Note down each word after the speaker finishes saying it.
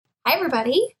Hi,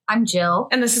 everybody. I'm Jill.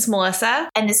 And this is Melissa.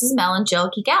 And this is Mel and Jill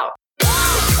Geek Out.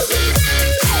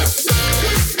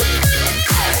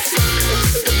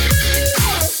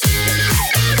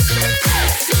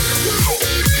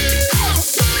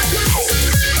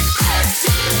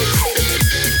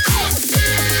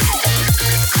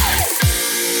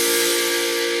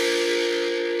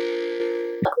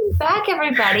 Welcome back,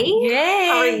 everybody. Yay.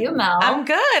 How are you, Mel? I'm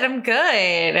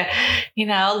good. You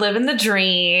know, living the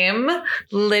dream,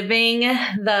 living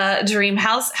the dream.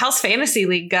 How's Fantasy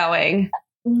League going?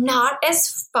 Not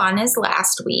as fun as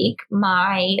last week.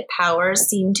 My powers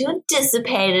seem to have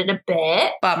dissipated a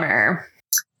bit. Bummer.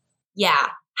 Yeah.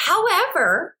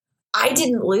 However, I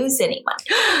didn't lose any money.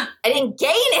 I didn't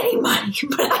gain any money,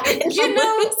 but I didn't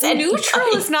lose any neutral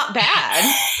money. is not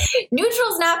bad.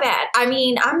 Neutral's not bad. I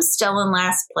mean, I'm still in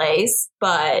last place,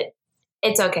 but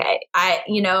it's okay. I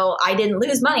didn't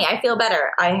lose money. I feel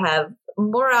better. I have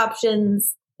more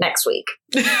options next week.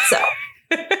 So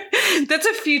that's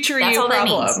a future that's you all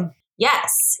problem. That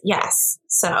means. Yes.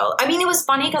 So, I mean, it was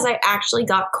funny because I actually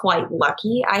got quite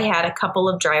lucky. I had a couple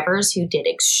of drivers who did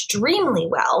extremely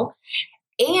well.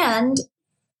 And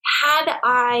had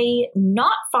I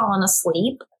not fallen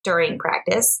asleep during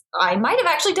practice, I might have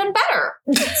actually done better.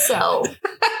 So,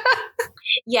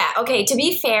 yeah. Okay. To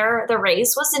be fair, the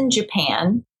race was in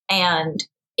Japan and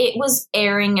it was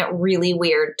airing at really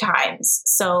weird times.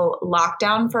 So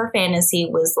lockdown for fantasy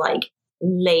was like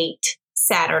late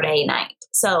Saturday night.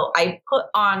 So I put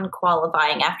on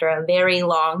qualifying after a very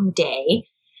long day.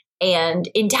 And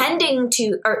intending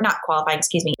to, or not qualifying,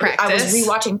 excuse me. Practice. I was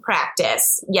rewatching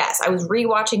practice. Yes, I was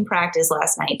rewatching practice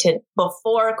last night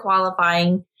before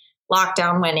qualifying,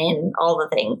 lockdown went in, all the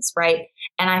things, right?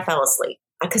 And I fell asleep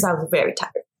because I was very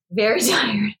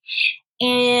tired.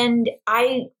 And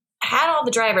I had all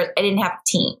the drivers. I didn't have a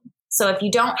team. So if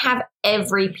you don't have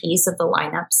every piece of the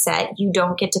lineup set, you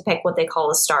don't get to pick what they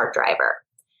call a star driver.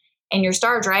 And your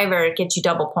star driver gets you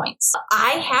double points.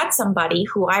 I had somebody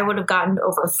who I would have gotten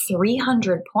over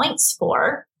 300 points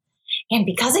for. And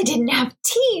because I didn't have a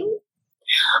team,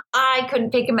 I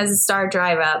couldn't pick him as a star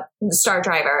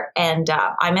driver. And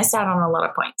I missed out on a lot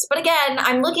of points. But again,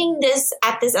 I'm looking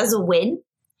at this as a win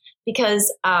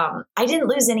because I didn't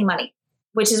lose any money,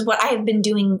 which is what I have been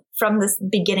doing from the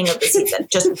beginning of the season,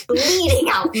 just bleeding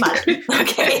out money.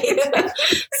 Okay.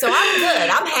 So I'm good.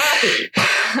 I'm happy.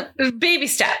 Baby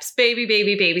steps.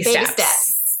 Baby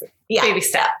steps. Yeah. Baby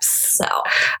steps. So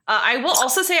I will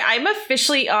also say I'm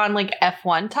officially on like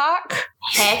F1 talk.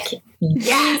 Heck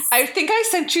yes. I think I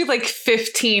sent you like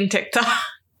 15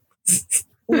 TikToks.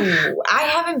 Ooh, I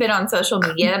haven't been on social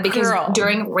media because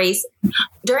during race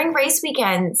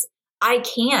weekends, I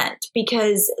can't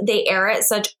because they air at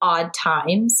such odd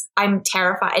times. I'm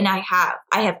terrified. And I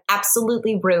have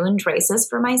absolutely ruined races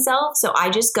for myself. So I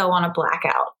just go on a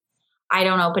blackout. I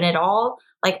don't open it all.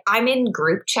 Like I'm in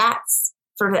group chats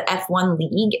for the F1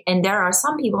 league. And there are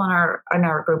some people in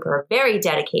our group who are very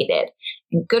dedicated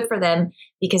and good for them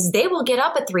because they will get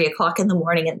up at 3:00 in the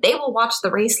morning and they will watch the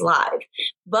race live.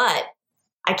 But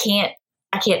I can't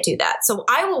do that. So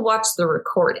I will watch the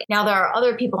recording. Now, there are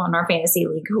other people in our fantasy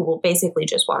league who will basically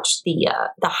just watch the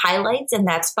highlights, and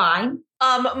that's fine.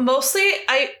 Mostly,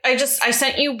 I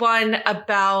sent you one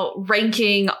about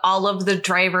ranking all of the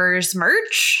drivers'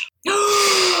 merch.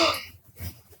 Oh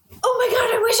my God,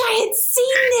 I wish I had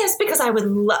seen this because I would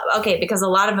love, because a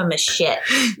lot of them is shit,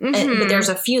 but there's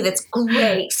a few that's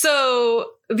great.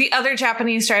 So the other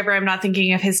Japanese driver, I'm not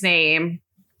thinking of his name.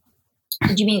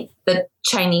 Did you mean the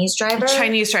Chinese driver?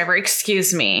 Chinese driver,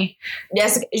 excuse me.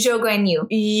 Yes, Zhou Guanyu.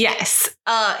 Yes.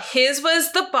 His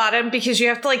was the bottom because you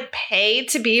have to like pay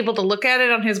to be able to look at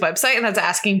it on his website, and that's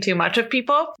asking too much of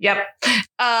people. Yep.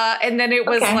 And then it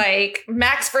was like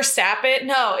Max Verstappen.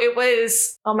 No, it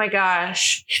was, oh my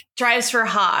gosh, drives for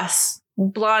Haas.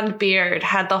 Blonde beard,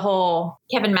 had the whole...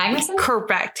 Kevin Magnussen?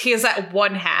 Correct. He has that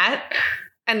one hat.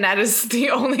 And that is the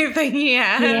only thing he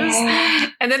has. Yeah.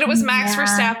 And then it was Max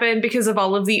Verstappen because of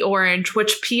all of the orange,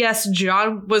 which P.S.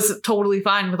 John was totally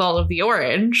fine with all of the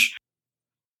orange.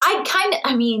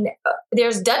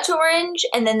 There's Dutch orange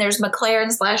and then there's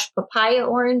McLaren / papaya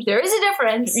orange. There is a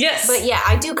difference. Yes. But yeah,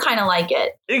 I do kind of like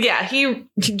it. Yeah,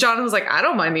 John was like, I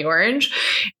don't mind the orange.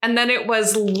 And then it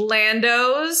was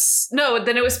Lando's. No,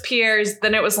 then it was Pierre's.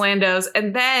 Then it was Lando's.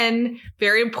 And then,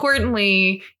 very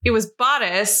importantly, it was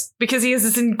Bottas because he has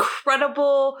this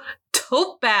incredible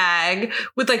tote bag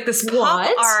with like this pop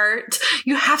art.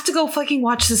 You have to go fucking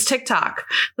watch this TikTok.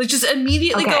 Like just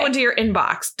immediately go into your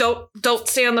inbox. Don't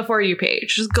stay on the For You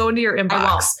page. Just go into your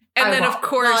inbox. And then of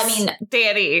course,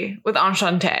 Danny with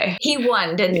Enchante. He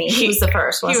won, didn't he? He was the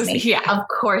first, wasn't he? Yeah. Of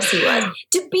course he was.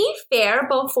 To be fair,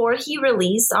 before he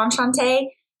released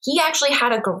Enchante, he actually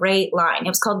had a great line. It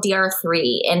was called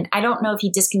DR3. And I don't know if he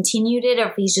discontinued it or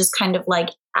if he's just kind of like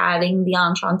adding the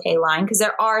Enchante line, because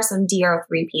there are some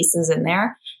DR3 pieces in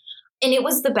there. And it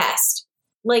was the best.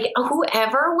 Like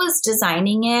whoever was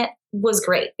designing it was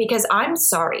great, because I'm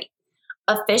sorry,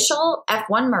 official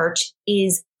F1 merch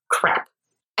is crap.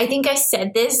 I think I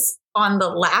said this on the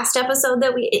last episode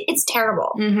that it's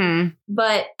terrible. Mm-hmm.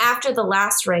 But after the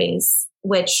last race,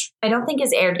 which I don't think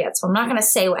is aired yet, so I'm not going to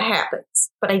say what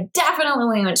happens, but I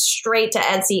definitely went straight to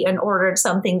Etsy and ordered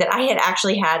something that I had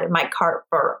actually had in my cart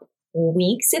for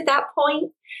weeks at that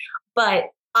point. But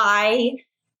I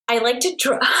like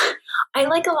to I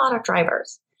like a lot of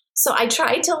drivers. So I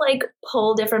tried to like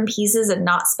pull different pieces and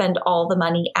not spend all the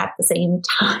money at the same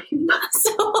time.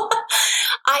 So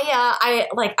I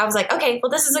was like, okay, well,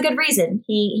 this is a good reason.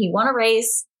 He won a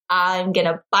race. I'm going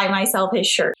to buy myself his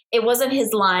shirt. It wasn't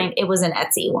his line. It was an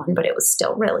Etsy one, but it was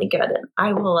still really good. And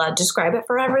I will describe it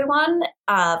for everyone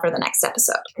for the next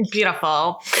episode.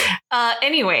 Beautiful.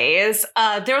 Anyways,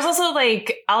 there was also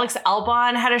like Alex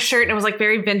Albon had a shirt and it was like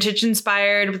very vintage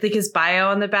inspired with like his bio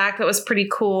on the back. That was pretty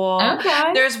cool.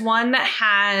 Okay. There's one that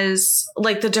has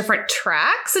like the different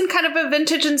tracks and kind of a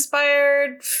vintage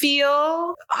inspired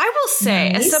feel. I will say,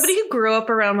 as somebody who grew up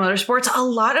around motorsports, a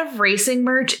lot of racing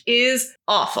merch is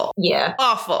awful. Yeah.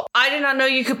 Awful. I did not know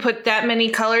you could put that many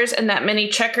colors and that many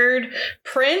checkered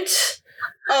print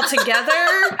all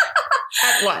together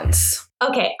at once.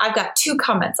 Okay, I've got 2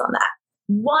 comments on that.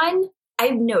 One,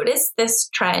 I've noticed this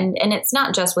trend, and it's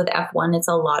not just with F1, it's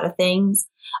a lot of things,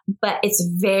 but it's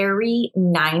very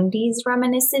 90s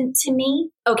reminiscent to me.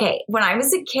 Okay, when I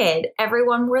was a kid,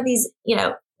 everyone wore these,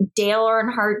 Dale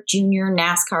Earnhardt Jr.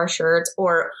 NASCAR shirts,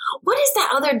 or what is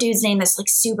that other dude's name that's like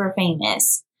super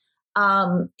famous?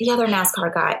 The other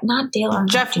NASCAR guy, not Dale Earnhardt.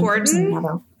 Jeff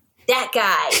Gordon? That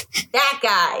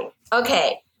guy.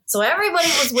 Okay. So everybody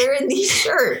was wearing these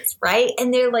shirts, right?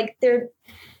 And they're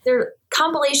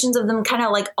compilations of them kind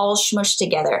of like all smushed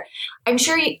together. I'm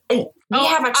sure we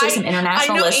have actually some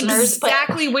international listeners.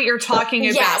 Exactly what you're talking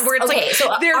about. Yes, where it's okay,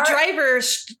 so their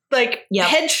drivers like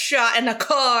headshot in a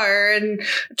car and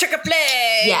check a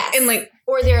flag. Yes. And like,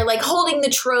 or they're like holding the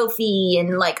trophy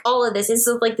and like all of this. It's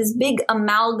like this big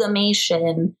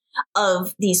amalgamation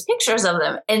of these pictures of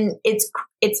them. And it's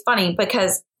funny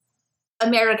because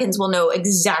Americans will know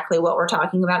exactly what we're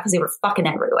talking about because they were fucking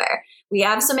everywhere. We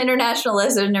have some international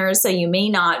listeners, so you may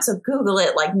not. So Google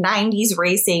it, like 90s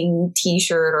racing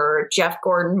t-shirt or Jeff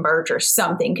Gordon merch or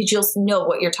something, because you'll know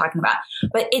what you're talking about.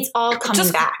 But it's all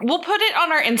coming back. We'll put it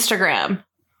on our Instagram.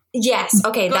 Yes.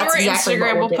 Okay. That's exactly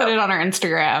what we'll do. Put it on our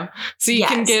Instagram so you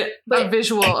can get a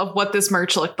visual of what this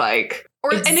merch looked like.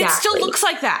 And it still looks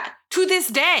like that to this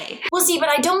day. Well, see, but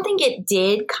I don't think it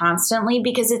did constantly,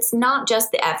 because it's not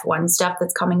just the F1 stuff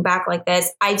that's coming back like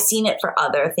this. I've seen it for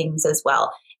other things as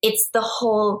well. It's the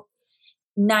whole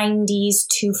 90s,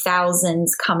 2000s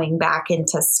coming back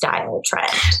into style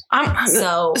trend.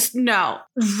 No,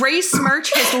 race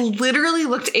merch has literally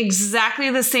looked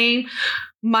exactly the same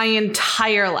my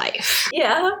entire life.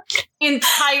 Yeah.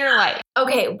 Entire life.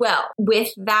 Okay, well, with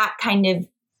that kind of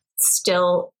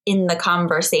still in the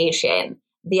conversation,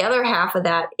 the other half of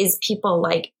that is people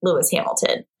like Lewis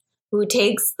Hamilton, who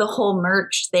takes the whole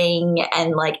merch thing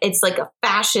and like it's like a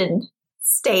fashion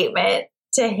statement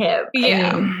to him.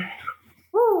 Yeah. I mean,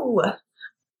 woo,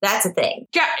 that's a thing.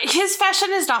 Yeah, his fashion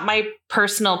is not my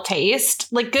personal taste.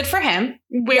 Like, good for him.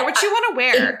 Wear what you want to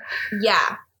wear.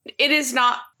 It is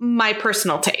not my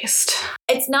personal taste.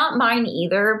 It's not mine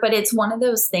either, but it's one of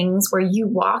those things where you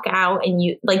walk out and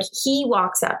you like, he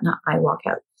walks out, not I walk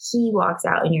out. He walks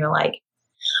out and you're like,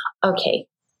 okay,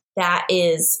 that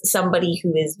is somebody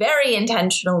who is very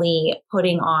intentionally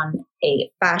putting on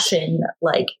a fashion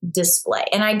like display.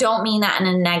 And I don't mean that in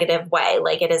a negative way.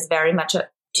 Like, it is very much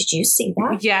did you see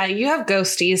that? Yeah, you have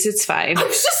ghosties. It's fine. I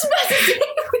was just messaging.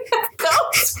 We have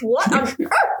ghosts. What on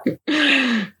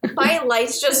earth? My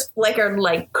lights just flickered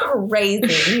like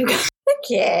crazy.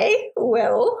 Okay,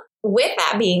 well, with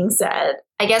that being said,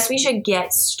 I guess we should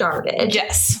get started.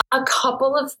 Yes. A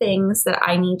couple of things that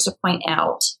I need to point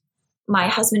out. My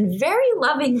husband very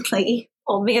lovingly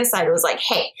pulled me aside and was like,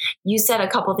 hey, you said a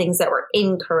couple things that were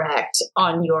incorrect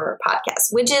on your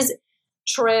podcast, which is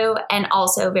true and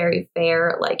also very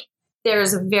fair. Like,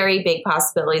 there's a very big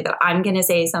possibility that I'm going to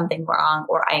say something wrong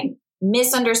or I'm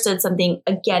misunderstood something.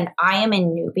 Again, I am a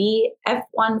newbie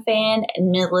F1 fan,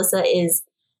 and Melissa is,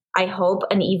 I hope,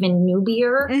 an even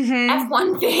newbier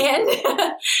F1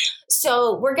 fan.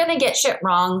 So we're going to get shit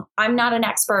wrong. I'm not an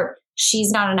expert.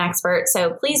 She's not an expert.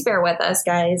 So please bear with us,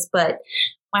 guys. But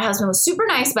my husband was super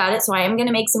nice about it. So I am going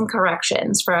to make some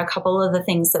corrections for a couple of the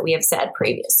things that we have said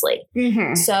previously.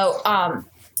 So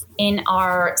in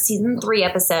our season 3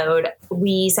 episode,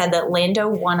 we said that Lando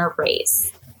won a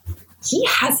race. He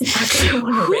hasn't actually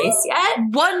won a race yet.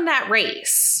 Won that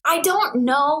race? I don't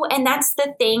know. And that's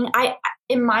the thing.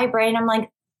 In my brain, I'm like,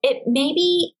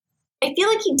 I feel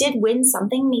like he did win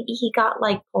something. Maybe he got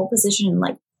like pole position in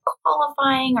like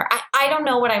qualifying, or I don't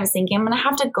know what I was thinking. I'm going to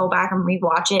have to go back and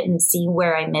rewatch it and see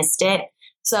where I missed it.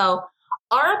 So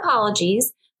our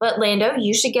apologies, but Lando,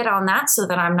 you should get on that so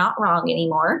that I'm not wrong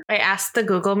anymore. I asked the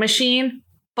Google machine.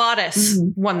 Bottas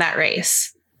won that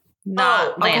race,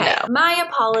 not Lando. Okay. My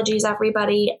apologies,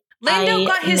 everybody. Lando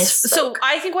got his. Misspoke. So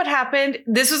I think what happened,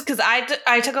 this was because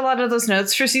I took a lot of those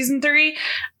notes for season 3.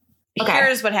 Okay.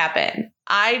 Here's what happened.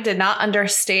 I did not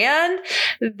understand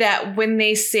that when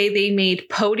they say they made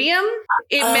podium,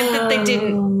 it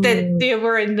meant that they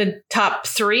were in the top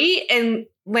 3, and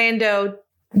Lando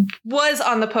was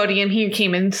on the podium. He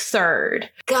came in 3rd.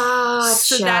 Gotcha.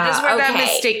 So that is where that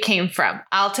mistake came from.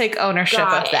 I'll take ownership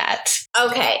of that.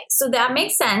 Okay. So that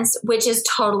makes sense, which is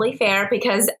totally fair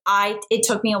because it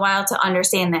took me a while to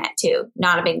understand that too.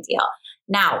 Not a big deal.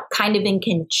 Now, kind of in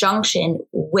conjunction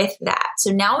with that.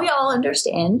 So now we all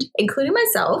understand, including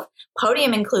myself,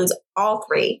 podium includes all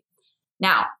 3.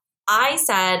 Now, I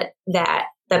said that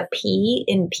the P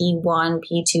in P1,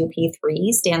 P2,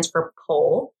 P3 stands for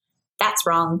pole. That's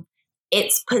wrong.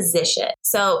 It's position.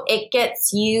 So it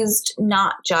gets used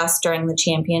not just during the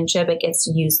championship, it gets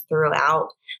used throughout.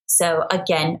 So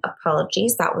again,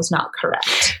 apologies. That was not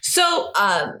correct. So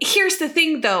here's the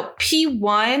thing though.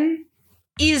 P1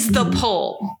 is the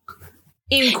pole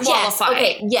in qualifying.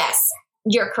 Yes. Okay. Yes,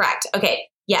 you're correct. Okay.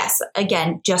 Yes.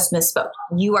 Again, just misspoke.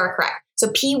 You are correct. So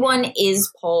P1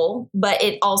 is pole, but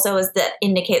it also is the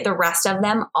indicator. The rest of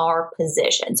them are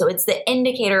position. So it's the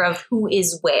indicator of who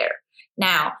is where.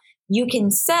 Now, you can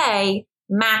say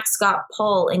Max got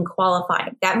pole in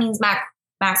qualifying. That means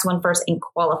Max won first in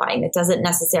qualifying. That doesn't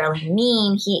necessarily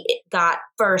mean he got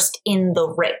first in the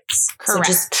race. Correct.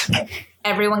 So just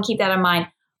everyone keep that in mind.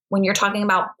 When you're talking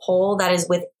about pole, that is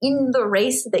within the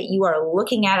race that you are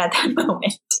looking at that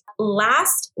moment.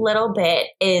 Last little bit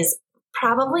is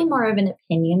probably more of an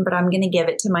opinion, but I'm going to give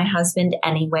it to my husband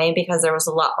anyway, because there was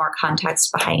a lot more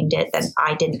context behind it than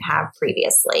I didn't have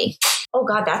previously. Oh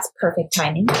God, that's perfect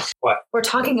timing. What? We're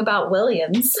talking about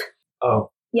Williams.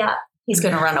 Oh. Yeah, he's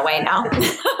going to run away now.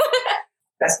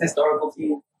 Best historical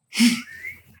team.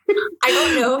 I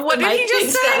don't know if what did he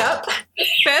just say? Up.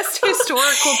 Best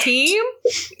historical team?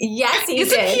 Yes, he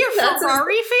Isn't did. he a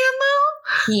Ferrari fan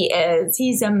though? He is.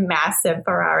 He's a massive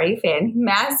Ferrari fan.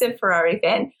 Massive Ferrari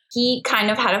fan. He kind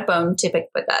of had a bone to pick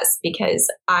with us because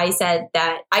I said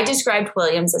that I described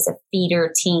Williams as a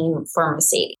feeder team for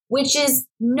Mercedes, which is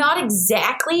not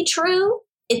exactly true.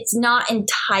 It's not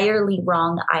entirely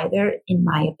wrong either, in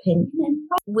my opinion.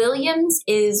 Williams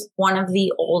is one of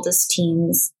the oldest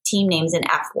team names in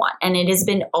F1, and it has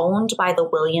been owned by the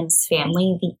Williams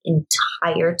family the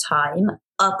entire time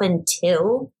up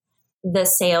until the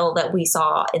sale that we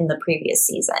saw in the previous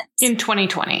season. In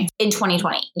 2020. In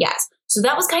 2020, yes. So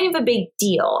that was kind of a big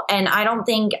deal. And I don't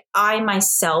think I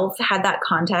myself had that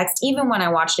context, even when I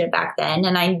watched it back then.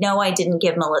 And I know I didn't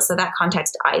give Melissa that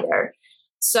context either.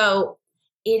 So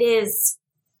it is,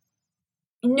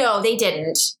 no, they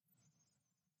didn't.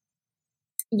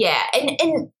 Yeah.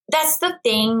 And that's the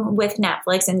thing with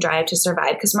Netflix and Drive to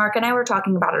Survive, because Mark and I were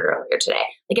talking about it earlier today.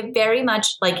 Like it very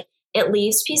much like it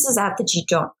leaves pieces out that you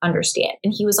don't understand.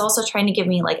 And he was also trying to give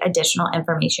me like additional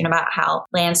information about how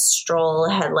Lance Stroll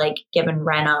had like given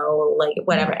Renault like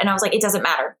whatever. And I was like, it doesn't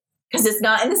matter because it's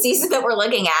not in the season that we're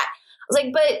looking at. I was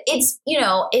like, but it's,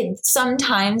 it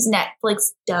sometimes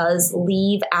Netflix does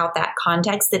leave out that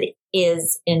context that it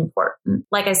is important.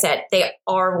 Like I said, they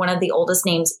are one of the oldest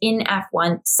names in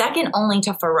F1, second only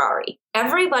to Ferrari.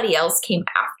 Everybody else came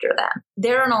after them.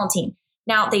 They're an old team.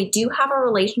 Now, they do have a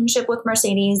relationship with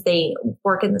Mercedes. They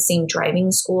work in the same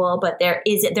driving school, but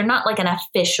they're not like an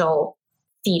official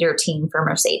feeder team for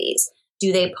Mercedes.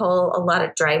 Do they pull a lot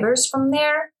of drivers from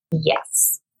there?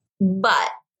 Yes. But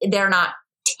they're not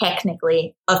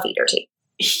technically a feeder team.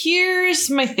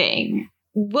 Here's my thing.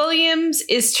 Williams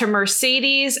is to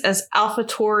Mercedes as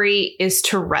AlphaTauri is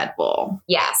to Red Bull.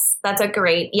 Yes, that's a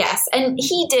great, yes. And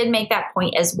he did make that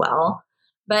point as well.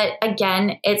 But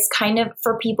again, it's kind of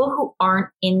for people who aren't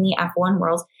in the F1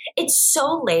 world, it's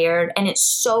so layered and it's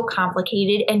so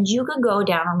complicated, and you could go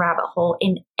down a rabbit hole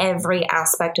in every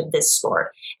aspect of this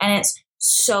sport. And it's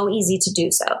so easy to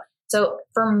do so. So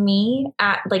for me,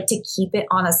 to keep it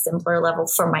on a simpler level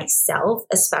for myself,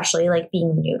 especially like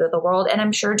being new to the world, and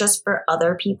I'm sure just for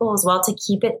other people as well, to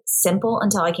keep it simple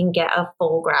until I can get a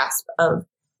full grasp of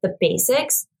the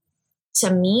basics.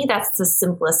 To me, that's the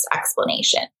simplest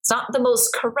explanation. It's not the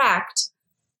most correct,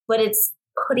 but it's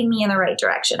putting me in the right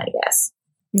direction, I guess.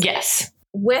 Yes.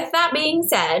 With that being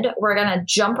said, we're going to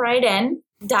jump right in.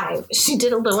 Dive. She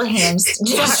did a little hand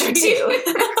gesture too.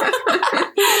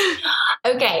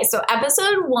 Okay, so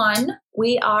episode 1,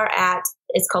 we are at,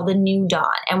 it's called The New Dawn,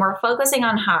 and we're focusing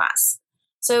on Haas.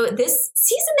 So this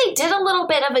season, they did a little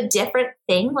bit of a different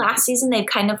thing. Last season, they've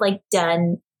kind of like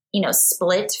done,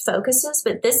 split focuses,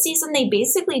 but this season, they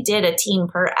basically did a team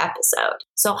per episode.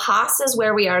 So Haas is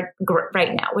where we are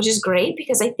right now, which is great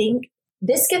because I think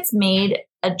this gets made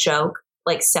a joke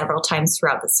like several times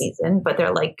throughout the season, but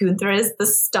they're like, Gunther is the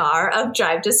star of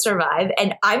Drive to Survive.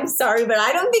 And I'm sorry, but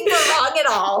I don't think they're wrong at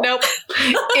all. Nope.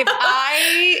 If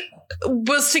I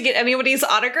was to get anybody's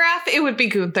autograph, it would be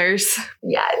Gunther's.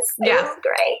 Yes. It was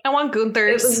great. I want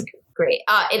Gunther's. It was great.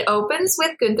 It opens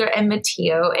with Gunther and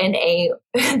Matteo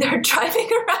they're driving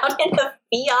around in a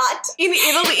Fiat. In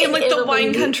Italy, in the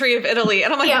wine country of Italy.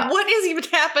 And I'm like, what is even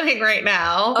happening right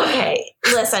now? Okay,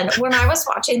 listen, when I was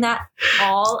watching that,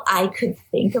 all I could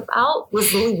think about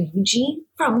was Luigi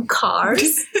from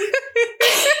Cars.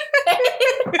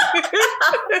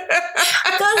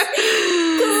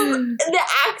 The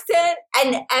accent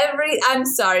and I'm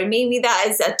sorry, maybe that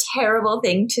is a terrible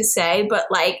thing to say, but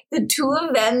like the two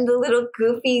of them, the little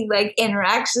goofy like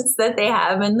interactions that they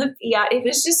have in the Fiat, it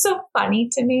was just so funny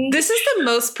to me. This is the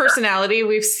most personality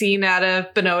we've seen out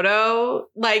of Binotto,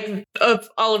 like of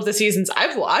all of the seasons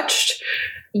I've watched.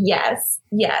 Yes.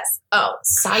 Oh,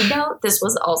 side note, this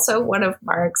was also one of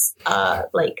Mark's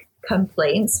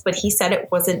complaints, but he said it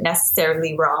wasn't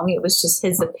necessarily wrong. It was just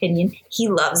his opinion. He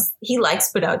likes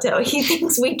Binotto. He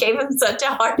thinks we gave him such a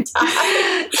hard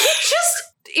time.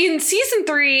 In season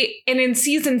 3 and in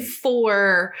season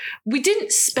 4, we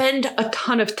didn't spend a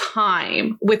ton of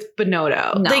time with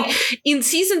Binotto. No. Like in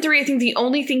season 3, I think the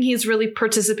only thing he's really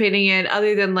participating in,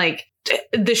 other than like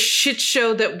the shit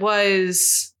show that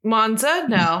was Monza,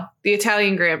 the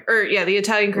Italian Grand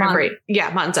Prix.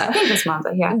 Yeah, Monza. I think it's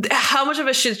Monza. Yeah. How much of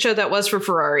a shit show that was for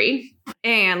Ferrari,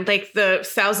 and like the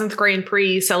 1000th Grand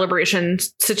Prix celebration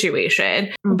situation.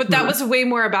 Mm-hmm. But that was way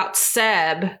more about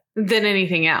Seb than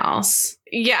anything else.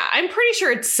 Yeah, I'm pretty sure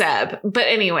it's Seb. But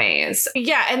anyways,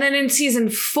 yeah. And then in season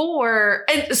 4,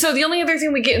 and so the only other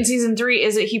thing we get in season 3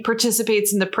 is that he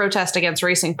participates in the protest against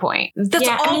Racing Point. That's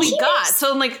all we got.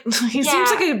 So I'm like, he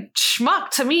seems like a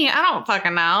schmuck to me. I don't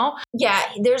fucking know. Yeah,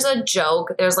 there's a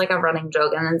joke. There's like a running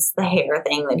joke, and it's the hair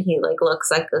thing that he like looks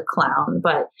like a clown.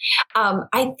 But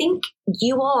I think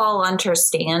you will all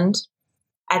understand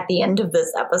at the end of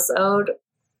this episode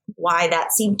why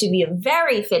that seemed to be a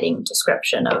very fitting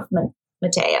description of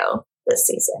Matteo this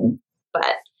season.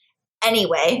 But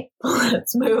anyway,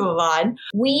 let's move on.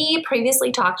 We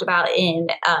previously talked about in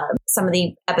some of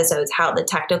the episodes how the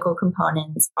technical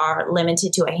components are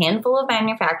limited to a handful of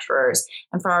manufacturers,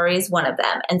 and Ferrari is one of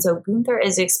them. And so Gunther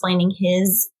is explaining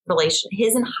his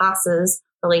and Haas's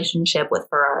relationship with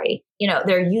Ferrari.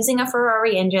 They're using a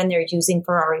Ferrari engine, they're using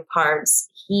Ferrari parts.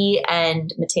 He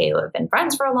and Matteo have been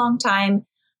friends for a long time,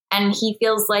 and he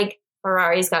feels like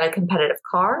Ferrari's got a competitive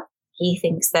car. He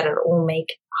thinks that it will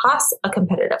make Haas a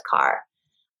competitive car.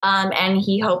 And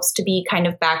he hopes to be kind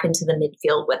of back into the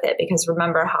midfield with it, because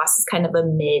remember, Haas is kind of a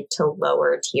mid to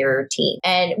lower tier team.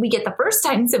 And we get the first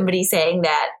time somebody saying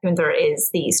that Gunther is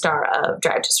the star of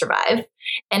Drive to Survive.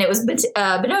 And it was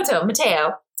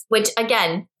Matteo, which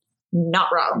again, not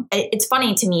wrong. It's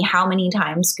funny to me how many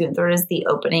times Gunther is the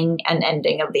opening and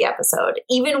ending of the episode,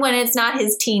 even when it's not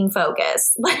his team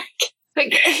focus.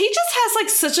 Like he just has like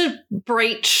such a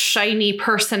bright, shiny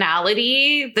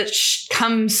personality that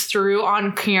comes through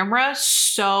on camera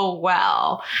so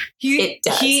well. He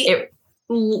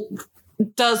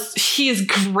is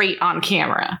great on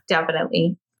camera.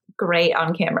 Definitely great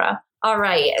on camera. All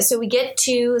right. So we get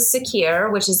to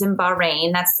Sakir, which is in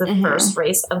Bahrain. That's the first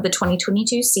race of the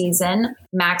 2022 season.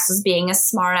 Max was being a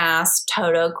smart ass.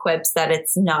 Toto quips that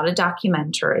it's not a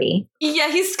documentary. Yeah,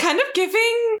 he's kind of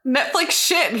giving Netflix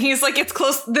shit. He's like, it's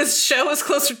close. This show is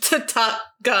closer to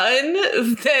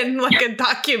Gun than like a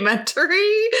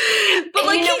documentary. But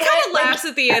like he kind of laughs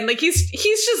at the end. Like he's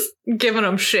just giving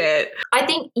them shit. I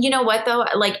think, you know what though?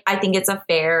 Like I think it's a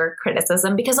fair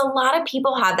criticism because a lot of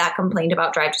people have that complaint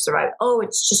about Drive to Survive. Oh,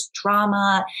 it's just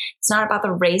drama. It's not about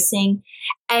the racing.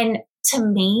 And to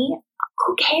me,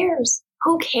 who cares?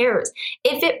 Who cares?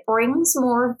 If it brings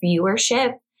more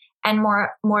viewership and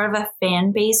more of a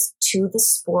fan base to the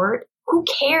sport, who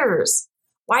cares?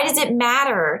 Why does it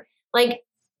matter? Like,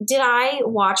 did I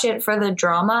watch it for the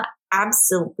drama?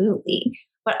 Absolutely.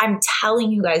 But I'm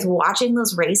telling you guys, watching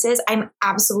those races, I'm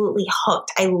absolutely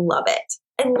hooked. I love it.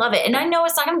 I love it. And I know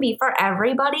it's not going to be for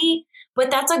everybody,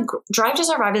 but Drive to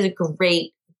Survive is a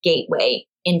great gateway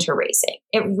into racing.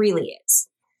 It really is.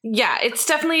 Yeah, it's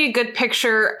definitely a good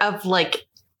picture of like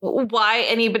why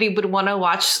anybody would want to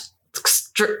watch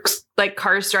like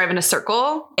cars drive in a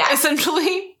circle,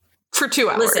 essentially, for 2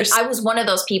 hours. Listen, I was one of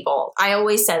those people. I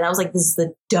always said, I was like, this is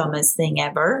the dumbest thing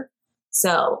ever.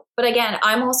 So, but again,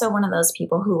 I'm also one of those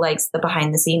people who likes the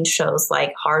behind the scenes shows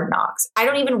like Hard Knocks. I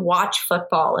don't even watch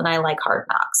football and I like Hard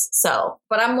Knocks. So,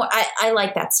 but I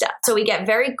like that stuff. So we get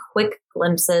very quick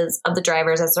glimpses of the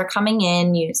drivers as they're coming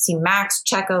in. You see Max,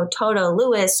 Checo, Toto,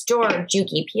 Lewis, George,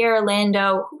 Yuki, Pierre,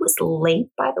 Lando, who was late,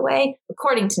 by the way,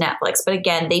 according to Netflix. But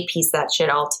again, they piece that shit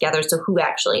all together. So who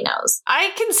actually knows?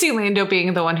 I can see Lando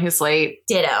being the one who's late.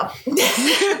 Ditto.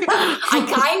 I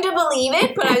kind of believe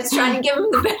it, but I was trying to give him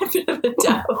the benefit of the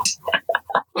doubt.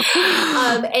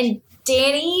 And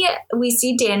Danny, we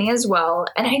see Danny as well.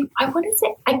 And I want to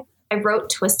say, I wrote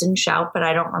Twist and Shout, but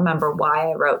I don't remember why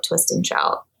I wrote Twist and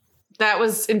Shout. That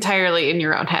was entirely in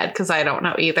your own head because I don't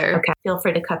know either. Okay. Feel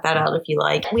free to cut that out if you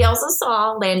like. We also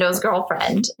saw Lando's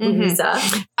girlfriend, Louisa.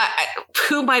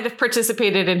 Who might have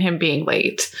participated in him being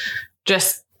late.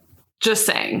 Just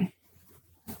saying.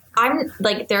 I'm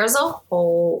like, there's a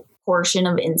whole portion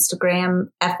of Instagram,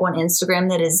 F1 Instagram,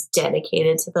 that is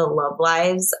dedicated to the love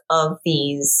lives of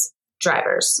these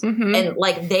drivers. And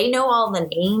like, they know all the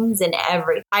names and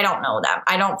I don't know them.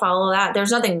 I don't follow that.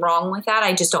 There's nothing wrong with that.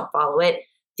 I just don't follow it.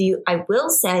 I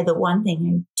will say the one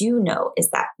thing I do know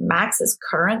is that Max's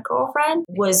current girlfriend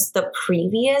was the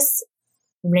previous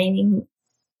reigning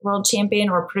world champion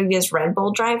or previous Red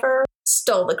Bull driver,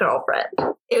 stole the girlfriend.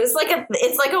 It's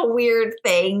like a weird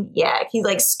thing. Yeah. He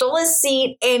like stole his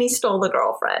seat and he stole the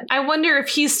girlfriend. I wonder if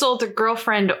he stole the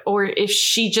girlfriend or if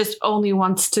she just only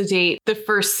wants to date the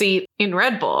first seat in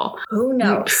Red Bull. Who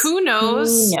knows? Who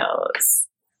knows? Who knows?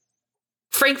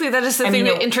 Frankly, that is the thing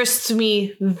that interests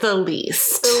me the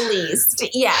least. The least.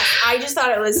 Yeah. I just thought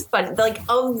it was fun. Like,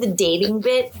 of the dating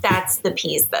bit, that's the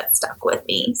piece that stuck with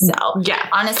me. So, yeah.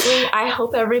 Honestly, I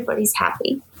hope everybody's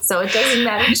happy. So it doesn't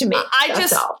matter to me.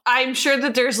 I'm sure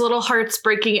that there's little hearts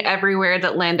breaking everywhere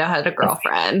that Lando had a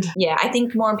girlfriend. Yeah. I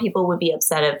think more people would be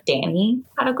upset if Danny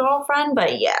had a girlfriend,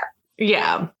 but yeah.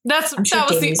 Yeah, that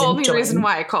was the only reason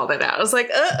why I called it out. I was like,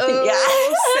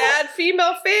 sad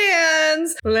female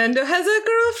fans. Lando has a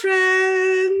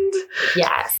girlfriend.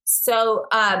 Yes. So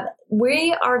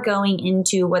we are going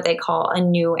into what they call a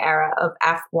new era of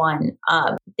F1.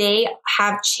 They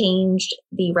have changed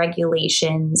the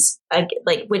regulations,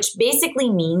 which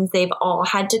basically means they've all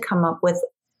had to come up with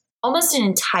almost an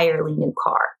entirely new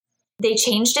car. They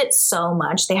changed it so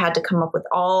much. They had to come up with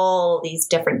all these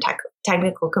different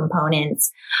technical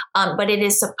components, but it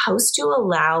is supposed to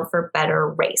allow for better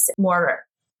racing, more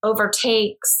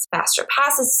overtakes, faster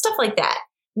passes, stuff like that.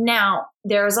 Now,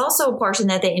 there is also a portion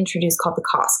that they introduced called the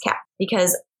cost cap,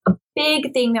 because a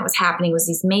big thing that was happening was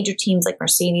these major teams like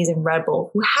Mercedes and Red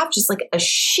Bull, who have just like a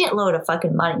shitload of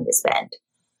fucking money to spend.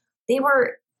 They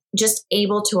were just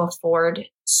able to afford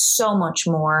so much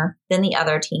more than the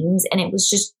other teams, and it was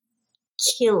just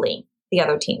killing the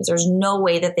other teams. There's no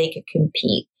way that they could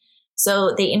compete.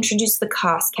 So they introduced the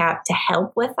cost cap to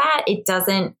help with that. It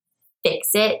doesn't fix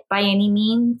it by any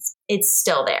means. It's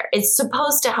still there. It's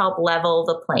supposed to help level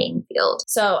the playing field.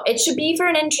 So it should be for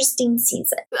an interesting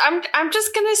season. I'm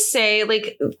just going to say,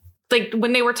 like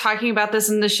when they were talking about this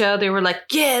in the show, they were like,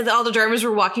 yeah, all the drivers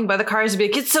were walking by the cars and be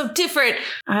like, it's so different.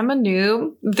 I'm a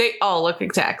noob. They all look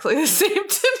exactly the same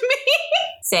to me.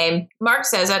 Same. Mark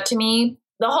says that to me.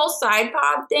 The whole side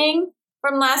pod thing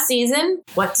from last season.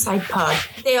 What side pod?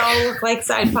 They all look like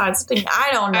side pods to me. I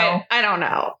don't know. I don't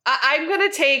know. I'm going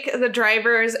to take the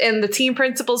drivers and the team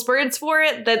principals' words for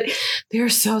it that they're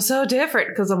so different,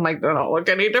 because I'm like, they don't look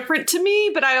any different to me.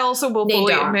 But I also will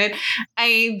fully admit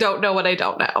I don't know what I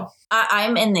don't know.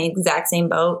 I'm in the exact same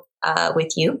boat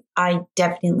with you. I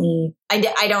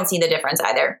don't see the difference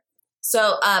either.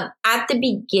 So at the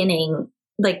beginning,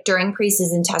 like during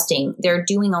preseason testing, they're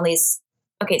doing all these.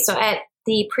 Okay, so at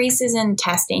the preseason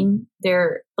testing,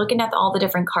 they're looking at all the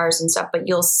different cars and stuff, but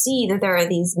you'll see that there are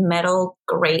these metal,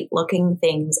 great looking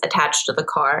things attached to the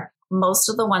car. Most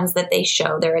of the ones that they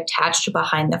show, they're attached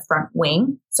behind the front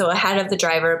wing. So ahead of the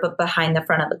driver, but behind the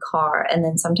front of the car. And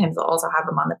then sometimes they'll also have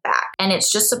them on the back. And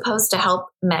it's just supposed to help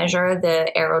measure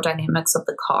the aerodynamics of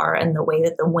the car and the way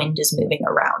that the wind is moving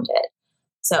around it.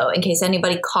 So in case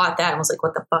anybody caught that and was like,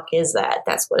 what the fuck is that?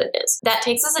 That's what it is. That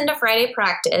takes us into Friday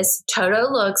practice.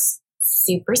 Toto looks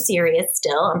super serious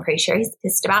still. I'm pretty sure he's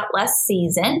pissed about last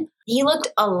season. He looked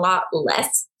a lot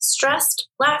less stressed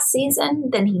last season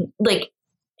than he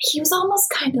was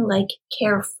almost kind of like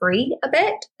carefree a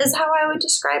bit is how I would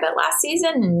describe it last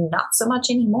season, and not so much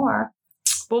anymore.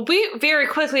 Well, we very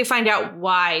quickly find out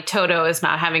why Toto is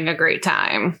not having a great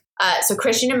time. So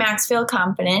Christian and Max feel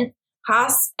confident.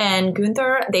 Haas and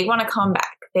Gunther, they want to come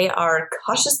back. They are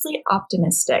cautiously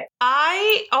optimistic.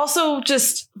 I also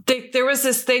there was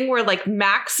this thing where like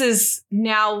Max is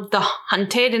now the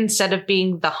hunted instead of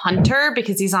being the hunter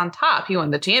because he's on top. He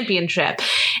won the championship.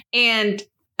 And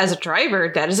as a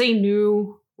driver, that is a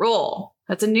new role.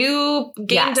 That's a new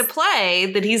game to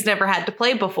play that he's never had to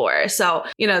play before. So,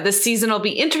 this season will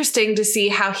be interesting to see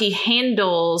how he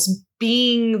handles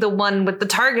being the one with the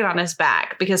target on his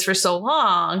back, because for so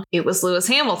long it was Lewis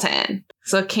Hamilton.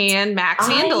 So can Max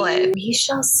handle it? We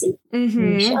shall see.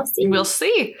 Mm-hmm. We shall see. We'll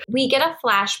see. We get a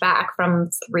flashback from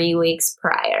 3 weeks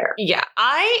prior. Yeah.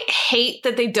 I hate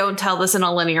that they don't tell this in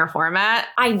a linear format.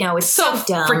 I know. It's so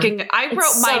dumb. I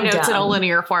wrote my notes in a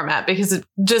linear format because it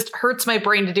just hurts my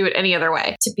brain to do it any other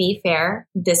way. To be fair,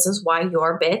 this is why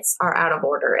your bits are out of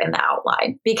order in the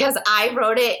outline, because I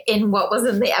wrote it in what was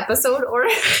in the episode order.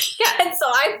 Yeah. And so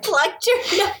I plugged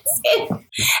your notes in and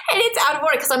it's out of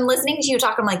order because I'm listening to you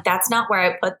talk. I'm like, that's not where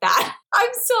I put that. I'm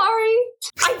sorry.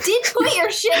 I did put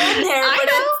your shit in there, but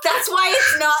that's why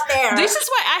it's not there. This is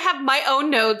why I have my own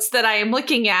notes that I am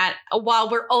looking at while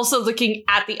we're also looking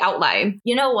at the outline.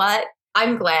 You know what?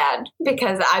 I'm glad,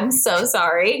 because I'm so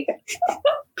sorry.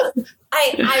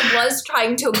 I was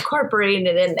trying to incorporate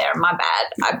it in there. My bad.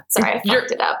 I'm sorry. I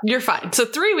fucked it up. You're fine. So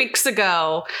 3 weeks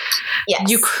ago,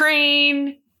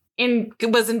 Ukraine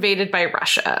was invaded by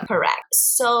Russia. Correct.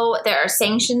 So there are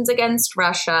sanctions against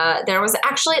Russia. There was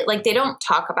actually, they don't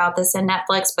talk about this in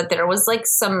Netflix, but there was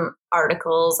some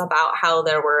articles about how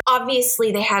there were,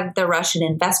 obviously they had the Russian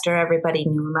investor. Everybody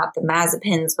knew about the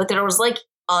Mazepins, but there was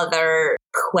other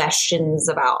questions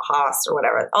about Haas or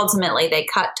whatever. Ultimately, they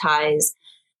cut ties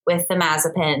with the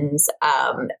Mazepins.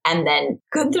 And then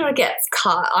Gunther gets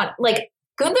caught on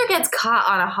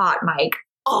a hot mic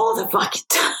all the fucking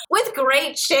time with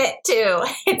great shit too.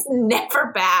 It's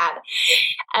never bad.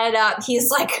 And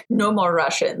he's like, no more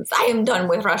Russians. I am done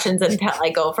with Russians until I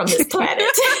go from this planet.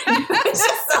 It's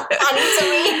just so funny to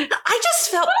me. I just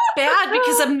felt bad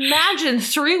because imagine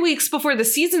 3 weeks before the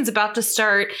season's about to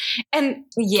start. And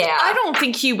I don't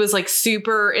think he was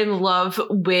super in love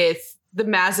with the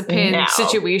Mazepin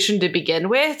situation to begin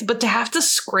with, but to have to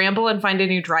scramble and find a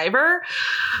new driver.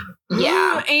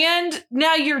 Yeah. And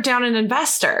now you're down an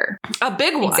investor, a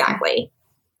big one. Exactly.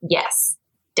 Yes,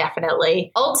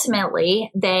 definitely.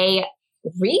 Ultimately, they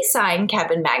re-signed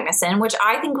Kevin Magnussen, which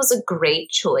I think was a great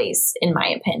choice, in my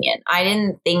opinion. I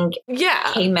didn't think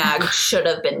K-Mag should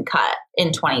have been cut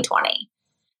in 2020.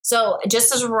 So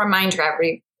just as a reminder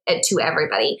to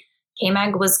everybody,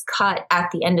 K-Mag was cut at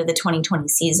the end of the 2020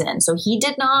 season. So he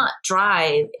did not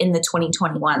drive in the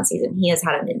 2021 season. He has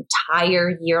had an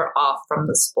entire year off from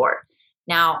the sport.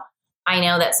 Now, I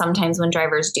know that sometimes when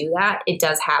drivers do that, it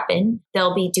does happen.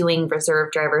 They'll be doing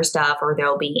reserve driver stuff, or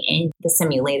they'll be in the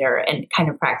simulator and kind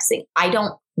of practicing. I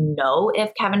don't know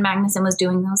if Kevin Magnussen was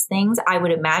doing those things. I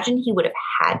would imagine he would have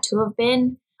had to have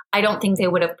been. I don't think they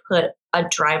would have put a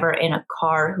driver in a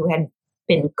car who had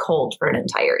been cold for an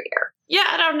entire year. Yeah,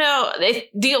 I don't know.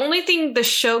 The only thing the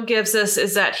show gives us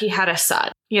is that he had a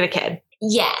son. He had a kid.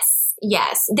 Yes.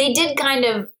 They did kind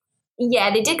of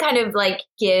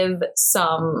give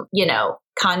some,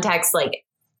 context.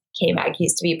 K-Mag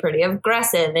used to be pretty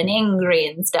aggressive and angry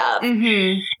and stuff.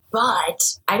 Mm-hmm. But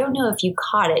I don't know if you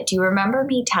caught it. Do you remember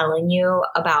me telling you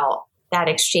about that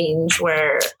exchange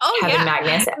where Kevin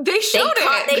Magnussen? They showed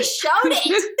it. They showed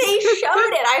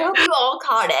it. I hope you all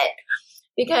caught it.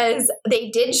 Because they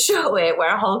did show it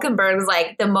where Hulkenberg's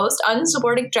the most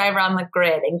unsupportive driver on the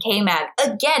grid, and K-Mag,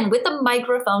 again, with a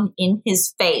microphone in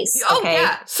his face. Okay? Oh,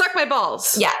 yeah. Suck my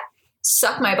balls. Yeah.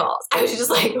 Suck my balls. I was just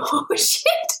like, oh,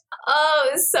 shit. Oh,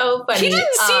 it was so funny. He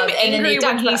didn't seem angry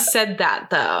when he said that,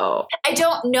 though. I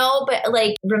don't know, but,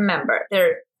 remember,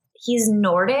 he's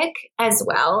Nordic as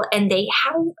well, and they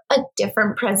have a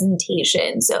different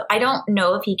presentation. So I don't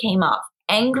know if he came off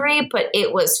angry, but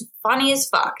it was funny as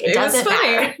fuck. It doesn't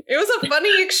matter. It was a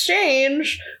funny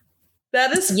exchange.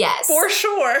 That is for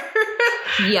sure.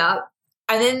 Yep.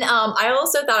 And then I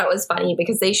also thought it was funny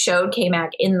because they showed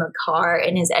K-Mac in the car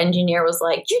and his engineer was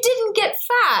like, you didn't get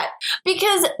fat.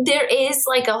 Because there is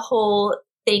like a whole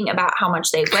thing about how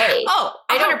much they weigh. Oh,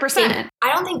 100%.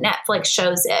 I don't think Netflix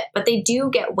shows it, but they do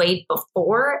get weighed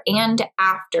before and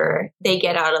after they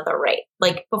get out of the race.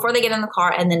 Like before they get in the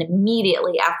car and then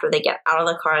immediately after they get out of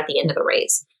the car at the end of the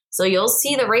race. So you'll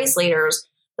see the race leaders,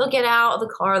 they'll get out of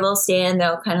the car, they'll stand,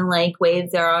 they'll kind of like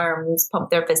wave their arms, pump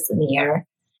their fists in the air.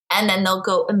 And then they'll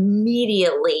go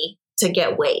immediately to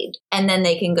get weighed. And then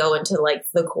they can go into like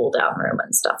the cool down room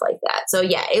and stuff like that. So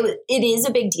yeah, it is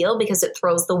a big deal because it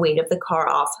throws the weight of the car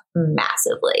off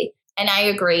massively. And I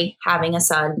agree, having a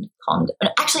son calmed.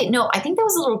 Actually, no, I think that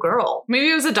was a little girl. Maybe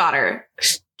it was a daughter.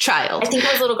 Child. I think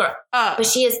it was a little girl. But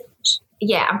she is,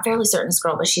 yeah, I'm fairly certain it's a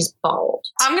girl, but she's bald.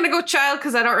 I'm going to go child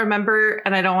because I don't remember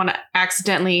and I don't want to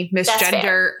accidentally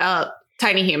misgender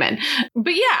tiny human.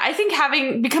 But yeah, I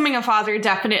think becoming a father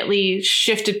definitely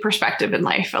shifted perspective in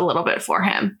life a little bit for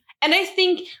him. And I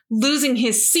think losing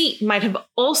his seat might have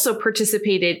also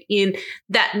participated in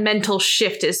that mental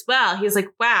shift as well. He was like,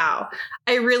 wow,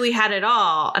 I really had it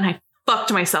all. And I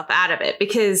fucked myself out of it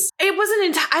because it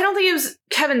wasn't, I don't think it was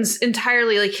Kevin's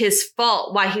entirely like his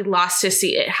fault why he lost his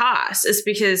seat at Haas. It's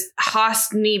because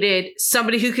Haas needed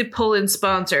somebody who could pull in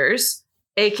sponsors,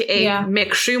 aka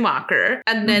Mick Schumacher.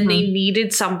 And then they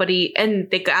needed somebody,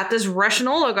 and they got this Russian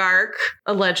oligarch,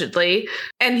 allegedly,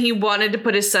 and he wanted to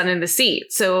put his son in the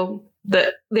seat. So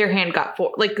their hand got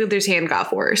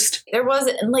forced. There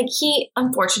wasn't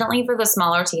unfortunately for the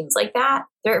smaller teams like that,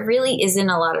 there really isn't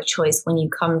a lot of choice when you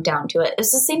come down to it.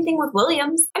 It's the same thing with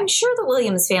Williams. I'm sure the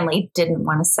Williams family didn't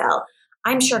want to sell.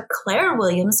 I'm sure Claire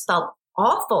Williams felt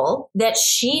awful that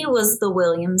she was the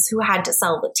Williams who had to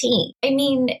sell the team. I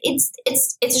mean, it's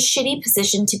a shitty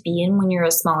position to be in when you're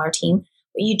a smaller team,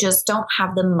 but you just don't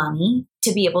have the money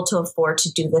to be able to afford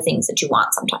to do the things that you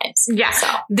want sometimes. Yeah. So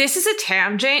this is a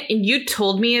tangent, and you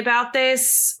told me about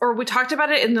this, or we talked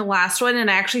about it in the last one, and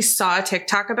I actually saw a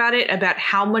TikTok about it, about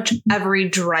how much every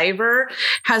driver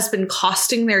has been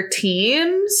costing their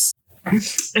teams.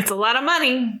 It's a lot of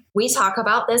money. We talk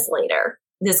about this later.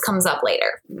 This comes up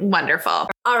later. Wonderful.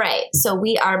 All right. So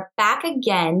we are back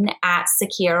again at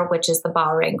Sakir, which is the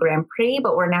Bahrain Grand Prix,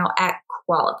 but we're now at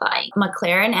qualifying.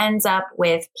 McLaren ends up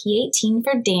with P18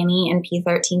 for Danny and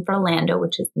P13 for Lando,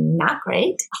 which is not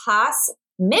great. Haas,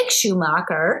 Mick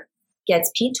Schumacher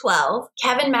gets P12.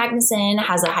 Kevin Magnussen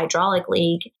has a hydraulic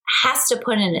leak, has to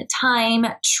put in a time,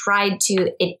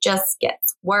 it just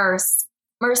gets worse.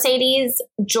 Mercedes,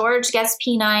 George gets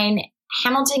P9.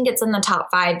 Hamilton gets in the top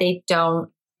 5. They don't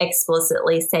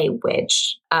explicitly say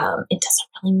which. It doesn't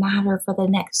really matter for the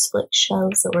next Netflix show,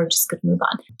 so we're just going to move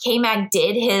on. K-Mag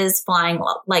did his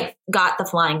got the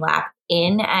flying lap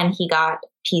in, and he got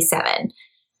P7.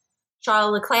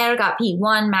 Charles Leclerc got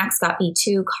P1, Max got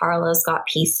P2, Carlos got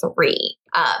P3.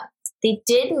 They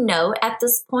did note at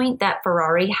this point that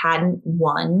Ferrari hadn't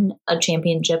won a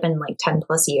championship in 10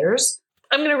 plus years.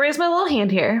 I'm going to raise my little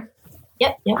hand here.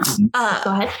 Yep.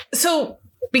 Go ahead. So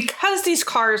because these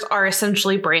cars are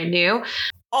essentially brand new,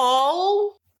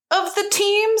 all of the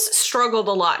teams struggled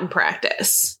a lot in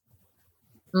practice.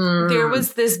 There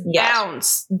was this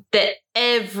bounce that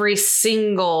every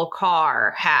single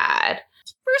car had.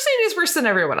 Mercedes worse than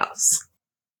everyone else.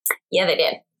 Yeah, they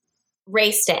did.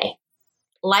 Race day.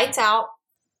 Lights out.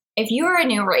 If you are a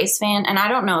new race fan, and I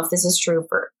don't know if this is true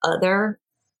for other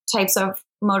types of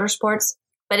motorsports,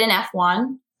 but in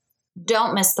F1,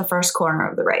 don't miss the first corner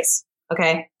of the race,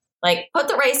 okay? Put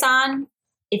the race on.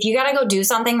 If you got to go do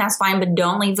something, that's fine, but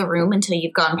don't leave the room until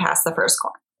you've gone past the first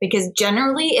corner. Because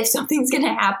generally, if something's going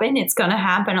to happen, it's going to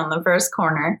happen on the first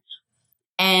corner.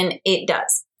 And it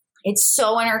does. It's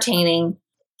so entertaining.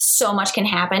 So much can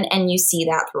happen, and you see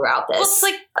that throughout this.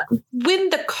 Well, it's when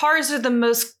the cars are the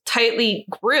most tightly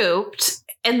grouped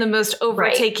and the most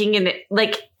overtaking, and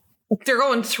they're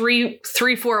going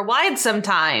 3-4 wide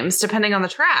sometimes, depending on the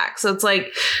track. So it's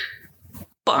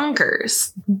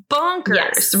bonkers.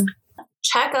 Yes.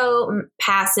 Checo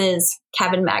passes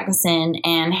Kevin Magnussen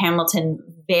and Hamilton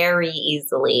very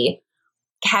easily.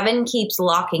 Kevin keeps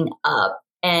locking up,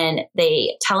 and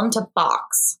they tell him to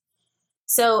box.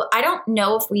 So I don't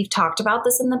know if we've talked about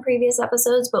this in the previous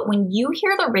episodes, but when you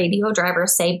hear the radio driver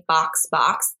say box,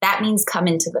 box, that means come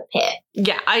into the pit.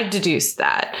 Yeah, I deduced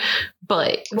that.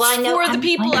 But for the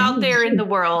people out there in the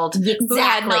world who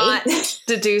have not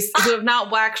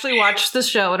actually watched the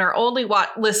show and are only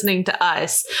listening to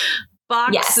us,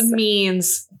 box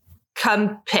means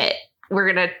come pit.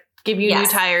 We're going to give you new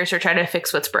tires or try to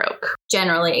fix what's broke.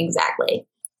 Generally, exactly.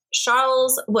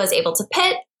 Charles was able to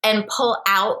pit and pull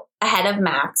out ahead of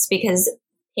Max because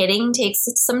pitting takes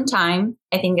some time.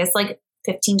 I think it's like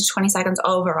 15 to 20 seconds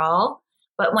overall.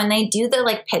 But when they do the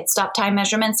like pit stop time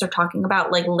measurements, they're talking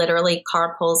about like literally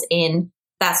car pulls in.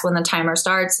 That's when the timer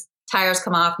starts. Tires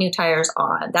come off, new tires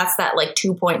on. That's that like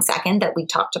 2-point-second that we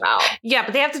talked about. Yeah,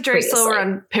 but they have to drive slower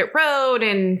on pit road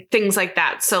and things like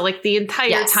that. So like the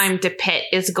entire time to pit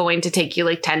is going to take you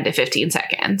like 10 to 15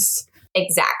 seconds.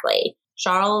 Exactly.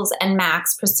 Charles and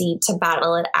Max proceed to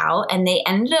battle it out, and they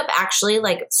ended up actually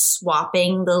like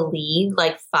swapping the lead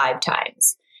like 5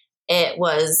 times. It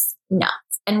was nuts.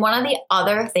 And one of the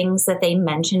other things that they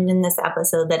mentioned in this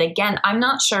episode that, again, I'm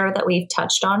not sure that we've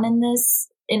touched on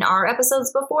in our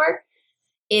episodes before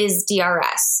is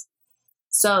DRS.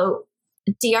 So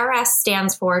DRS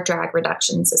stands for drag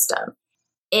reduction system.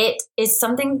 It is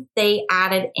something they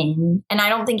added in, and I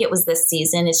don't think it was this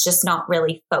season. It's just not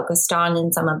really focused on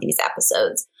in some of these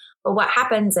episodes. But what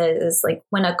happens is like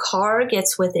when a car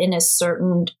gets within a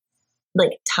certain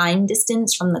like time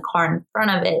distance from the car in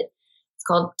front of it, it's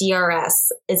called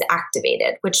DRS is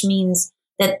activated, which means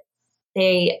that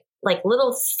they like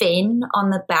little fin on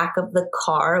the back of the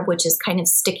car, which is kind of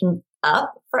sticking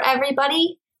up for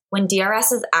everybody. When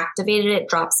DRS is activated, it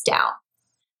drops down.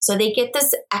 So they get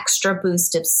this extra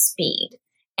boost of speed,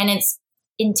 and it's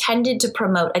intended to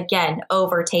promote, again,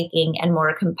 overtaking and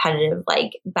more competitive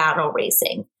like battle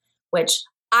racing, which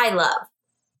I love.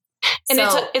 And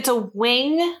it's a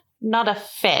wing, not a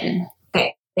fin.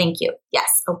 Okay. Thank you.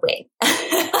 Yes. A wing.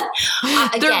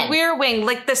 Their rear wing,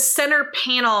 like the center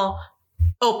panel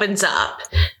opens up,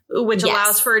 which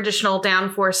allows for additional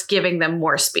downforce, giving them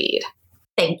more speed.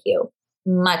 Thank you.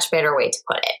 Much better way to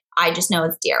put it. I just know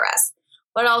it's DRS.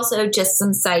 But also just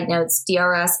some side notes,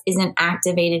 DRS isn't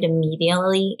activated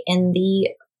immediately in the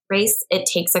race. It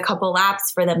takes a couple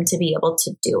laps for them to be able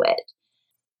to do it.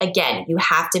 Again, you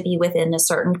have to be within a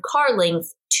certain car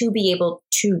length to be able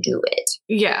to do it.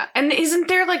 Yeah. And isn't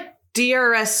there like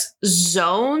DRS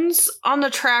zones on the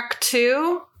track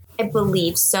too? I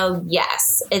believe so,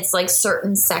 yes. It's like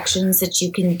certain sections that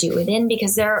you can do it in,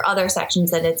 because there are other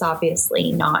sections that it's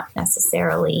obviously not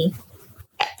necessarily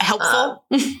helpful.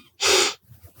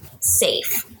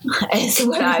 Safe is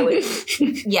what I would,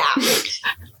 yeah.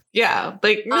 Yeah,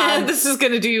 like, this is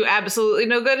going to do you absolutely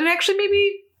no good and actually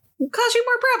maybe cause you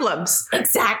more problems.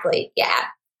 Exactly, yeah.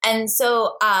 And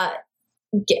so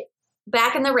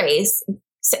back in the race,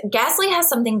 Gasly has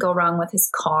something go wrong with his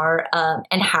car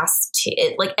and has to,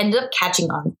 it like ended up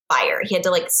catching on fire. He had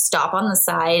to like stop on the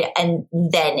side and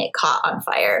then it caught on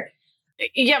fire.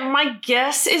 Yeah, my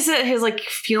guess is that his like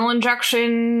fuel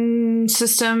injection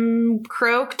system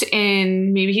croaked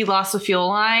and maybe he lost the fuel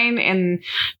line, and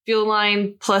fuel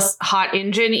line plus hot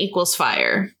engine equals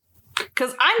fire.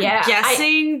 Because I'm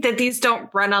guessing that these don't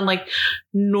run on like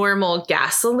normal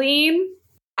gasoline.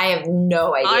 I have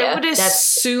no idea. I would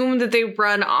assume that they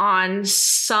run on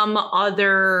some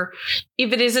other,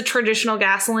 if it is a traditional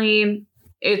gasoline,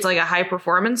 it's like a high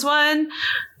performance one.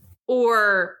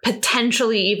 Or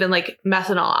potentially even like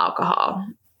methanol alcohol.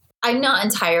 I'm not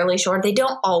entirely sure. They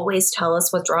don't always tell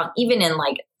us what's wrong. Even in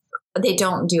like, they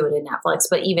don't do it in Netflix,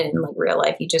 but even in like real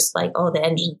life, you just like, oh, the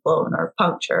engine's blown or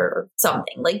punctured or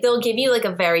something. Like they'll give you like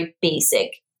a very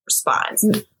basic response.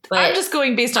 But I'm just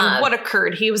going based on what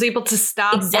occurred. He was able to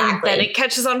stop and then it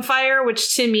catches on fire,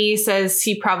 which to me says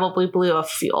he probably blew a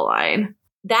fuel line.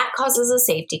 That causes a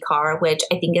safety car, which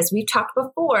I think, as we've talked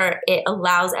before, it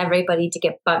allows everybody to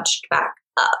get bunched back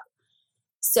up.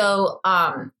 So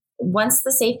once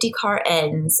the safety car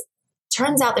ends,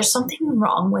 turns out there's something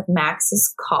wrong with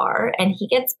Max's car, and he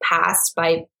gets passed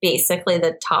by basically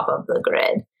the top of the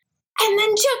grid. And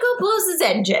then Checo blows his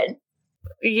engine.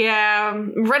 Yeah,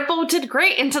 Red Bull did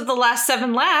great into the last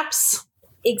 7 laps.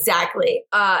 Exactly.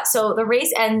 So the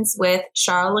race ends with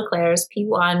Charles Leclerc's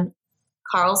P1,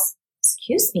 Carlos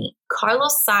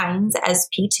Sainz as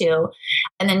P2,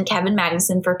 and then Kevin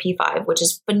Magnussen for P5, which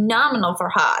is phenomenal for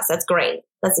Haas. That's great.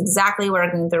 That's exactly where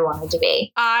Gunther wanted to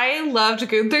be. I loved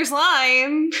Gunther's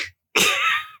line.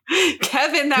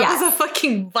 Kevin, that was a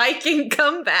fucking Viking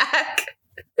comeback.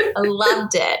 I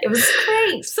loved it. It was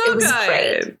great. It was good.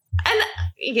 Great. And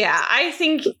yeah, I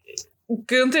think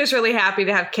Gunther's really happy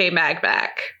to have K-Mag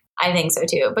back. I think so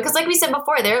too. Because like we said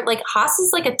before, they're like, Haas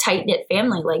is like a tight-knit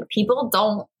family. Like people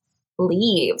don't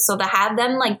leave. So to have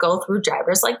them like go through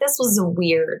drivers like this was a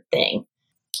weird thing.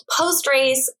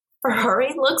 Post-race,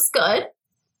 Ferrari looks good.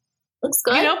 Looks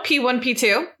good. You know, P1,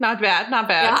 P2. Not bad. Not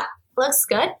bad. Yeah, looks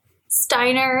good.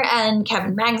 Steiner and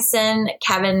Kevin Magnuson.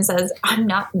 Kevin says, I'm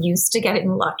not used to getting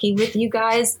lucky with you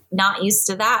guys. Not used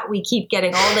to that. We keep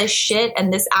getting all this shit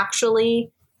and this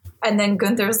actually. And then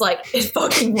Gunther's like, it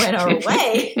fucking went our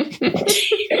way.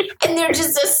 And they're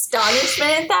just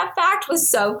astonishment at that fact was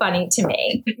so funny to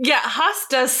me. Yeah, Haas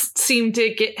does seem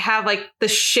to have like the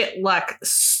shit luck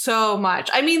so much.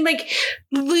 I mean, like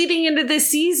leading into this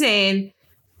season,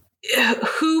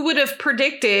 who would have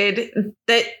predicted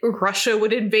that Russia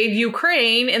would invade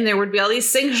Ukraine and there would be all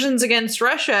these sanctions against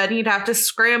Russia and he'd have to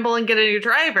scramble and get a new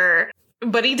driver?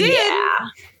 But he did. Yeah.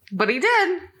 But he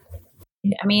did.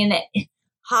 I mean,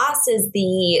 Haas is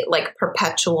the like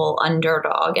perpetual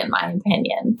underdog in my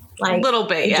opinion. Like a little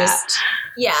bit, yeah.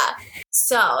 Yeah.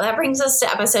 So that brings us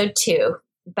to episode 2,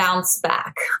 Bounce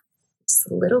Back. Just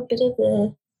a little bit of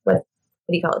the what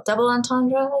do you call it? Double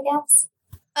entendre, I guess.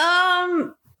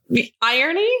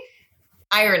 Irony?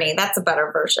 Irony. That's a better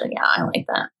version. Yeah, I like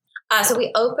that. So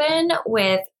we open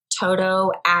with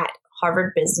Toto at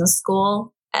Harvard Business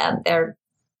School.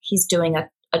 He's doing a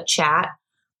chat.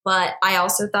 But I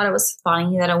also thought it was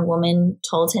funny that a woman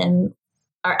told him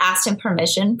or asked him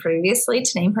permission previously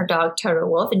to name her dog Toto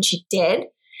Wolff, and she did.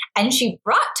 And she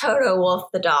brought Toto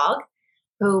Wolff the dog,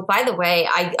 who, by the way,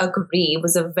 I agree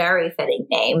was a very fitting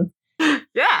name.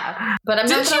 Yeah. But I'm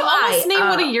not going to lie. Didn't you almost name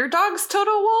one of your dogs Toto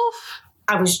Wolff?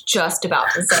 I was just about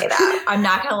to say that. I'm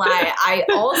not going to lie. I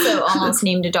also almost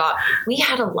named a dog. We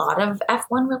had a lot of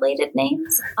F1 related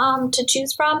names to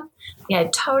choose from. We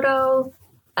had Toto.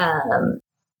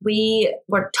 We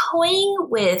were toying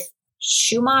with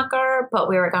Schumacher, but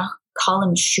we were going to call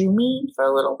him Schumi for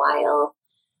a little while.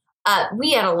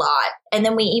 We had a lot. And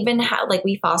then we even had, like,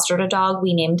 we fostered a dog.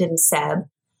 We named him Seb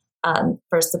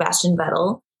for Sebastian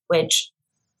Vettel, which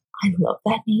I love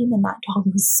that name. And that dog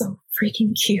was so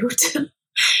freaking cute.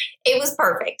 It was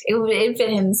perfect. It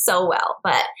fit him so well.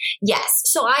 But yes,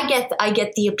 so I get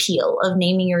the appeal of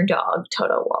naming your dog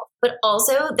Toto Wolff. But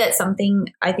also that's something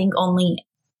I think only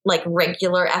like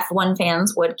regular F1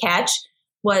 fans would catch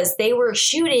was they were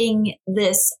shooting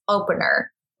this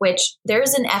opener, which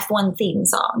there's an F1 theme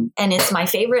song and it's my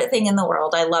favorite thing in the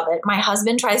world. I love it. My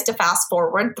husband tries to fast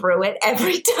forward through it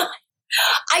every time.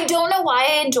 I don't know why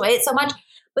I enjoy it so much,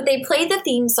 but they play the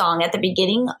theme song at the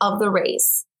beginning of the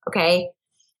race. Okay.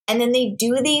 And then they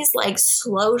do these like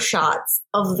slow shots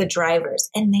of the drivers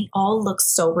and they all look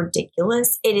so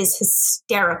ridiculous. It is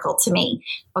hysterical to me.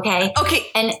 Okay. Okay.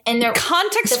 And their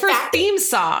context for theme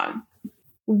song.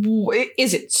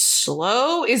 Is it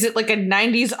slow? Is it like a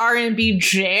 90s R&B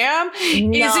jam?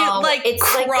 No, is it like it's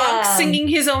Kronk like singing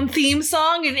his own theme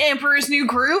song in Emperor's New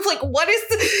Groove? Like what is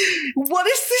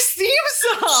this theme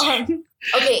song?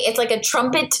 Okay, it's like a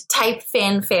trumpet type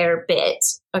fanfare bit.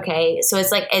 Okay. So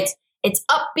it's like it's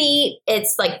upbeat,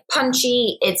 it's like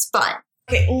punchy, it's fun.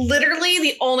 Okay, literally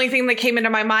the only thing that came into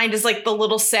my mind is like the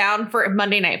little sound for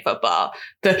Monday Night Football.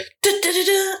 The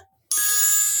da-da-da-da.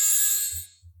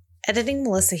 Editing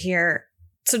Melissa here.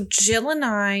 So Jill and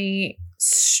I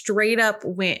straight up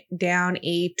went down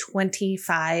a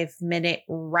 25-minute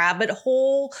rabbit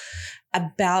hole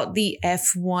about the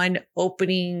F1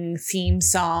 opening theme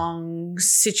song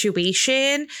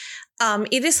situation.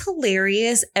 It is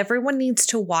hilarious. Everyone needs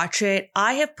to watch it.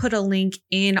 I have put a link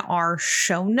in our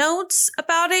show notes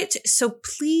about it. So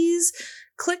please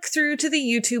click through to the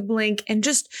YouTube link and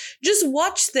just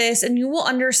watch this and you will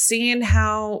understand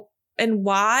how and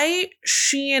why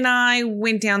she and I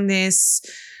went down this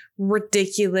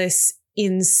ridiculous,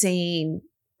 insane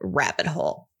rabbit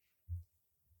hole.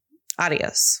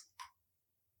 Adios.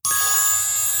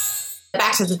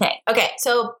 Back to the thing. Okay,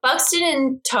 so Buxton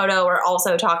and Toto are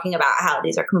also talking about how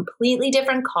these are completely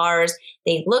different cars.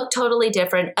 They look totally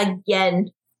different.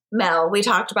 Again, Mel, we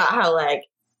talked about how, like,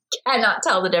 cannot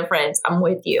tell the difference. I'm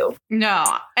with you.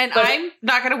 No, and but I'm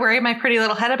not going to worry my pretty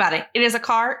little head about it. It is a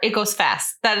car. It goes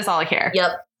fast. That is all I care.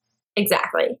 Yep,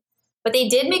 exactly. But they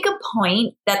did make a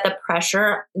point that the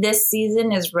pressure this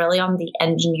season is really on the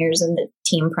engineers and the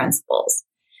team principals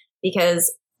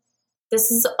because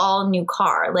this is all new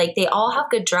car. Like they all have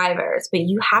good drivers, but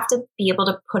you have to be able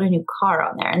to put a new car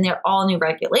on there and they're all new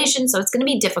regulations. So it's going to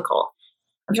be difficult.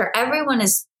 I'm sure everyone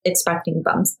is expecting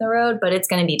bumps in the road, but it's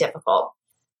going to be difficult.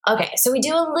 Okay. So we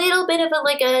do a little bit of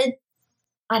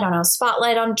a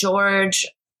spotlight on George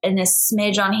and a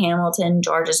smidge on Hamilton.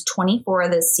 George is 24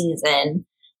 this season.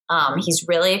 He's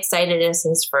really excited. It's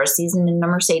his first season in the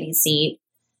Mercedes seat.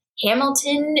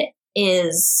 Hamilton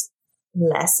is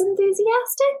less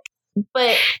enthusiastic.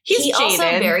 But he also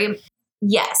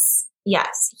yes.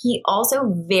 He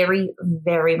also very,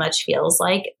 very much feels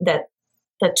like that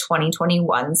the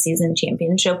 2021 season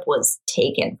championship was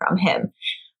taken from him.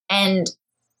 And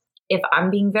if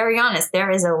I'm being very honest, there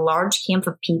is a large camp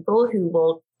of people who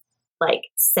will like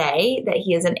say that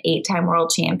he is an 8-time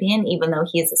world champion, even though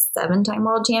he is a 7-time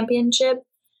world championship,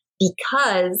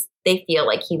 because they feel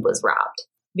like he was robbed,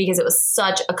 because it was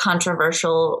such a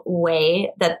controversial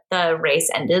way that the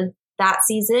race ended that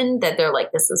season that they're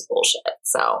like, this is bullshit.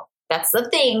 So that's the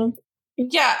thing.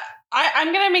 Yeah.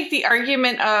 I'm going to make the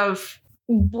argument of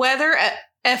whether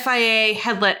FIA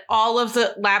had let all of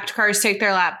the lapped cars take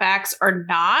their lap backs or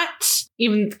not,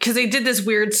 even because they did this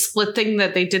weird split thing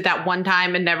that they did that one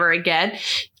time and never again.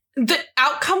 The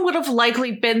outcome would have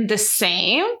likely been the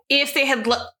same if they had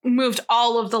moved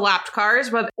all of the lapped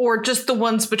cars, or just the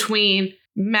ones between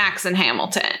Max and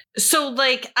Hamilton. So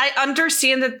like, I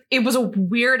understand that it was a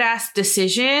weird ass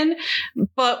decision,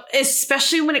 but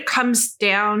especially when it comes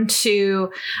down to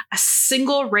a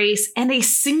single race and a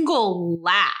single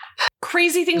lap,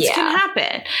 crazy things can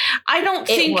happen. I don't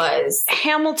think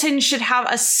Hamilton should have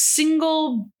a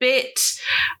single bit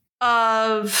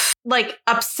of like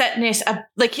upsetness.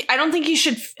 Like, I don't think he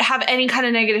should have any kind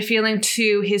of negative feeling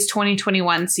to his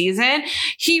 2021 season.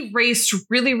 He raced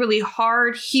really, really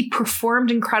hard. He performed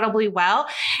incredibly well.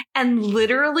 And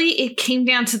literally it came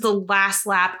down to the last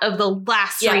lap of the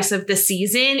last race of the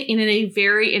season in a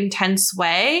very intense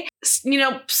way. You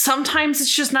know, sometimes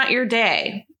it's just not your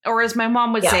day. Or as my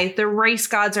mom would say, the race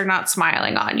gods are not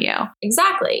smiling on you.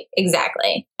 Exactly.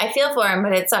 I feel for him,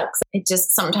 but it sucks.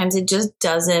 Sometimes it just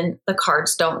doesn't, the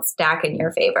cards don't stack in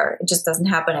your favor. It just doesn't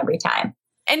happen every time.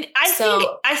 And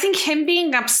I think him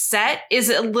being upset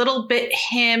is a little bit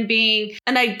him being,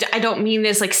 and I don't mean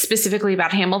this like specifically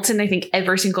about Hamilton. I think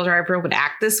every single driver would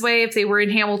act this way if they were in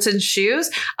Hamilton's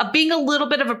shoes, of being a little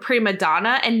bit of a prima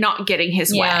donna and not getting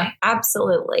his way.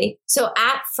 Absolutely. So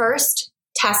at first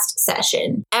test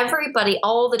session, everybody,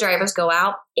 all the drivers go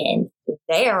out and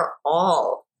they are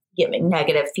all giving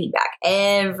negative feedback.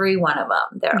 Every one of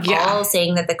them. They're all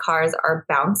saying that the cars are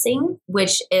bouncing,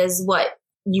 which is what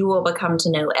you will become to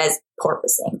know as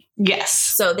porpoising. Yes.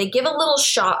 So they give a little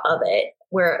shot of it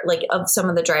where like of some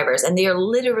of the drivers, and they are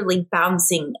literally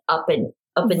bouncing up and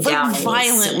down.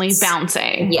 Violently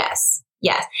bouncing. Yes.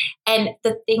 And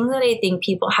the thing that I think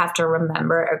people have to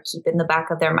remember or keep in the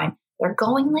back of their mind, they're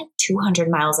going like 200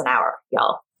 miles an hour,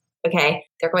 y'all. Okay?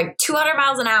 They're going 200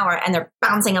 miles an hour and they're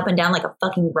bouncing up and down like a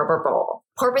fucking rubber ball.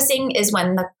 Porpoising is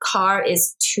when the car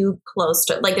is too close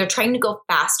to, like they're trying to go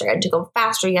faster. And to go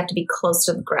faster, you have to be close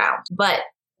to the ground. But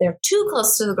they're too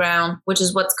close to the ground, which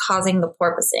is what's causing the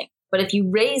porpoising. But if you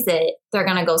raise it, they're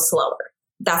going to go slower.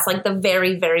 That's like the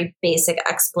very, very basic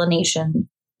explanation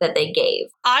that they gave.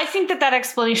 I think that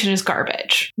explanation is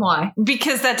garbage. Why?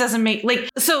 Because that doesn't make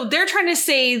so they're trying to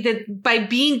say that by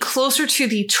being closer to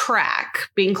the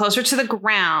track, being closer to the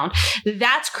ground,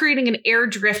 that's creating an air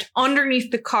drift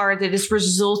underneath the car that is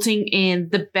resulting in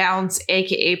the bounce,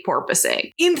 aka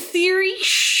porpoising. In theory,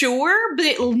 sure, but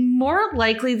it more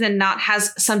likely than not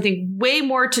has something way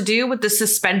more to do with the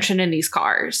suspension in these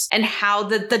cars and how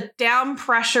the down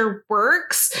pressure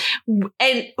works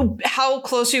and how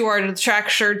close you are to the track.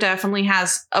 Sure, definitely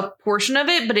has a portion of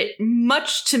it, but it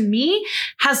much to me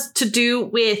has to do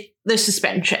with the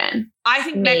suspension. I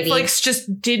think Netflix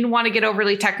just didn't want to get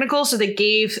overly technical, so they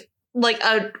gave like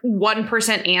a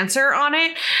 1% answer on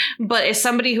it. But as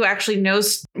somebody who actually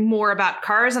knows more about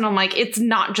cars, and I'm like, it's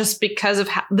not just because of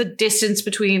the distance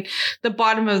between the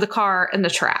bottom of the car and the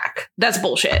track. That's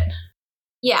bullshit.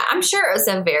 Yeah, I'm sure it was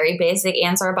a very basic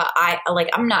answer, but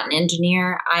I'm not an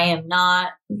engineer. I am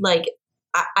not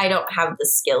I don't have the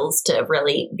skills to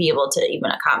really be able to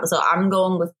even accomplish. So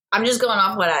I'm just going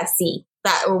off what I see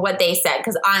or what they said.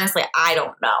 Cause honestly, I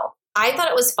don't know. I thought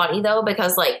it was funny though,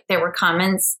 because like there were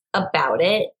comments about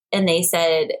it and they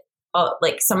said,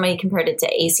 like somebody compared it to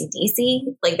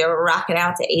AC/DC, like they were rocking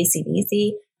out to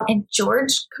AC/DC, and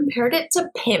George compared it to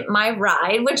Pimp My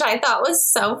Ride, which I thought was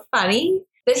so funny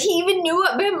that he even knew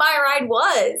what Pimp My Ride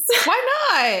was. Why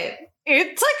not?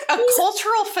 It's like a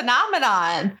cultural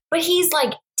phenomenon. But he's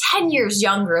like 10 years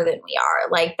younger than we are.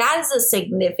 Like that is a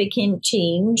significant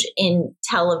change in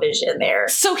television there.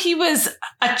 So he was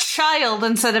a child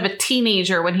instead of a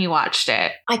teenager when he watched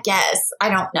it. I guess. I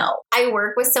don't know. I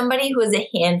work with somebody who is a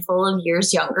handful of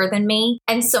years younger than me.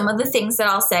 And some of the things that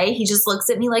I'll say, he just looks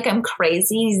at me like I'm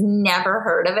crazy. He's never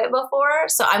heard of it before.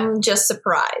 So I'm just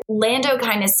surprised. Lando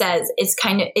kind of says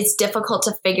it's difficult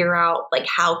to figure out like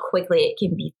how quickly it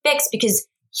can be fixed because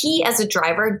he, as a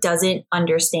driver, doesn't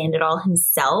understand it all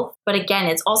himself. But again,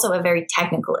 it's also a very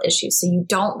technical issue. So you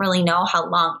don't really know how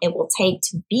long it will take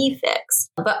to be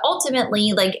fixed. But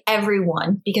ultimately, like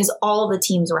everyone, because all the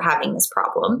teams were having this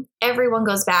problem, everyone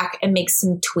goes back and makes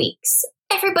some tweaks.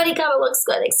 Everybody kind of looks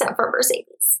good except for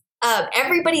Mercedes.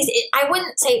 I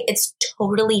wouldn't say it's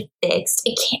totally fixed.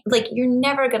 It can't, like, you're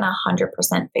never going to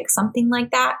 100% fix something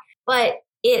like that, but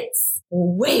it's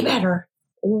way better.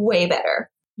 Way better.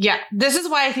 Yeah, this is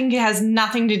why I think it has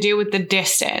nothing to do with the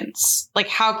distance, like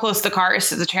how close the car is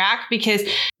to the track, because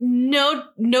no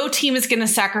team is going to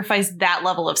sacrifice that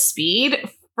level of speed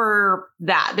for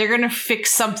that. They're going to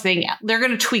fix something. They're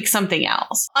going to tweak something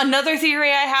else. Another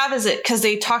theory I have is it because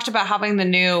they talked about having the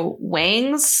new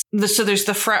wings. So there's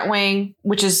the front wing,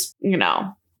 which is,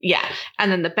 yeah.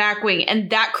 And then the back wing,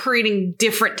 and that creating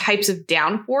different types of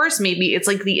downforce. Maybe it's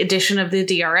like the addition of the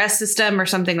DRS system or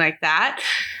something like that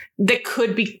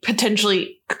could be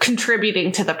potentially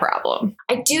contributing to the problem.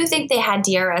 I do think they had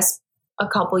DRS a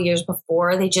couple years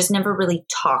before. They just never really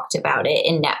talked about it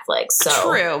in Netflix.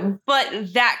 So true.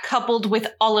 But that coupled with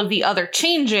all of the other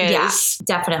changes.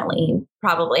 Definitely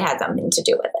probably had something to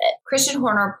do with it. Christian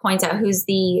Horner points out, who's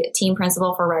the team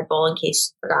principal for Red Bull, in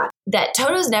case you forgot, that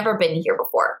Toto's never been here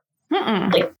before.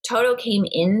 Like, Toto came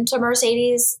into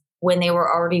Mercedes when they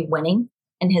were already winning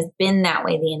and has been that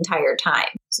way the entire time.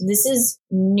 So this is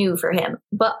new for him.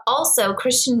 But also,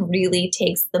 Christian really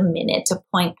takes the minute to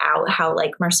point out how,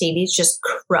 like, Mercedes just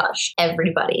crushed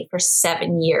everybody for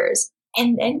 7 years,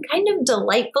 and then kind of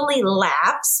delightfully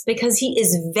laughs because he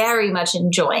is very much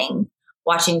enjoying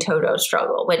watching Toto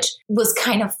struggle, which was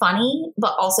kind of funny,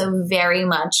 but also very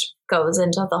much goes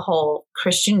into the whole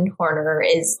Christian Horner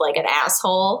is like an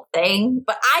asshole thing.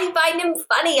 But I find him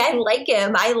funny. I like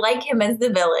him. I like him as the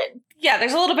villain. Yeah,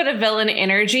 there's a little bit of villain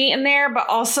energy in there, but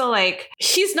also, like,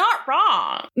 he's not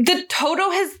wrong. The Toto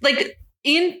has, like,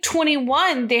 in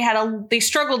 21, they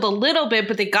struggled a little bit,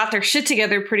 but they got their shit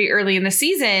together pretty early in the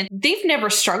season. They've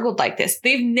never struggled like this.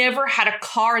 They've never had a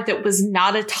car that was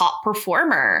not a top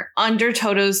performer under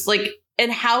Toto's, like,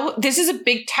 and how this is a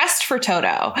big test for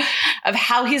Toto of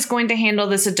how he's going to handle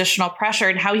this additional pressure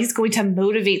and how he's going to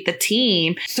motivate the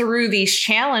team through these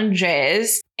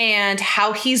challenges and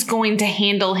how he's going to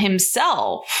handle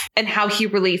himself and how he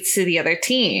relates to the other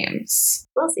teams.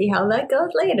 We'll see how that goes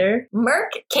later.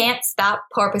 Merc can't stop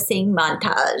porpoising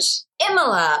montage.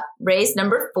 Imola, race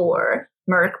number 4,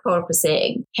 Merc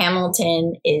porpoising.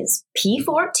 Hamilton is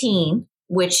P14,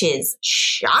 which is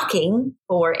shocking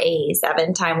for a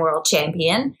 7-time world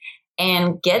champion,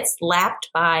 and gets lapped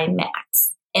by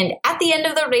Max. And at the end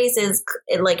of the race is,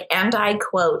 like, and I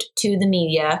quote to the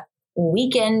media,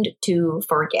 weekend to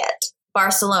forget.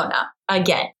 Barcelona,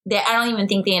 again. I don't even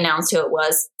think they announced who it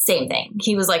was. Same thing.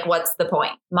 He was like, what's the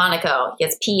point? Monaco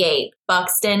gets P8.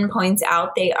 Buxton points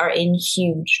out they are in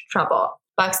huge trouble.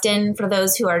 Buxton, for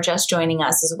those who are just joining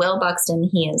us, is Will Buxton.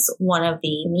 He is one of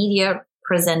the media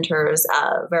presenters,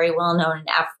 very well known in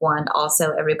F1.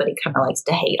 Also, everybody kind of likes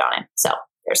to hate on him. So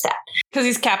there's that. Because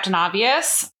he's Captain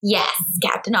Obvious? Yes,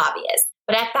 Captain Obvious.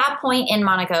 But at that point in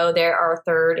Monaco, they are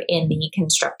third in the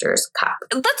Constructors' Cup.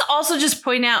 Let's also just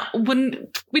point out, when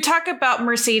we talk about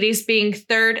Mercedes being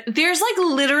third, there's like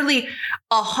literally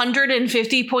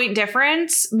 150-point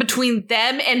difference between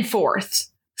them and fourth.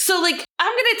 So, like,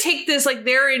 I'm going to take this like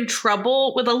they're in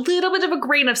trouble with a little bit of a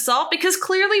grain of salt, because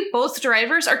clearly both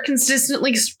drivers are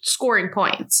consistently scoring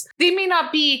points. They may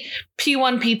not be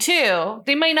P1, P2.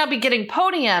 They might not be getting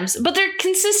podiums, but they're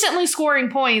consistently scoring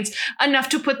points enough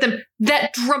to put them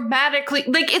that dramatically,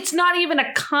 like, it's not even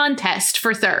a contest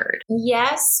for third.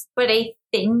 Yes, but I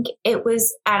think it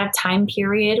was at a time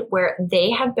period where they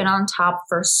had been on top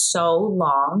for so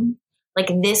long.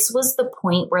 Like, this was the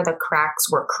point where the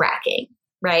cracks were cracking.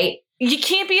 Right? You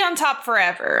can't be on top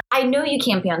forever. I know you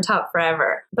can't be on top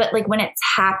forever, but like when it's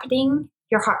happening,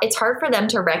 it's hard for them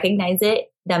to recognize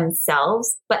it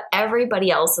themselves, but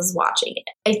everybody else is watching it.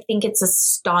 I think it's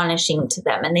astonishing to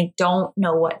them, and they don't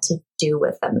know what to do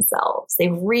with themselves. They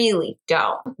really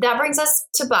don't. That brings us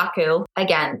to Baku.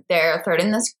 Again, they're third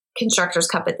in this Constructors'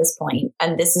 Cup at this point,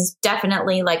 and this is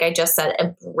definitely, like I just said,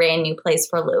 a brand new place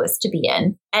for Lewis to be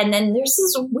in. And then there's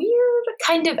this weird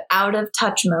kind of out of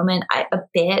touch moment, I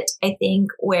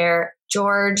think, where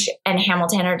George and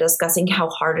Hamilton are discussing how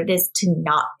hard it is to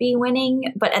not be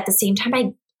winning, but at the same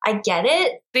time, I get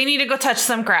it. They need to go touch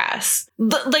some grass.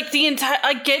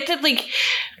 I get that, like,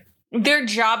 their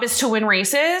job is to win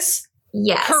races.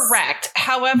 Yes. Correct.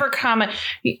 However,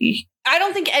 I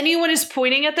don't think anyone is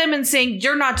pointing at them and saying,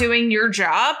 you're not doing your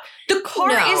job. The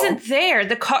car isn't there.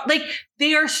 The car, like,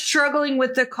 they are struggling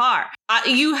with the car.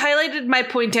 You highlighted my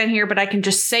point down here, but I can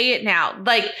just say it now.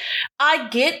 Like, I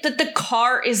get that the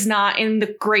car is not in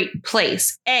the great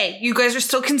place. You guys are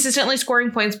still consistently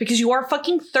scoring points because you are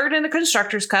fucking third in the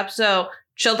Constructors' Cup. So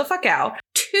chill the fuck out.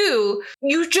 2,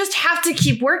 you just have to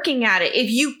keep working at it. If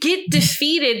you get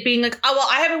defeated being like, oh, well,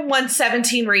 I haven't won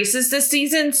 17 races this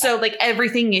season, so like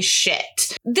everything is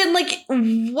shit. Then like,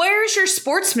 where's your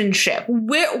sportsmanship?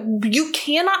 You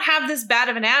cannot have this bad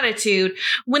of an attitude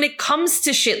when it comes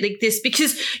to shit like this,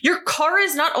 because your car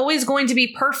is not always going to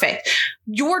be perfect.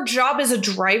 Your job as a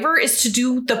driver is to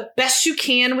do the best you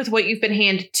can with what you've been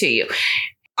handed to you.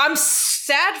 I'm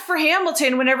sad for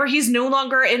Hamilton whenever he's no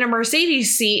longer in a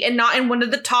Mercedes seat and not in one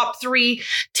of the top 3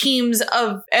 teams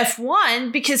of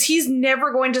F1, because he's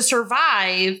never going to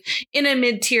survive in a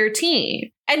mid-tier team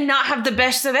and not have the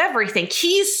best of everything.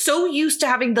 He's so used to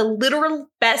having the literal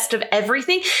best of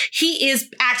everything. He is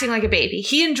acting like a baby.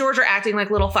 He and George are acting like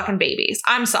little fucking babies.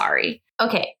 I'm sorry.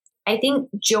 Okay. I think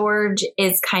George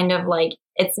is kind of like,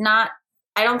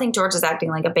 I don't think George is acting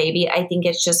like a baby. I think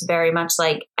it's just very much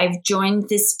like, I've joined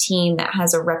this team that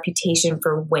has a reputation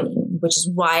for winning, which is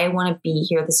why I want to be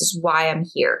here. This is why I'm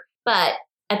here. But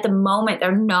at the moment,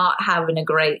 they're not having a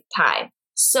great time.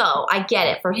 So I get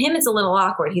it. For him, it's a little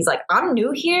awkward. He's like, I'm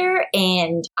new here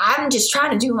and I'm just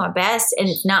trying to do my best and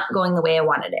it's not going the way I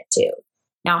wanted it to.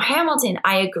 Now, Hamilton,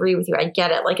 I agree with you. I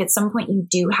get it. Like at some point you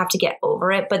do have to get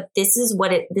over it, but this is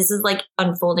like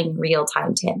unfolding real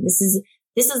time to him. This is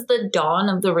the dawn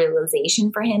of the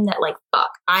realization for him that like, fuck,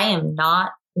 I am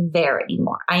not there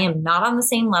anymore. I am not on the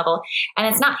same level. And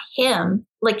it's not him.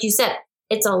 Like you said,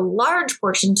 it's a large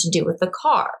portion to do with the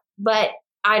car, but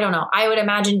I don't know. I would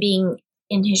imagine being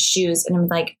in his shoes and I'm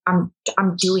like, I'm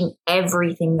doing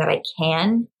everything that I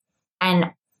can. And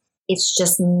it's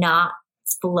just not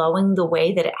flowing the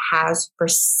way that it has for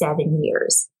 7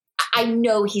 years. I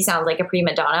know he sounds like a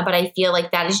prima donna, but I feel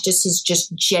like that is just his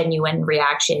just genuine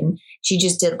reaction. She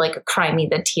just did like a cry me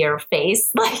the tear face.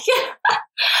 Like,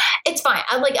 it's fine.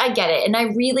 I get it. And I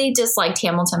really disliked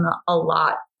Hamilton a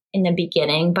lot in the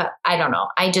beginning, but I don't know.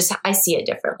 I see it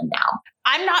differently now.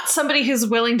 I'm not somebody who's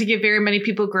willing to give very many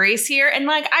people grace here. And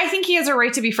like, I think he has a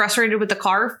right to be frustrated with the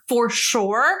car for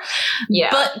sure. Yeah.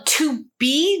 But to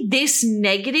be this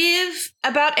negative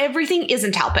about everything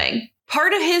isn't helping.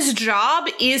 Part of his job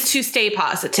is to stay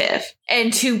positive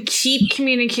and to keep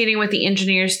communicating with the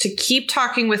engineers, to keep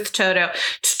talking with Toto,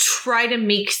 to try to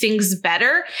make things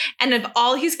better. And if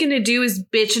all he's going to do is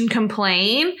bitch and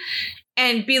complain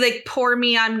and be like, poor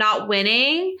me, I'm not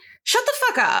winning, shut the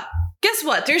fuck up. Guess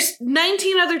what? There's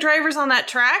 19 other drivers on that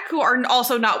track who are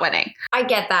also not winning. I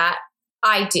get that.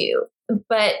 I do.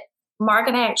 But Mark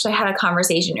and I actually had a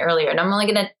conversation earlier, and I'm only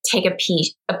going to take a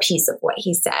piece of what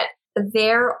he said.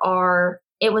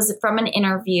 It was from an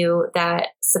interview that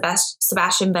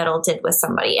Sebastian Vettel did with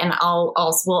somebody. And we'll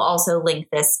also link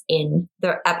this in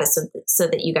the episode so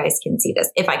that you guys can see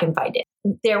this, if I can find it.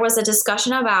 There was a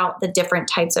discussion about the different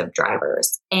types of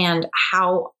drivers and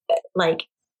how, like,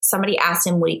 somebody asked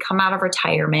him, would he come out of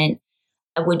retirement?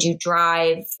 Would you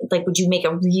drive? Like, would you make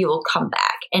a real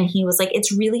comeback? And he was like,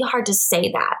 it's really hard to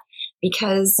say that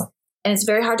and it's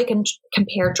very hard to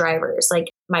compare drivers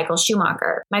like Michael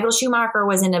Schumacher. Michael Schumacher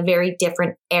was in a very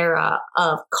different era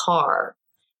of car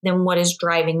than what is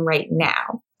driving right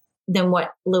now, than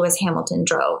what Lewis Hamilton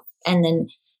drove. And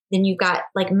then you've got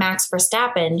like Max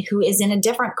Verstappen, who is in a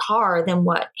different car than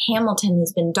what Hamilton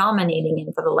has been dominating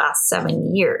in for the last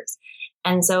 7 years.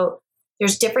 And so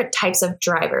there's different types of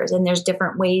drivers and there's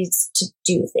different ways to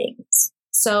do things.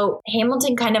 So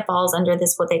Hamilton kind of falls under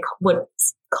this, what they would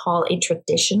call a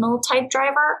traditional type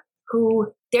driver,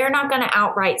 who they're not going to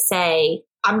outright say,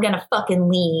 I'm going to fucking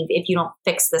leave if you don't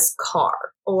fix this car,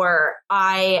 or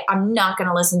I'm not going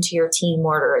to listen to your team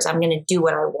orders. I'm going to do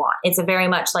what I want. It's a very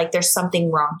much like there's something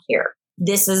wrong here.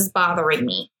 This is bothering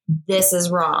me. This is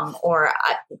wrong. Or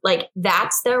like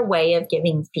that's their way of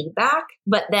giving feedback.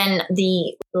 But then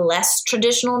the less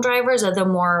traditional drivers are the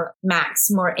more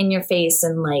more in your face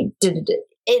and like,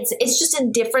 it's just a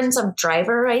difference of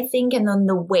driver, I think, and then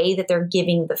the way that they're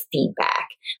giving the feedback.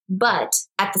 But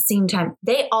at the same time,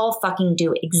 they all fucking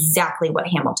do exactly what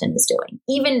Hamilton is doing.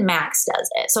 Even Max does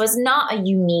it. So it's not a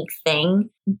unique thing,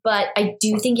 but I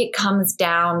do think it comes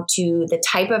down to the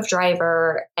type of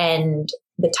driver and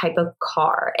the type of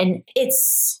car. And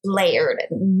it's layered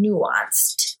and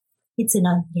nuanced. It's an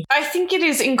onion. I think it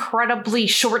is incredibly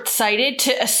short-sighted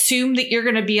to assume that you're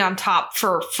going to be on top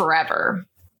for forever.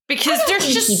 Because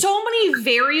there's just so many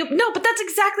variables. No, but that's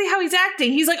exactly how he's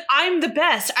acting. He's like, I'm the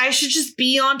best. I should just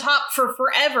be on top for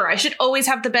forever. I should always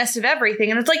have the best of everything.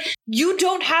 And it's like, you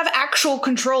don't have actual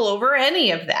control over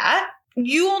any of that.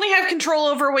 You only have control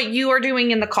over what you are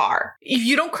doing in the car. If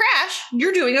you don't crash,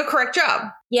 you're doing a correct job.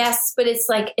 Yes, but it's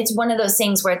like, it's one of those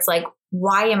things where it's like,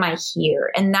 why am I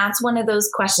here? And that's one of those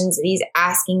questions that he's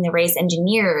asking the race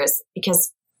engineers,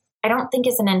 because I don't think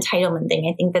it's an entitlement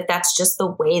thing. I think that that's just the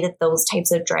way that those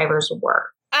types of drivers work.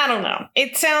 I don't know.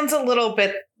 It sounds a little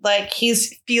bit like he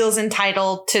feels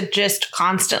entitled to just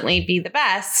constantly be the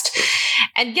best.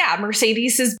 And yeah,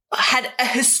 Mercedes has had a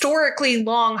historically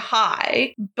long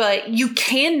high, but you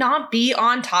cannot be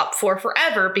on top four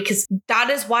forever, because that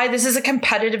is why this is a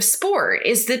competitive sport,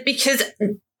 is that because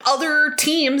other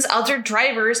teams, other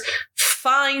drivers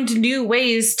find new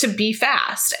ways to be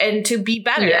fast and to be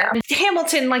better. Yeah.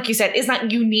 Hamilton, like you said, is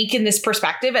not unique in this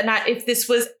perspective. And that if this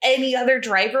was any other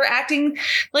driver acting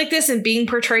like this and being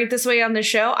portrayed this way on the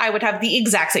show, I would have the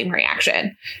exact same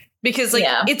reaction, because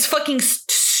it's fucking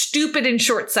stupid and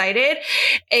short-sighted.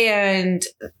 And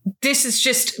this is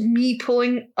just me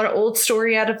pulling an old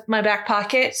story out of my back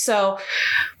pocket. So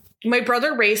my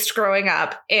brother raced growing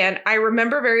up, and I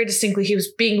remember very distinctly he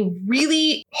was being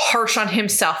really harsh on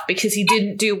himself because he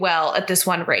didn't do well at this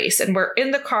one race. And we're in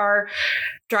the car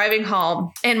driving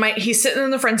home, and he's sitting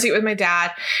in the front seat with my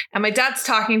dad, and my dad's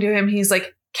talking to him. He's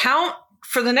like, count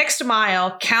for the next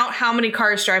mile, count how many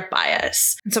cars drive by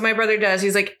us. And so my brother does.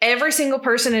 He's like, every single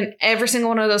person in every single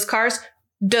one of those cars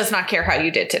does not care how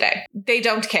you did today. They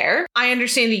don't care. I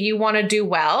understand that you want to do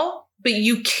well, but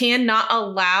you cannot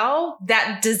allow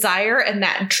that desire and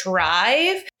that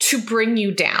drive to bring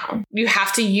you down. You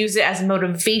have to use it as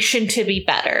motivation to be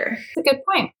better. That's a good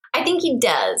point. I think he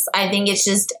does. I think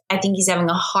he's having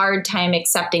a hard time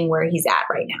accepting where he's at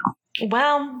right now.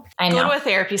 Well, go to a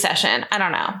therapy session. I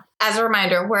don't know. As a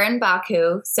reminder, we're in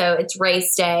Baku, so it's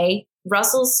race day.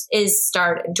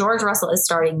 George Russell is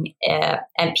starting at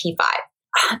P5.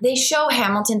 They show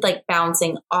Hamilton like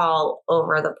bouncing all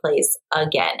over the place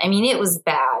again. I mean, it was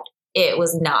bad. It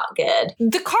was not good.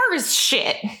 The car is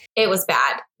shit. It was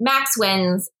bad. Max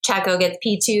wins. Checo gets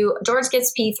P2. George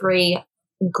gets P3.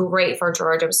 Great for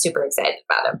George. I was super excited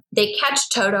about him. They catch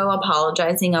Toto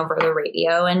apologizing over the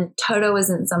radio, and Toto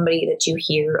isn't somebody that you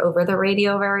hear over the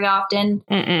radio very often.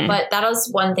 But that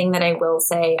is one thing that I will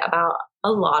say about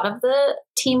a lot of the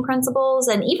team principals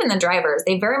and even the drivers.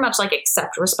 They very much like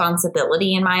accept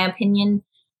responsibility, in my opinion.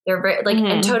 They're very like,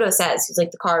 and Toto says, he's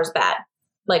like, the car is bad.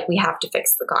 Like, we have to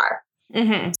fix the car.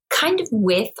 Kind of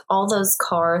with all those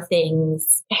car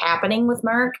things happening with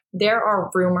Merck, there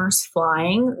are rumors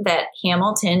flying that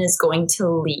Hamilton is going to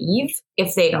leave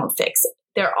if they don't fix it.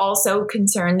 They're also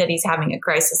concerned that he's having a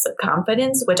crisis of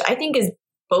confidence, which I think is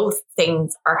both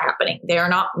things are happening. They are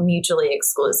not mutually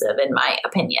exclusive, in my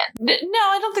opinion. No,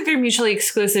 I don't think they're mutually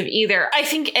exclusive either. I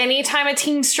think anytime a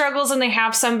team struggles and they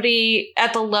have somebody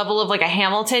at the level of like a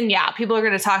Hamilton, yeah, people are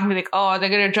going to talk and be like, oh, are they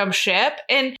going to jump ship?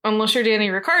 And unless you're Danny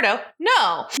Ricciardo,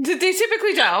 no, they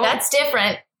typically don't. That's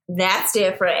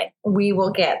different. We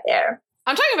will get there.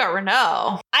 I'm talking about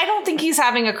Renault. I don't think he's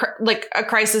having a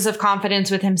crisis of confidence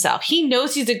with himself. He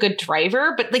knows he's a good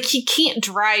driver, but like he can't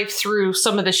drive through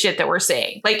some of the shit that we're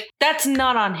seeing. Like, that's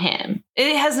not on him.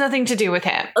 It has nothing to do with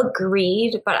him.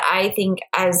 Agreed. But I think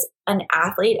as an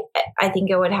athlete, I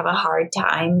think I would have a hard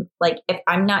time. Like, if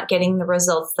I'm not getting the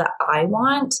results that I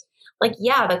want, like,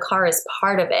 yeah, the car is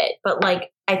part of it. But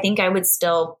like, I think I would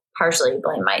still partially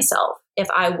blame myself if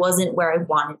I wasn't where I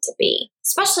wanted to be,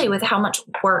 especially with how much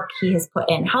work he has put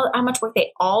in, how much work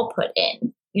they all put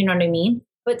in. You know what I mean?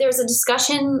 But there's a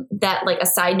discussion that, like, a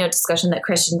side note discussion that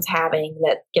Christian's having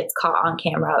that gets caught on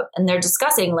camera. And they're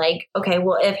discussing, like, okay,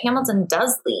 well, if Hamilton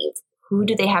does leave, who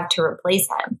do they have to replace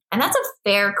him? And that's a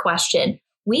fair question.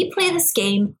 We play this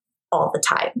game all the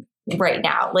time right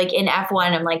now. Like in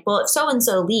F1, I'm like, well, if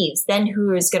so-and-so leaves, then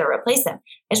who is going to replace them?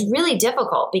 It's really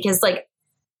difficult because, like,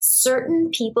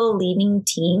 certain people leaving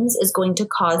teams is going to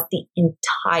cause the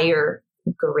entire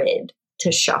grid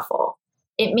to shuffle.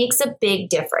 It makes a big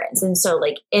difference. And so,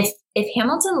 like, if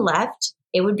Hamilton left,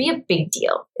 it would be a big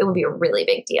deal. It would be a really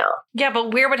big deal. Yeah,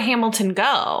 but where would Hamilton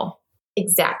go?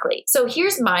 Exactly. So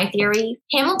here's my theory.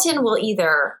 Hamilton will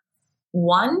either,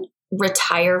 one,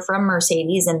 retire from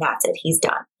Mercedes, and that's it. He's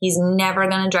done. He's never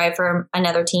going to drive for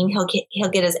another team. He'll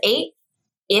get his 8th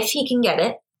if he can get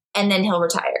it, and then he'll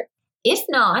retire. If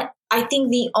not, I think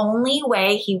the only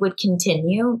way he would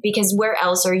continue, because where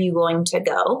else are you going to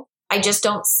go? I just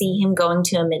don't see him going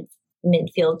to a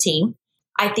midfield team.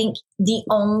 I think the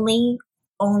only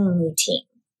team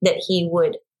that he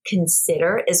would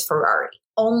consider is Ferrari,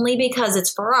 only because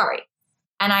it's Ferrari.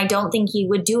 And I don't think he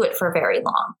would do it for very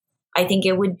long. I think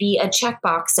it would be a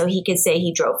checkbox so he could say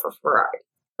he drove for Ferrari.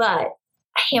 But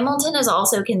Hamilton is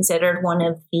also considered one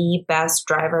of the best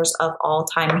drivers of all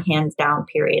time, hands down,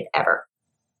 period, ever.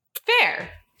 Fair.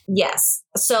 Yes.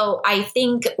 So I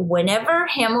think whenever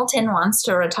Hamilton wants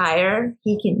to retire,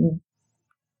 he can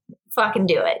fucking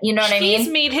do it. You know what I mean? He's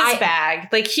made his bag.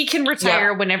 Like, he can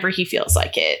retire whenever he feels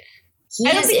like it.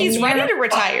 I don't think he's ready to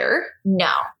retire.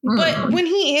 No. But when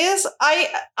he is,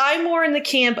 I'm more in the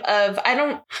camp of,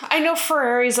 I know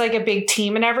Ferrari's like a big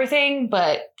team and everything,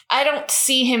 but I don't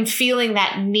see him feeling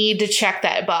that need to check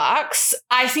that box.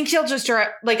 I think he'll just drive,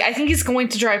 I think he's going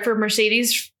to drive for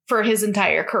Mercedes for his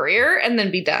entire career and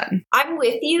then be done. I'm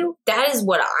with you. That is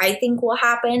what I think will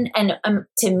happen. And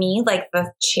to me,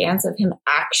 the chance of him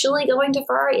actually going to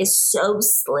Ferrari is so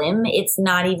slim. It's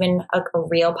not even a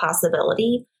real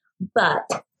possibility. But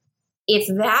if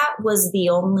that was the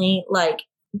only,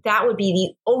 that would be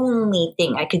the only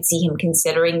thing I could see him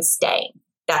considering staying.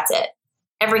 That's it.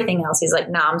 Everything else, he's like,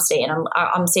 nah, I'm staying.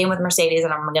 I'm staying with Mercedes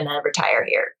and I'm going to retire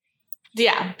here.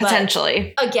 Yeah,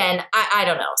 potentially. But again, I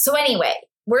don't know. So anyway,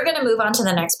 we're going to move on to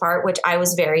the next part, which I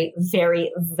was very,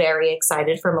 very, very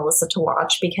excited for Melissa to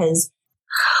watch because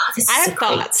I have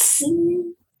thoughts.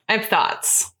 I have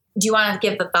thoughts. Do you want to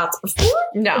give the thoughts before?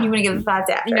 No. Or do you want to give the thoughts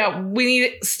after? No, we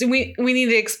need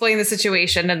to explain the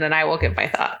situation and then I will give my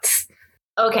thoughts.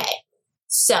 Okay.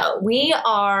 So we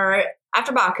are,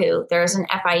 after Baku, there's an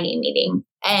FIA meeting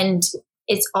and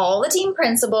it's all the team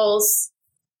principals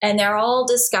and they're all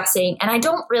discussing. And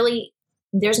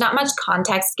there's not much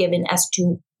context given as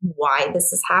to why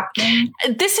this is happening.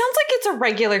 This sounds like it's a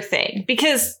regular thing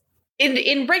because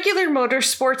in regular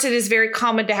motorsports, it is very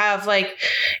common to have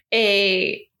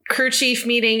a crew chief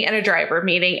meeting and a driver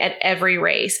meeting at every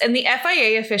race. And the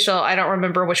FIA official, I don't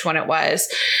remember which one it was,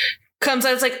 comes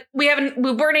out, it's like, we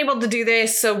weren't able to do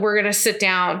this, so we're going to sit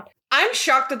down. I'm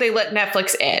shocked that they let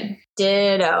Netflix in.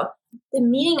 Ditto. The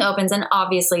meeting opens, and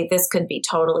obviously this could be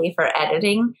totally for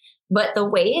editing, but the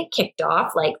way it kicked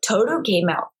off, Toto came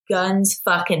out guns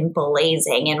fucking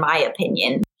blazing, in my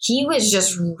opinion. He was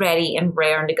just ready and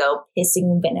raring to go,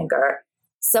 pissing vinegar.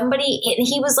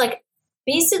 He was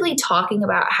basically talking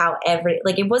about how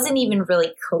it wasn't even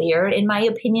really clear, in my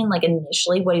opinion,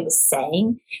 initially what he was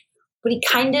saying. But he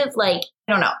kind of I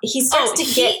don't know. He starts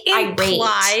to get irate. He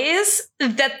implies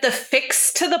that the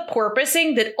fix to the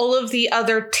porpoising that all of the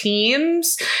other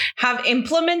teams have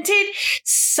implemented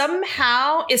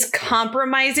somehow is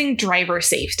compromising driver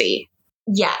safety.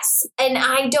 Yes.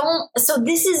 And so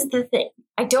this is the thing.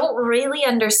 I don't really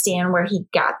understand where he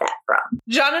got that from.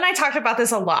 John and I talked about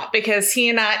this a lot because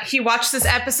he watched this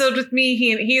episode with me.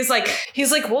 He's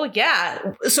like, well, yeah.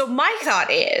 So my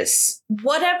thought is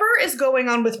whatever is going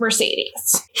on with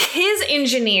Mercedes, his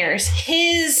engineers,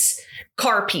 his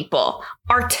car people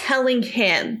are telling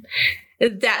him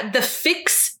that the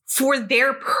fix for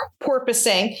their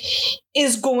porpoising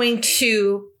is going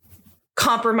to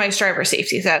compromise driver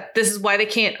safety. That this is why they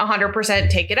can't 100%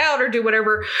 take it out or do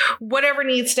whatever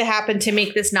needs to happen to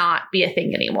make this not be a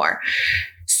thing anymore.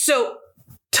 So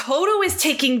Toto is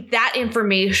taking that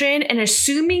information and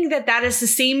assuming that that is the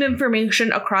same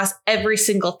information across every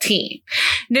single team.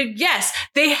 Now, yes,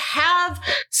 they have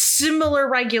similar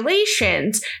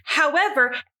regulations.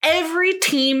 However, every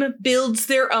team builds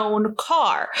their own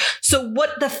car. So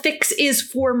what the fix is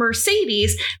for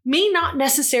Mercedes may not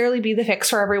necessarily be the fix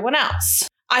for everyone else.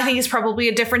 I think it's probably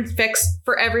a different fix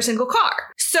for every single car.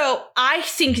 So I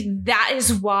think that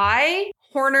is why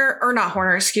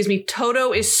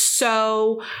Toto is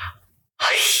so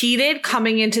heated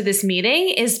coming into this meeting,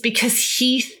 is because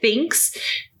he thinks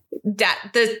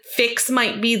that the fix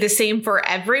might be the same for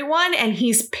everyone, and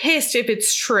he's pissed if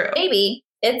it's true. Maybe.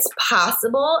 It's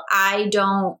possible. I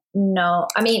don't know.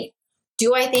 I mean,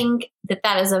 do I think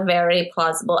that is a very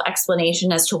plausible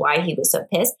explanation as to why he was so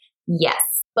pissed? Yes.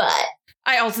 But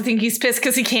I also think he's pissed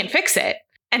because he can't fix it.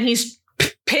 And he's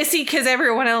pissy because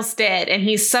everyone else did. And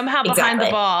he's somehow behind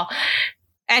the ball.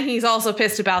 And he's also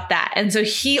pissed about that. And so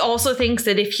he also thinks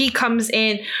that if he comes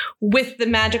in with the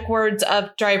magic words of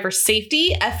driver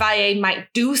safety, FIA might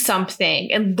do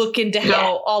something and look into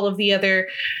how all of the other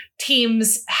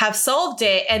teams have solved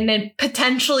it and then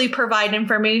potentially provide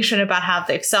information about how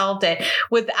they've solved it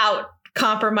without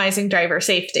compromising driver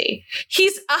safety.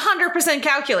 He's 100%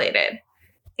 calculated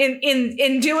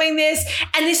in doing this.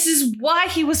 And this is why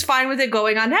he was fine with it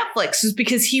going on Netflix, is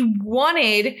because he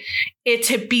wanted it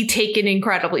to be taken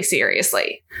incredibly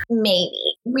seriously. Maybe.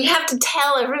 We have to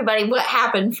tell everybody what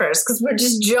happened first because we're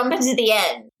just jumping to the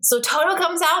end. So Toto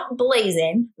comes out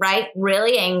blazing, right?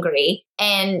 Really angry.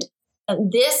 And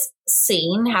this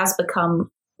scene has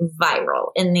become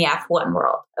viral in the F1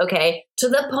 world, okay? To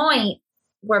the point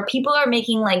where people are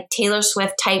making Taylor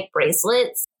Swift type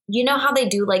bracelets. You know how they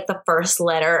do the first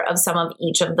letter of some of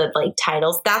each of the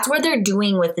titles? That's what they're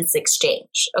doing with this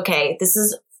exchange. Okay. This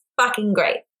is fucking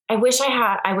great. I wish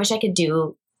I could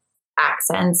do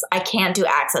accents. I can't do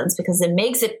accents because it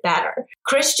makes it better.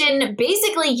 Christian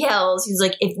basically yells, he's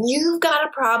like, if you've got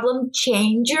a problem,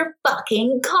 change your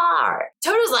fucking car.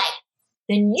 Toto's like,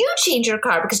 then you change your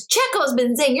car because Checo's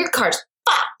been saying your car's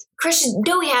fucked. Christian,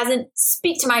 no, he hasn't.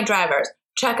 Speak to my drivers.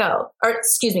 Toto.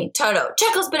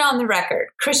 Checo's been on the record.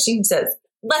 Christian says,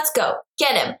 let's go.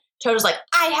 Get him. Toto's like,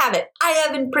 I have it. I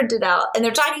haven't printed out. And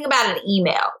they're talking about an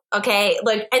email. Okay.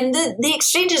 Like, and the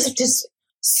exchanges are just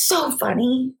so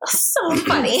funny. So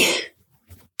funny.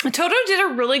 Toto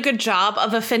did a really good job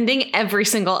of offending every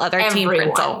single other team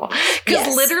principal.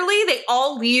 Because literally they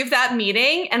all leave that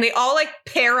meeting and they all like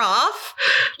pair off.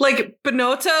 Like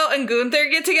Benotto and Gunther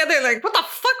get together. Like, what the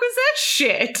fuck was that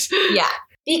shit? Yeah.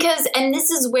 Because, and this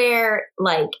is where,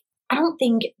 like, I don't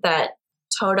think that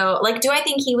Toto, like, do I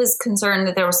think he was concerned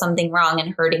that there was something wrong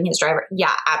and hurting his driver?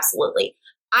 Yeah, absolutely.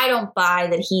 I don't buy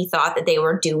that he thought that they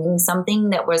were doing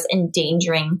something that was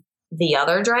endangering the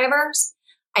other drivers.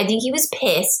 I think he was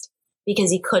pissed because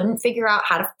he couldn't figure out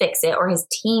how to fix it, or his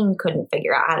team couldn't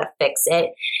figure out how to fix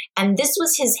it. And this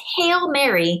was his Hail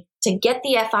Mary to get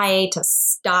the FIA to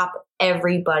stop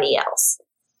everybody else.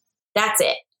 That's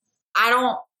it. I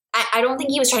don't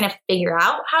think he was trying to figure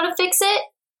out how to fix it.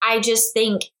 I just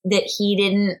think that he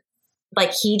didn't,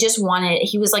 like, he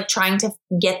was like trying to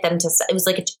get them to, it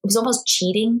was almost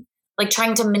cheating, like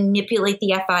trying to manipulate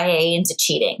the FIA into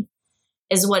cheating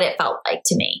is what it felt like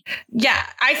to me. Yeah,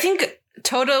 I think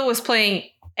Toto was playing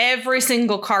every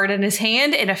single card in his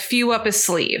hand and a few up his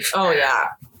sleeve. Oh, yeah.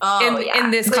 In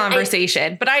this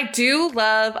conversation. But I do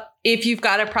love, if you've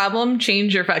got a problem,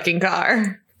 change your fucking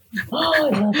car.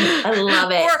 Oh, I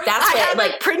love it. Or that's I what, have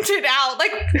like, it printed out.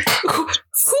 Like,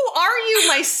 who are you,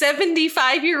 my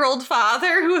 75-year-old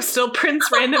father who still prints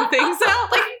random things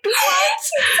out? Like, what?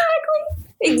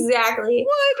 Exactly.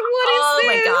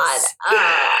 What is this?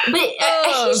 Oh my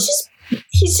god!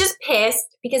 He's just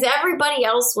pissed because everybody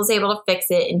else was able to fix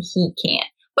it and he can't.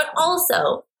 But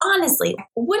also, honestly,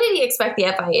 what did he expect the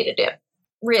FIA to do?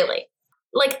 Really?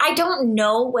 Like, I don't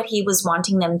know what he was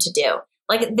wanting them to do.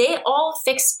 Like, they all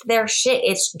fixed their shit.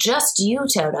 It's just you,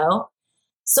 Toto.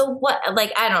 So what?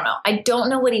 Like, I don't know. I don't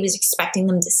know what he was expecting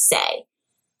them to say.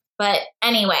 But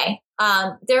anyway,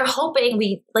 they're hoping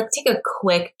we take a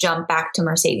quick jump back to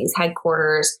Mercedes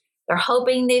headquarters. They're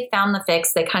hoping they found the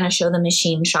fix. They kind of show the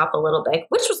machine shop a little bit,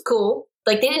 which was cool.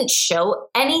 Like, they didn't show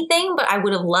anything, but I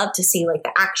would have loved to see like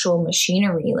the actual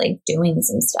machinery, like doing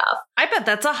some stuff. I bet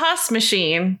that's a Haas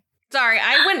machine. Sorry,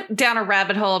 I went down a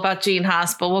rabbit hole about Gene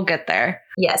Haas, but we'll get there.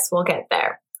 Yes, we'll get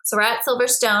there. So we're at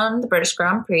Silverstone, the British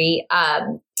Grand Prix.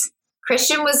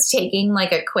 Christian was taking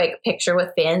like a quick picture with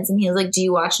fans and he was like, do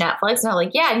you watch Netflix? And I'm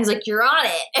like, yeah. And he's like, you're on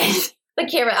it. The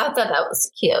camera, I thought that was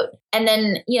cute. And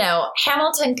then,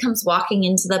 Hamilton comes walking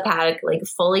into the paddock, like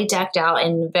fully decked out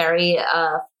in very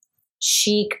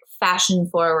chic, fashion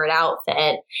forward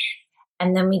outfit.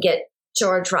 And then we get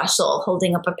George Russell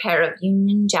holding up a pair of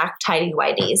Union Jack tidy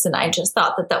whities. And I just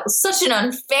thought that was such an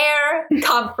unfair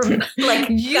compliment.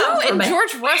 And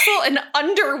George Russell in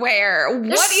underwear.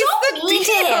 What is the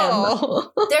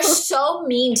deal? They're so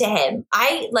mean to him.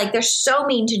 They're so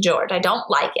mean to George. I don't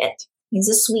like it. He's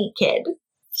a sweet kid.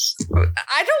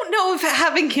 I don't know if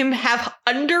having him have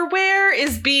underwear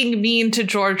is being mean to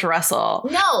George Russell.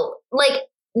 No.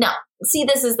 See,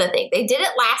 this is the thing. They did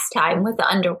it last time with the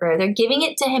underwear. They're giving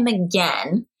it to him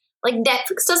again. Like,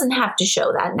 Netflix doesn't have to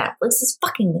show that. Netflix is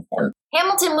fucking with him.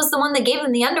 Hamilton was the one that gave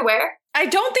him the underwear. I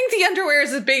don't think the underwear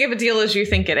is as big of a deal as you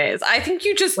think it is. I think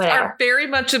you just are very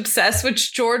much obsessed with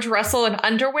George Russell and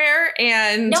underwear.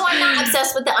 And no, I'm not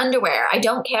obsessed with the underwear. I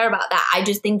don't care about that. I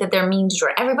just think that they're mean to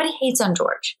George. Everybody hates on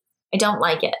George. I don't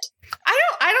like it.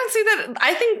 I don't see that.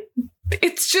 I think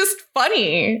it's just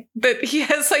funny that he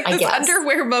has this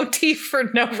underwear motif for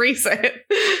no reason.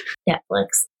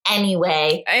 Netflix.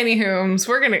 Anyway. Anywho's,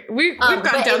 we've gone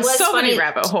down so many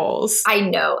rabbit holes. I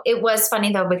know. It was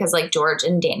funny though, because George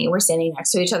and Danny were standing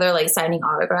next to each other, signing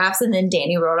autographs. And then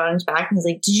Danny wrote on his back and was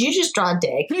like, did you just draw a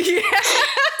dick? Yes.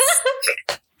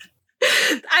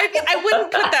 I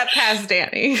wouldn't put that past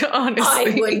Danny, honestly.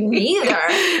 I wouldn't either.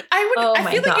 I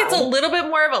feel like it's a little bit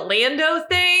more of a Lando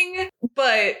thing,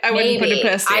 but I wouldn't put it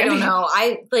past Danny. I don't know.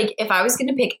 If I was going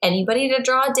to pick anybody to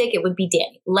draw a dick, it would be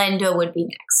Danny. Lando would be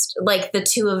next. The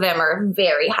two of them are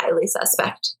very highly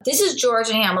suspect. This is George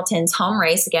and Hamilton's home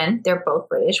race again. They're both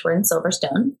British. We're in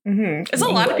Silverstone. Mm-hmm. It's a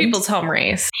lot of people's home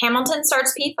race. Hamilton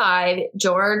starts P5,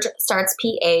 George starts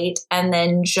P8, and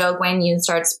then Zhou Guanyu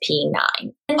starts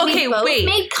P9. Okay, we both wait.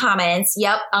 made comments.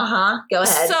 Yep. Go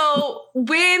ahead. So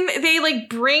when they like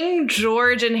bring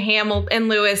George and Hamilton and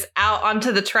Lewis out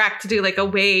onto the track to do like a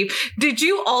wave, did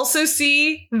you also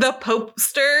see the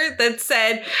poster that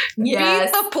said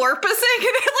Yes. "Meet the porpoising" and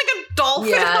it had like a dolphin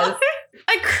Yes. on it?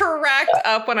 I cracked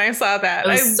up when I saw that. It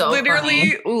was I so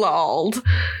literally lolled.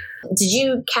 Did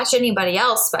you catch anybody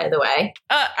else, by the way?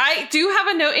 I do have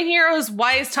a note in here.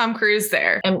 Why is Tom Cruise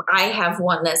there? And I have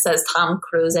one that says Tom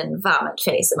Cruise and vomit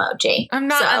face emoji. I'm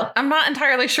not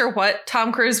entirely sure what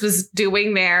Tom Cruise was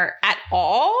doing there at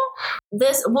all.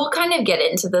 We'll kind of get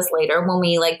into this later when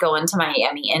we like go into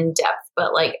Miami in depth,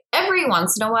 but like every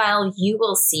once in a while you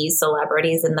will see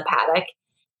celebrities in the paddock.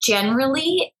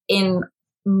 Generally in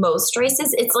most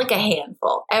races, it's like a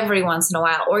handful every once in a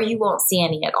while, or you won't see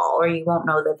any at all, or you won't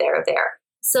know that they're there.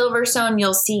 Silverstone,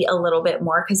 you'll see a little bit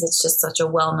more because it's just such a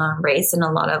well-known race, and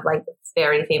a lot of like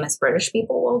very famous British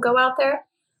people will go out there.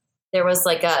 There was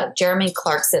like a Jeremy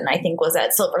Clarkson, I think, was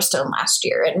at Silverstone last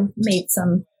year and made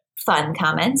some fun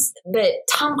comments. But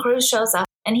Tom Cruise shows up,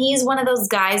 and he's one of those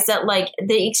guys that like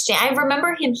the exchange. I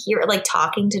remember him here like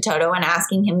talking to Toto and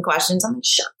asking him questions. I'm like,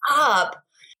 shut up.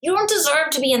 You don't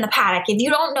deserve to be in the paddock. If you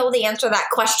don't know the answer to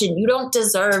that question, you don't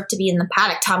deserve to be in the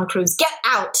paddock, Tom Cruise. Get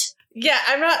out. Yeah,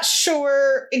 I'm not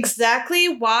sure exactly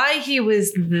why he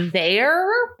was there.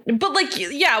 But like,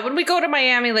 yeah, when we go to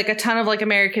Miami, like a ton of like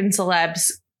American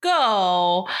celebs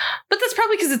go. But that's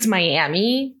probably because it's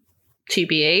Miami,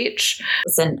 TBH.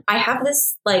 Listen, I have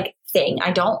this like thing. I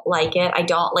don't like it. I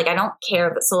don't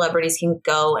care that celebrities can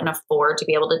go and afford to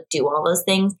be able to do all those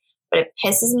things. But it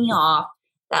pisses me off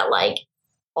that like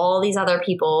all these other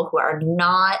people who are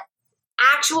not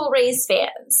actual race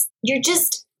fans, you're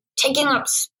just taking up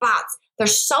spots. They're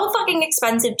so fucking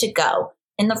expensive to go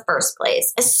in the first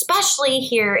place, especially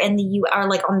here in the U, or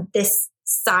like on this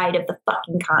side of the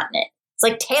fucking continent. It's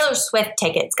like Taylor Swift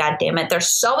tickets, goddammit. They're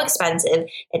so expensive.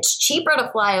 It's cheaper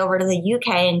to fly over to the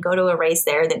UK and go to a race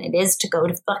there than it is to go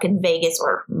to fucking Vegas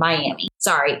or Miami.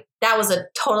 Sorry, that was a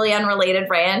totally unrelated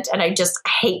rant, and I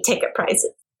hate ticket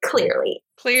prices. Clearly.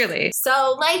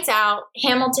 So lights out.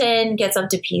 Hamilton gets up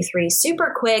to P3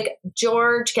 super quick.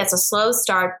 George gets a slow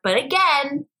start. But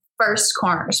again, first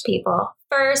corners, people.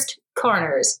 First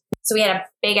corners. So we had a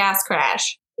big ass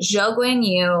crash. Zhou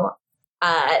Guanyu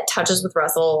touches with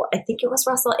Russell. I think it was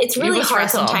Russell. It's really hard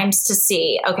sometimes to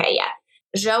see. Okay, yeah.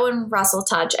 Zhou and Russell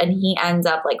touch, and he ends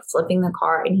up like flipping the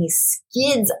car, and he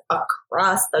skids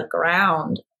across the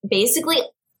ground. Basically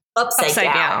upside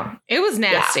down. It was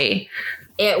nasty. Yeah.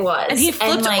 It was. And he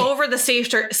flipped over the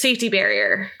safety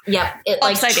barrier. Yep. It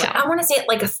like upside down. I want to say it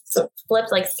like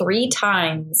flipped like 3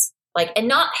 times. Like, and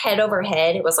not head over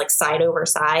head. It was like side over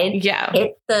side. Yeah.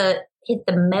 Hit the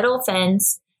metal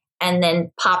fence and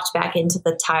then popped back into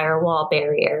the tire wall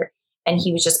barrier. And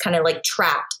he was just kind of like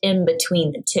trapped in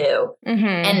between the two. Mm-hmm.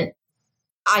 And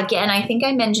again, I think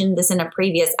I mentioned this in a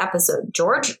previous episode.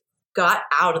 George got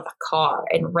out of the car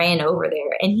and ran over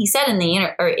there. And he said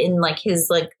in like his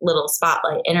like little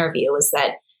spotlight interview was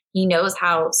that he knows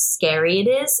how scary it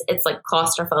is. It's like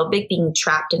claustrophobic being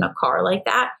trapped in a car like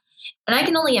that. And I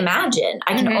can only imagine.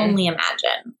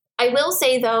 I will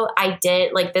say though, I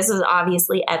did like, this is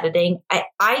obviously editing.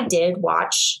 I did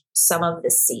watch some of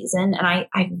this season, and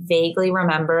I vaguely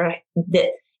remember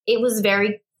that it was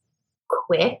very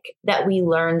quick that we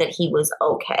learned that he was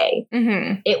okay.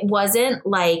 Mm-hmm. It wasn't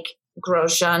like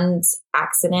Grosjean's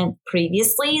accident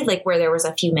previously, like where there was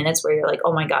a few minutes where you're like,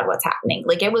 oh my God, what's happening?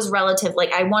 Like it was relative.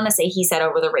 Like I want to say he said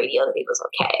over the radio that he was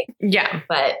okay. Yeah.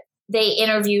 But they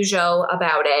interview Zhou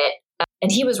about it.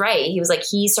 And he was right. He was like,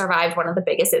 he survived one of the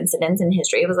biggest incidents in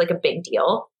history. It was like a big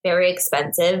deal, very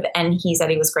expensive. And he said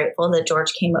he was grateful that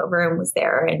George came over and was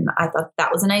there. And I thought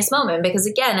that was a nice moment because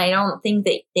again, I don't think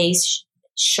that they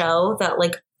show that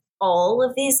like all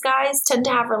of these guys tend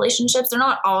to have relationships. They're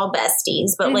not all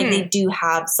besties, but like they do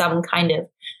have some kind of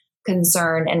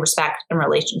concern and respect and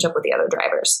relationship with the other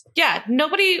drivers. Yeah.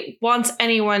 Nobody wants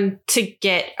anyone to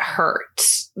get hurt.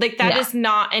 Like that is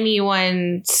not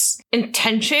anyone's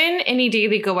intention any day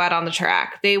they go out on the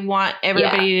track. They want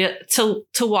everybody to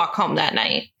walk home that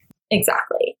night.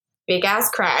 Exactly. Big ass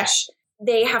crash.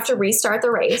 They have to restart the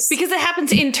race. Because it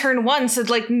happens in turn 1. So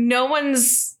like no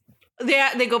one's...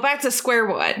 They go back to square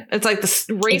one. It's like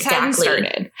the race hadn't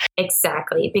started.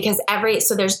 Exactly. Because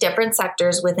so there's different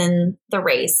sectors within the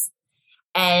race.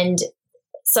 And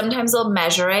sometimes they'll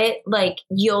measure it. Like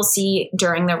you'll see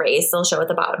during the race, they'll show at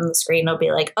the bottom of the screen. It'll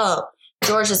be like, oh,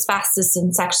 George is fastest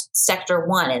in sector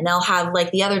 1. And they'll have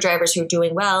like the other drivers who are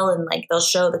doing well. And like they'll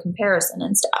show the comparison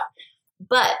and stuff.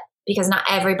 But because not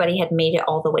everybody had made it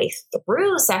all the way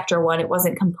through sector 1, it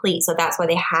wasn't complete. So that's why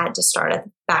they had to start at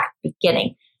the back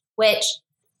beginning. which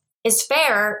is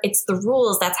fair. It's the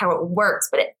rules. That's how it works.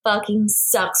 But it fucking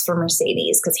sucks for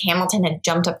Mercedes because Hamilton had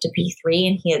jumped up to P3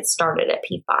 and he had started at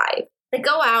P5. They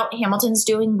go out. Hamilton's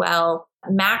doing well.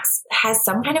 Max has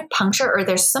some kind of puncture or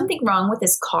there's something wrong with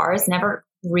his car. It's never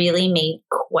really made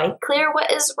quite clear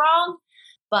what is wrong.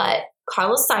 But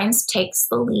Carlos Sainz takes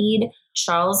the lead.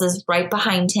 Charles is right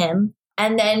behind him.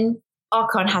 And then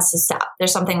Ocon has to stop.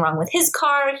 There's something wrong with his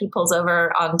car. He pulls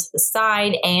over onto the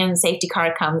side and the safety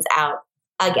car comes out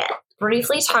again.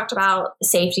 Briefly talked about the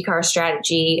safety car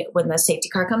strategy. When the safety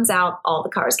car comes out, all the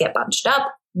cars get bunched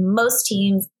up. Most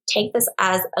teams take this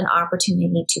as an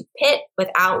opportunity to pit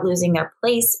without losing their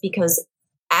place because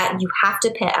you have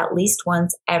to pit at least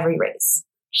once every race.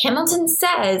 Hamilton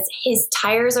says his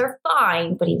tires are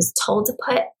fine, but he was told to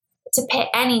pit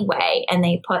anyway, and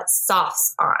they put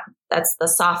softs on. That's the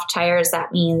soft tires.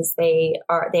 That means they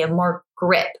have more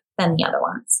grip than the other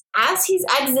ones. As he's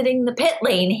exiting the pit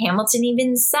lane, Hamilton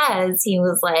even says, he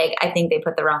was like, I think they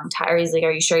put the wrong tire. He's like,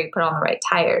 are you sure you put on the right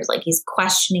tires? Like he's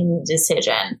questioning the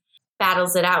decision.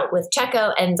 Battles it out with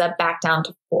Checo, ends up back down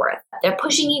to 4th. They're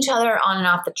pushing each other on and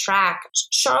off the track.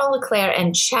 Charles Leclerc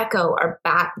and Checo are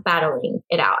battling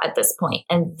it out at this point,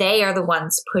 and they are the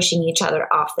ones pushing each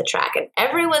other off the track. And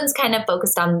everyone's kind of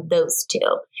focused on those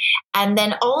two. And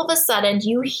then all of a sudden,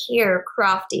 you hear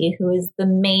Crofty, who is the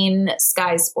main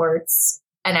Sky Sports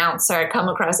announcer, come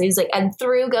across. He's like, and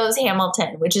through goes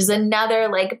Hamilton, which is another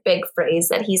like big phrase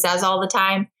that he says all the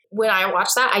time. When I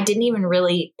watched that, I didn't even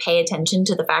really pay attention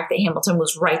to the fact that Hamilton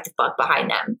was right the fuck behind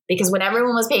them. Because when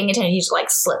everyone was paying attention, he just like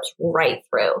slipped right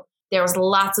through. There was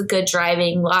lots of good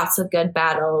driving, lots of good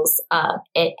battles.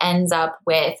 It ends up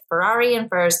with Ferrari in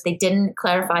first. They didn't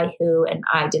clarify who, and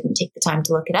I didn't take the time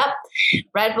to look it up.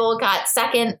 Red Bull got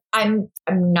second. I'm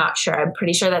not sure. I'm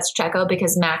pretty sure that's Checo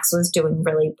because Max was doing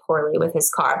really poorly with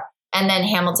his car. And then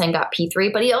Hamilton got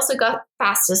P3, but he also got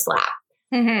fastest lap.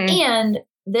 Mm-hmm. And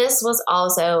this was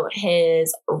also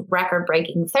his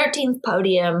record-breaking 13th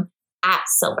podium at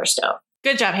Silverstone.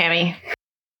 Good job, Hammy.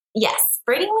 Yes.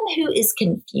 For anyone who is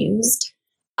confused,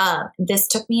 this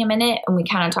took me a minute, and we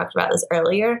kind of talked about this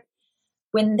earlier.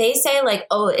 When they say, like,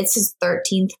 oh, it's his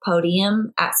 13th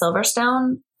podium at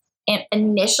Silverstone, and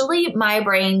initially my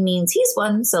brain means he's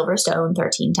won Silverstone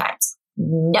 13 times.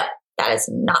 No, that is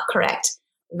not correct.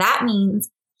 That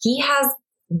means he has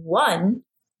won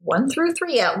 1 through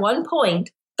 3 at one point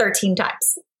 13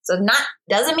 times. So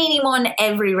doesn't mean he won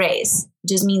every race. It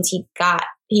just means he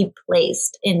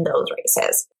placed in those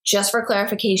races. Just for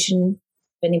clarification,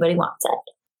 if anybody wants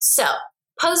it. So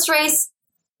post-race,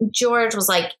 George was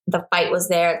like, the fight was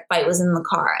there. The fight was in the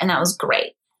car. And that was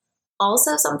great.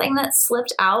 Also, something that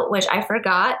slipped out, which I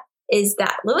forgot, is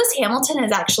that Lewis Hamilton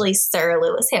is actually Sir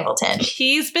Lewis Hamilton.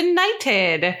 He's been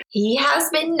knighted. He has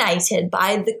been knighted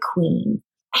by the Queen.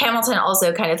 Hamilton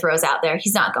also kind of throws out there,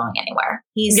 he's not going anywhere.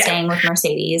 He's staying with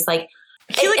Mercedes. Like,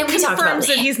 he confirms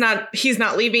that he's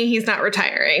not leaving. He's not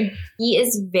retiring. He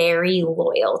is very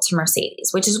loyal to Mercedes,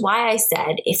 which is why I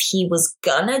said if he was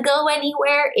gonna go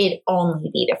anywhere, it'd only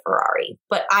be to Ferrari.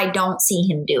 But I don't see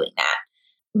him doing that.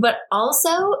 But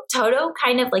also, Toto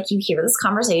kind of like, you hear this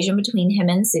conversation between him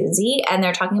and Susie, and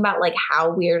they're talking about like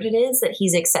how weird it is that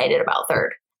he's excited about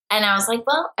third. And I was like,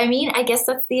 well, I mean, I guess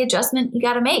that's the adjustment you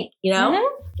got to make, you know?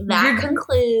 Mm-hmm. That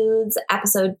concludes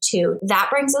episode 2. That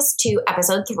brings us to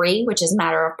episode 3, which is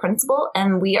Matter of Principle.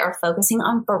 And we are focusing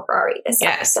on Ferrari this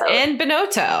episode. And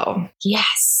Binotto.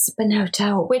 Yes,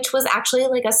 Binotto, which was actually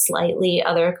like a slightly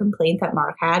other complaint that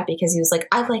Mark had because he was like,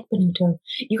 I like Binotto.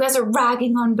 You guys are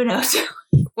ragging on Binotto.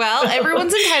 Well,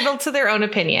 everyone's entitled to their own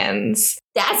opinions.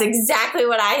 That's exactly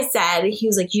what I said. He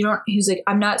was like,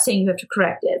 I'm not saying you have to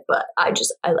correct it, but I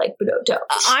like Binotto.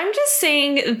 I'm just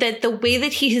saying that the way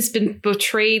that he has been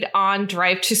portrayed on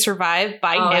Drive to Survive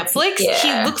by Netflix,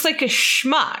 he looks like a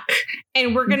schmuck.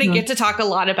 And we're going to get to talk a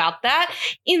lot about that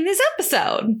in this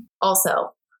episode.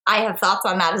 Also, I have thoughts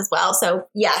on that as well. So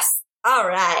yes. All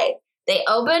right. They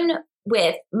open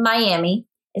with Miami.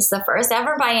 It's the first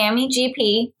ever Miami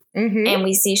GP. Mm-hmm. And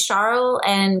we see Charles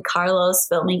and Carlos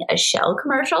filming a Shell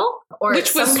commercial or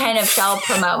some kind of Shell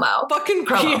promo. Fucking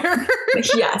weird.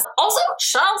 Yes. Also,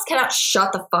 Charles cannot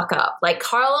shut the fuck up. Like,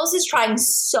 Carlos is trying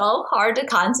so hard to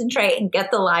concentrate and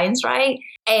get the lines right.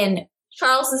 And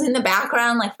Charles is in the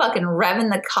background, like, fucking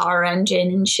revving the car engine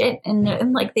and shit.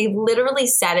 And like, they literally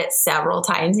said it several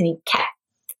times and he kept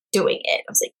doing it.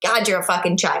 I was like, God, you're a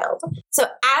fucking child. So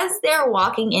as they're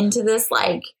walking into this,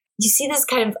 like, you see this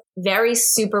kind of very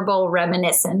Super Bowl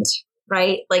reminiscent,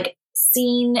 right? Like,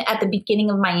 scene at the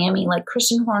beginning of Miami, like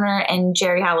Christian Horner and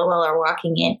Jerry Halliwell are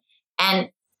walking in and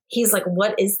he's like,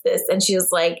 what is this? And she was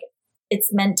like,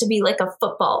 it's meant to be like a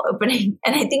football opening.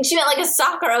 And I think she meant like a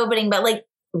soccer opening, but like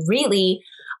really,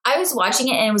 I was watching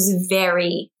it and it was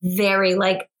very, very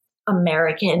like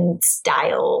American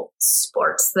style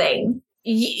sports thing.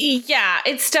 Yeah,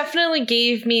 it's definitely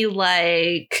gave me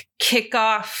like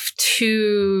kickoff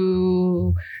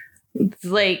to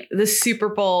like the Super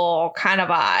Bowl kind of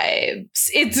vibes.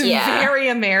 It's very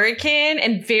American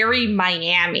and very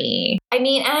Miami. I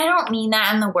mean, and I don't mean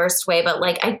that in the worst way, but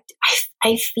like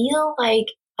I feel like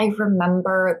I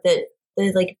remember the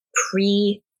like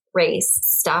pre-race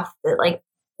stuff that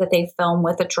they film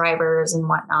with the drivers and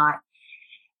whatnot.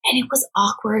 And it was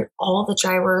awkward. All the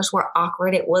drivers were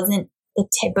awkward. It wasn't the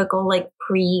typical like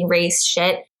pre-race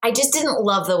shit. I just didn't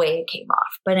love the way it came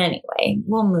off. But anyway,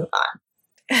 we'll move on.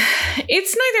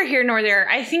 It's neither here nor there.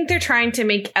 I think they're trying to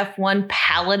make F1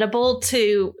 palatable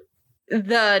to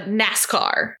the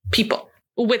NASCAR people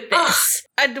with this.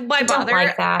 Why bother? Don't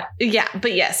like that. Yeah,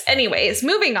 but yes. Anyways,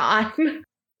 moving on.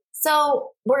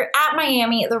 So we're at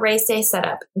Miami. The race day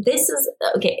setup. This is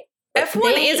okay.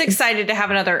 F1 is excited to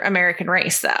have another American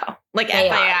race, though. Like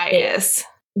FIA is.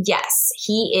 Yes,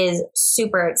 he is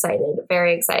super excited,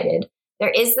 very excited. There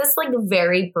is this like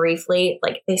very briefly,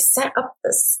 like they set up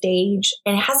the stage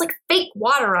and it has like fake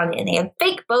water on it and they have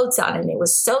fake boats on it. And it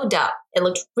was so dumb. It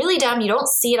looked really dumb. You don't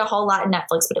see it a whole lot in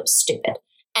Netflix, but it was stupid.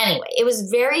 Anyway, it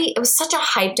was such a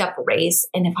hyped up race.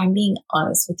 And if I'm being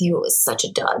honest with you, it was such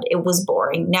a dud. It was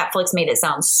boring. Netflix made it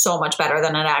sound so much better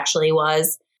than it actually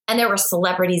was. And there were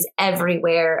celebrities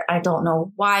everywhere. I don't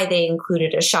know why they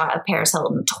included a shot of Paris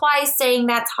Hilton twice saying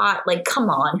that's hot. Like, come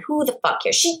on, who the fuck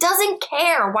cares? She doesn't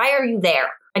care. Why are you there?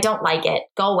 I don't like it.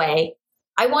 Go away.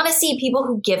 I want to see people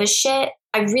who give a shit.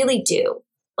 I really do.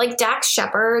 Like Dax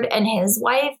Shepard and his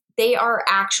wife, they are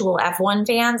actual F1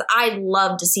 fans. I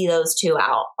love to see those two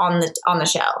out on the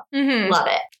show. Mm-hmm. Love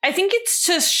it. I think it's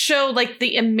to show like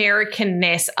the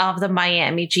Americanness of the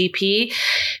Miami GP,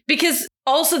 because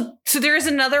also, so there is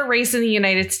another race in the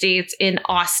United States in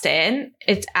Austin.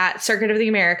 It's at Circuit of the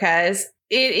Americas.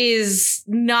 It is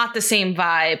not the same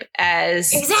vibe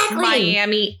as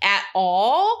Miami at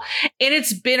all. And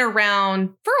it's been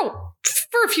around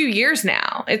for a few years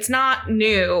now. It's not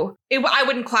new. I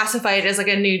wouldn't classify it as like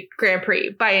a new Grand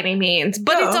Prix by any means.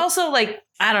 But It's also like,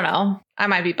 I don't know. I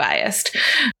might be biased.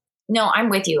 No, I'm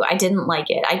with you. I didn't like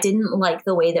it. I didn't like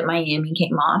the way that Miami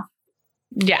came off.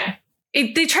 Yeah.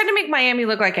 They tried to make Miami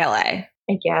look like LA.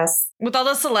 I guess. With all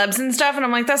the celebs and stuff. And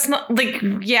I'm like, that's not like,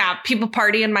 yeah, people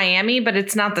party in Miami, but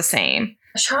it's not the same.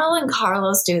 Charles and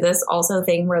Carlos do this also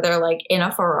thing where they're like in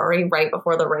a Ferrari right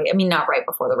before the race. I mean, not right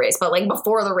before the race, but like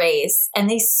before the race. And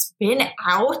they spin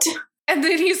out. And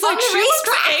then he's like, she looks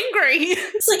angry.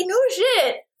 It's like, no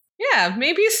shit. Yeah,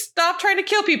 maybe stop trying to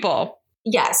kill people.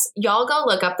 Yes, y'all go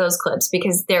look up those clips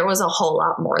because there was a whole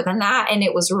lot more than that. And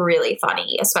it was really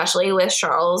funny, especially with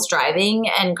Charles driving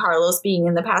and Carlos being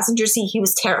in the passenger seat. He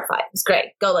was terrified. It was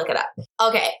great. Go look it up.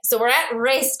 Okay, so we're at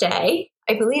race day.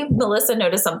 I believe Melissa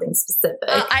noticed something specific.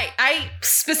 I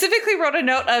specifically wrote a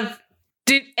note of,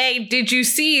 did you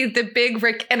see the Big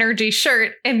Rick Energy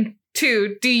shirt? And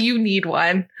 2, do you need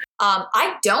one?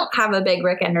 I don't have a Big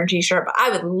Rick Energy shirt, but I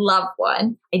would love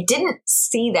one. I didn't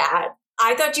see that.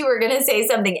 I thought you were going to say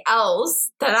something else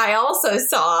that I also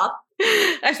saw.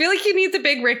 I feel like you need the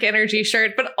Big Rick Energy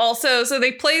shirt, but also, so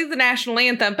they play the national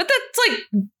anthem, but that's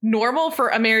like normal for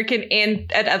American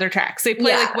and at other tracks. They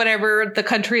play like whatever the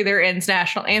country they're in's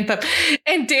national anthem.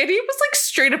 And Danny was like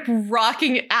straight up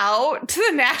rocking out to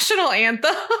the national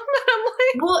anthem. And I'm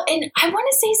like, well, and I want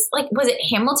to say, like, was it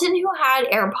Hamilton who had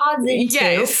AirPods in too?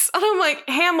 Yes. And I'm like,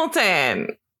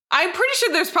 Hamilton. I'm pretty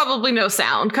sure there's probably no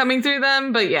sound coming through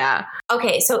them, but yeah.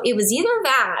 Okay, so it was either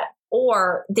that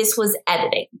or this was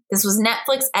editing. This was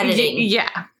Netflix editing.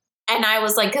 Yeah. And I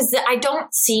was like, because I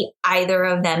don't see either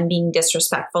of them being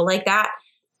disrespectful like that.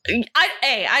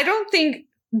 I don't think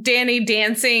Danny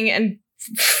dancing and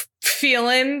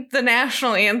feeling the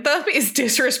national anthem is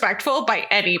disrespectful by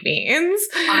any means.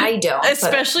 I don't.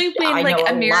 Especially when like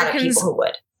Americans who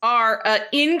would. Are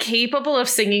incapable of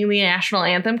singing the national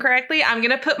anthem correctly. I'm going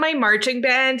to put my marching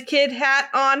band kid hat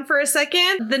on for a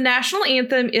second. The national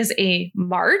anthem is a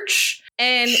march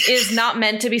and is not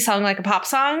meant to be sung like a pop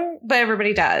song, but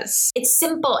everybody does. It's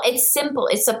simple. It's simple.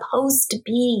 It's supposed to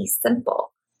be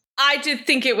simple. I did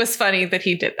think it was funny that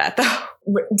he did that,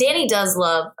 though. Danny does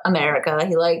love America.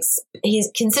 He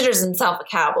considers himself a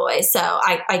cowboy, so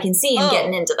I can see him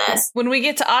getting into this. When we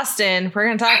get to Austin, we're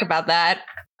going to talk about that.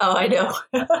 Oh, I know.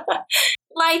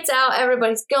 Lights out.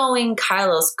 Everybody's going.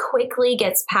 Carlos quickly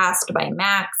gets passed by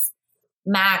Max.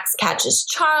 Max catches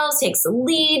Charles, takes the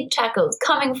lead. Checo's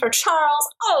coming for Charles.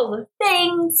 All the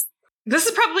things. This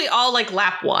is probably all like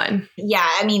lap one. Yeah,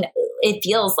 I mean, it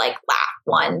feels like lap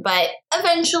one, but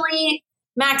eventually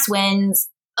Max wins.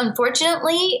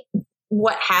 Unfortunately,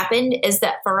 what happened is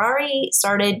that Ferrari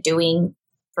started doing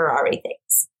Ferrari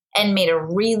things and made a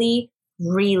really,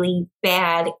 really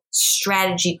bad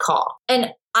strategy call.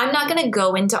 And I'm not going to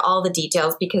go into all the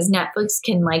details because Netflix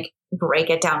can like break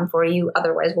it down for you.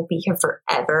 Otherwise, we'll be here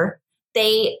forever.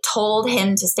 They told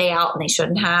him to stay out and they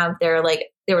shouldn't have. They're like,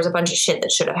 there was a bunch of shit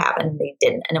that should have happened. They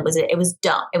didn't. And it was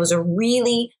dumb. It was a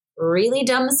really, really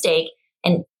dumb mistake.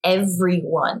 And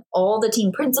everyone, all the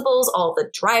team principals, all the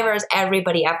drivers,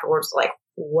 everybody afterwards was like,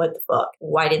 what the fuck?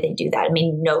 Why did they do that? It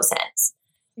made no sense.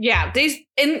 Yeah,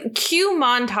 in cue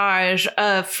montage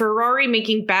of Ferrari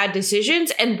making bad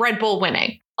decisions and Red Bull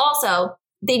winning. Also,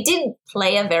 they did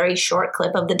play a very short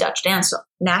clip of the Dutch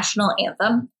national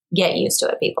anthem. Get used to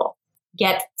it, people.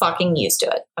 Get fucking used to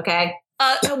it, okay?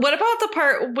 What about the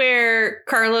part where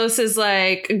Carlos is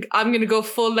like, I'm going to go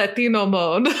full Latino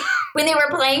mode? When they were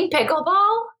playing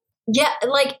pickleball? Yeah,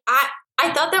 like,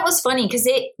 I thought that was funny because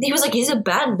he was like, he's a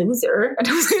bad loser. And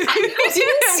I was like, I didn't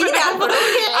see that, but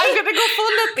okay. I'm going to go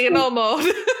full Latino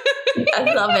mode.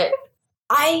 I love it.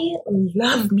 I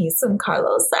love me some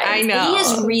Carlos Sainz. I know. He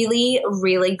has really,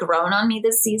 really grown on me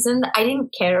this season. I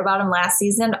didn't care about him last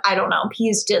season. I don't know.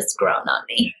 He's just grown on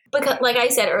me. Because like I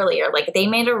said earlier, like they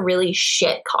made a really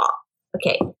shit call.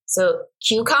 Okay, so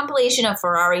cue compilation of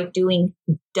Ferrari doing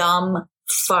dumb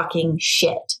fucking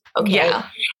shit. Okay. Yeah.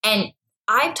 And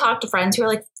I've talked to friends who are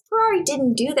like, Ferrari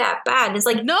didn't do that bad. It's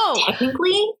like, no,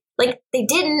 technically, like they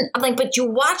didn't. I'm like, but you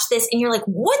watch this and you're like,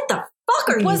 what the fuck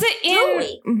are Was you it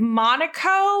doing? in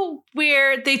Monaco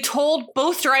where they told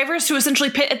both drivers to essentially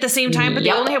pit at the same time, but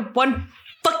they only have one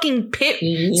fucking pit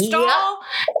stall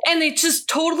and they just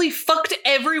totally fucked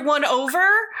everyone over?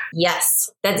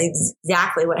 Yes, that's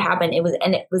exactly what happened. It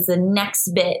was the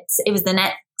next bit. It was the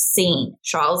next scene.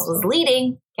 Charles was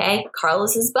leading. Okay.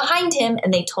 Carlos is behind him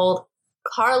and they told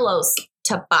Carlos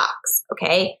to box.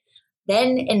 Okay.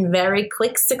 Then in very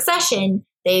quick succession,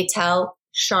 they tell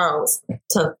Charles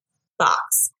to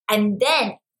box. And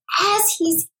then as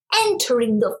he's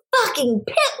entering the fucking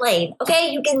pit lane, okay,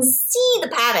 you can see the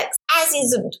paddocks as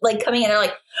he's like coming in. They're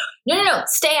like, no,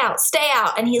 stay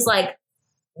out. And he's like,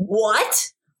 what?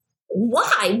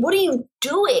 Why? What are you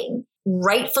doing?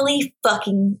 Rightfully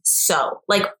fucking so.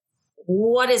 Like,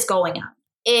 what is going on?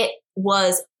 It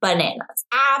was bananas.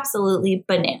 Absolutely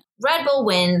bananas. Red Bull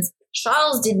wins.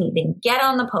 Charles didn't even get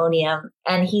on the podium.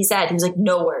 And he was like,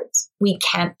 no words. We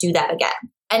can't do that again.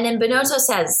 And then Binotto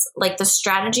says, like, the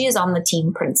strategy is on the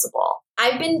team principal.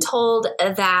 I've been told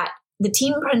that the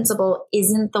team principal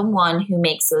isn't the one who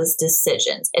makes those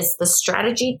decisions. It's the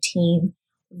strategy team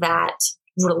that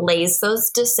relays those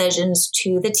decisions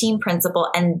to the team principal.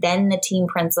 And then the team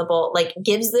principal, like,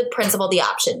 gives the principal the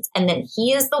options. And then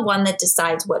he is the one that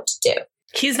decides what to do.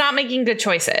 He's not making good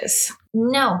choices.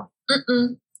 No.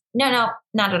 No,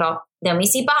 not at all. Then we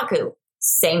see Baku.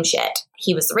 Same shit.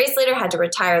 He was the race leader, had to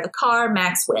retire the car.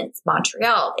 Max wins.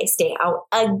 Montreal, they stay out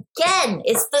again.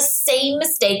 It's the same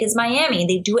mistake as Miami.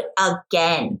 They do it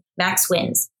again. Max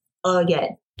wins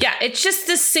again. Yeah, it's just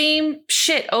the same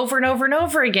shit over and over and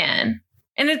over again.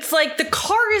 And it's like, the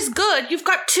car is good. You've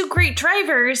got two great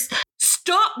drivers.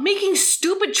 Stop making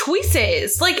stupid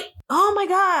choices. Like, oh my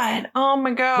God.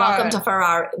 Welcome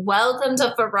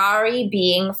to Ferrari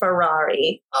being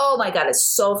Ferrari. Oh my God, it's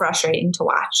so frustrating to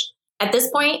watch. At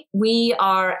this point, we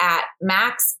are at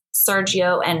Max,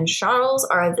 Sergio, and Charles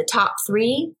are the top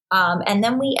three. And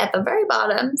then we, at the very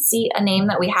bottom, see a name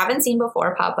that we haven't seen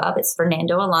before pop up. It's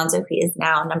Fernando Alonso. He is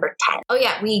now number 10. Oh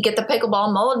yeah, we get the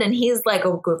pickleball mode and he's like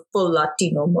a good full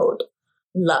Latino mode.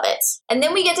 Love it. And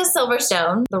then we get to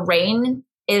Silverstone. The rain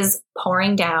is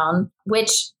pouring down,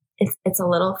 which it's a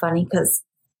little funny because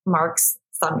Mark's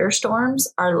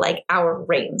thunderstorms are like our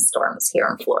rainstorms here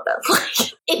in Florida.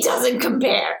 It doesn't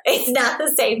compare. It's not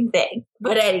the same thing.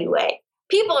 But anyway,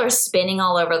 people are spinning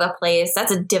all over the place.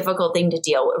 That's a difficult thing to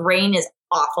deal with. Rain is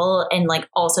awful and like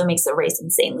also makes the race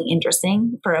insanely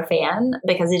interesting for a fan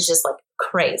because it's just like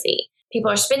crazy. People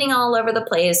are spinning all over the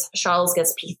place. Charles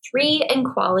gets P3 in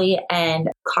quali and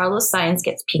Carlos Sainz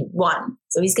gets P1.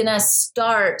 So he's going to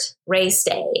start race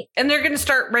day. And they're going to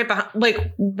start right behind,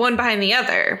 like one behind the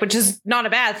other, which is not a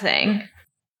bad thing.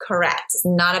 Correct. It's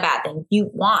not a bad thing.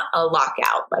 You want a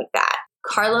lockout like that.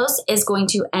 Carlos is going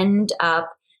to end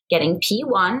up getting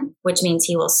P1, which means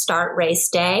he will start race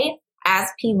day as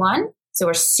P1. So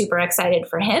we're super excited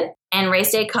for him. And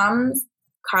race day comes.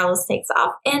 Carlos takes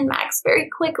off and Max very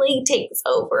quickly takes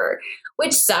over,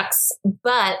 which sucks.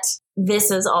 But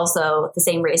this is also the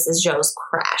same race as Joe's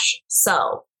crash.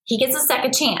 So he gets a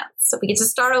second chance. So we get to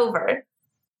start over.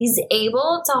 He's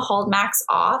able to hold Max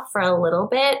off for a little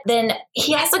bit. Then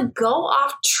he has to go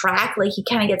off track. Like he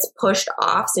kind of gets pushed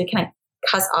off. So he kind of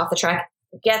cuts off the track,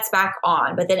 gets back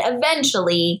on. But then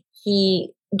eventually he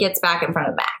gets back in front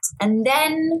of Max. And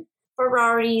then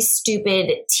Ferrari's stupid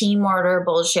team order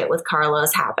bullshit with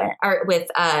Charles happen.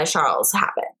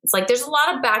 It's like there's a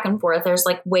lot of back and forth. There's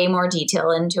like way more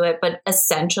detail into it. But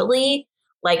essentially,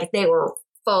 like they were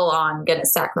full on going to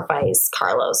sacrifice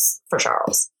Carlos for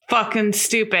Charles. Fucking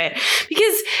stupid.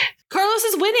 Because Carlos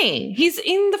is winning. He's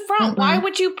in the front. Why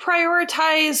would you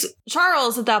prioritize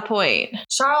Charles at that point?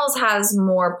 Charles has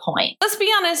more points. Let's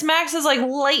be honest. Max is like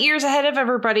light years ahead of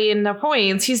everybody in the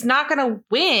points. He's not going to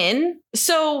win.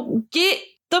 So get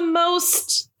the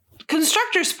most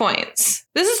constructors points.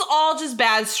 This is all just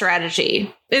bad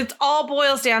strategy. It all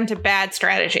boils down to bad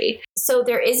strategy. So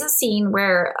there is a scene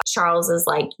where Charles is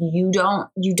like, you don't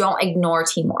ignore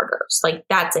team orders. Like,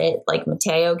 that's it. Like,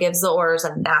 Mateo gives the orders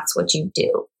and that's what you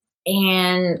do.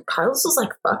 And Carlos was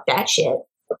like, fuck that shit.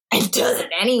 And does it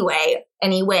anyway.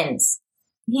 And he wins.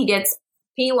 He gets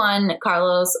P1.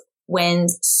 Carlos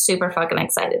wins. Super fucking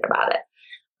excited about it.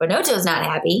 But Noto's not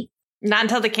happy. Not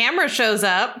until the camera shows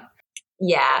up.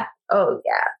 Yeah. Oh,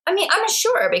 yeah. I mean, I'm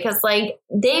sure because, like,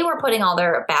 they were putting all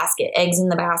their eggs in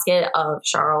the basket of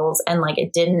Charles, and, like,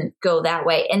 it didn't go that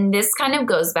way. And this kind of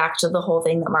goes back to the whole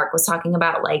thing that Mark was talking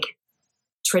about, like,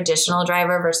 traditional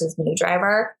driver versus new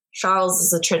driver. Charles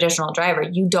is a traditional driver.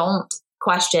 You don't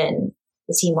question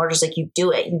the team orders. Like, you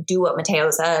do it. You do what Mateo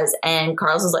says. And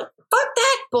Carlos is like, fuck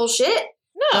that bullshit.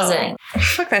 No.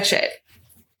 Fuck that shit.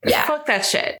 Yeah. Fuck that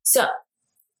shit. So,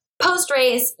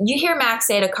 post-race, you hear Max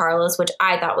say to Carlos, which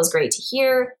I thought was great to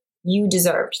hear, you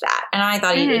deserved that. And I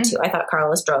thought he did too. I thought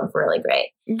Carlos drove really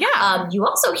great. Yeah. You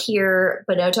also hear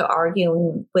Bonotto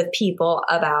arguing with people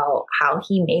about how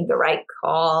he made the right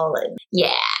call. And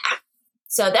yeah.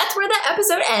 So that's where the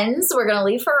episode ends. We're going to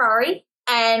leave Ferrari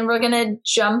and we're going to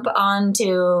jump on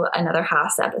to another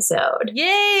Haas episode.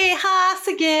 Yay, Haas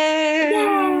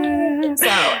again. Yay. So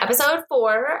episode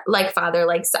 4, Like Father,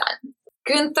 Like Son.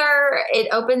 Gunther, it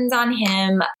opens on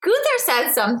him. Gunther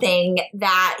says something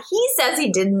that he says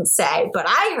he didn't say, but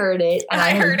I heard it. And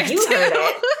I heard you heard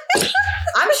it.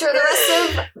 I'm sure the rest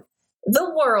of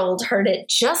the world heard it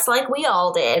just like we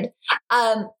all did.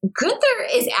 Gunther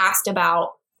is asked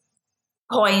about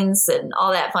points and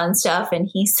all that fun stuff. And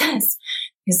he says,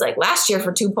 he's like, last year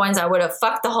for 2 points, I would have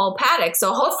fucked the whole paddock.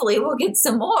 So hopefully we'll get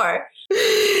some more.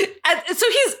 And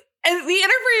the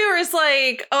interviewer is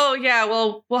like, oh, yeah,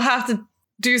 well, we'll have to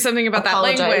do something about that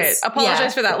language.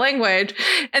 Apologize for that language.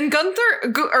 And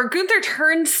Gunther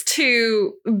turns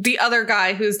to the other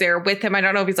guy who's there with him. I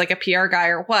don't know if he's like a PR guy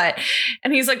or what.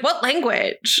 And he's like, what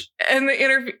language? And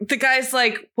the guy's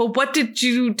like, well, what did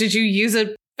you use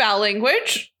a foul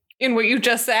language in what you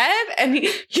just said? And you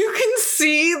can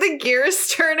see the gears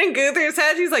turn in Gunther's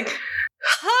head. He's like,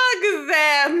 hug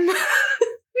them.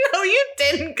 No, you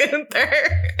didn't, Gunther.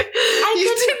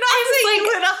 You did not say you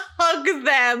would hug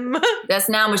them. That's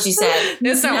not what you said.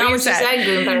 It's not what you said,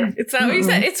 Gunther. It's not what you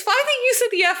said. It's fine that you said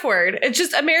the F word. It's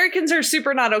just Americans are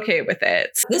super not okay with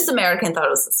it. This American thought it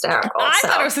was hysterical. I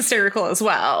thought it was hysterical as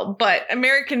well. But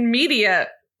American media,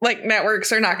 like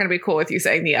networks, are not going to be cool with you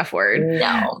saying the F word.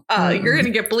 No. You're going to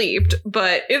get bleeped,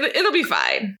 but it'll be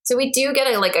fine. So we do get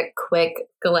a quick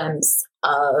glimpse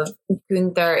of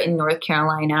Gunther in North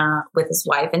Carolina with his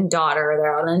wife and daughter.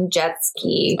 They're on a jet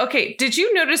ski. Okay, did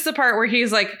you notice the part where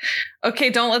he's like, okay,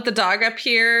 don't let the dog up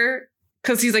here?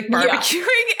 Because he's like barbecuing,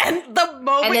 and the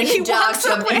moment and then he walks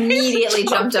away, immediately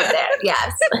jumped up there.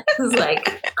 Yes. It was like,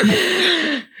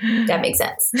 that makes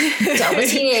sense. Tell the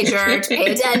teenager to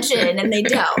pay attention, and they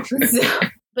don't. So.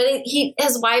 But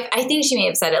his wife, I think she may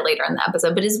have said it later in the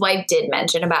episode, but his wife did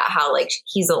mention about how like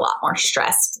he's a lot more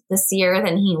stressed this year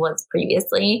than he was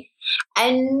previously,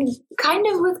 and kind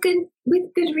of with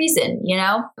good reason. You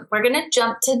know, we're gonna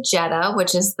jump to Jeddah,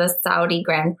 which is the Saudi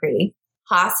Grand Prix.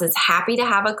 Haas is happy to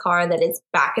have a car that is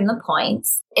back in the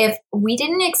points. If we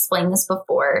didn't explain this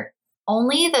before,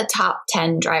 only the top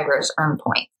 10 drivers earn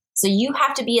points. So you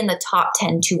have to be in the top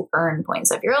 10 to earn points.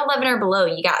 So if you're 11 or below,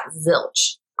 you got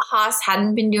zilch. Haas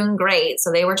hadn't been doing great,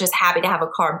 so they were just happy to have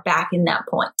a car back in that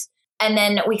point. And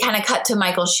then we kind of cut to to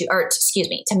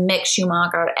Mick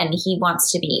Schumacher, and he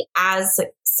wants to be as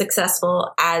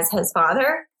successful as his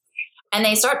father. And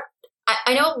they start,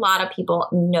 I know a lot of people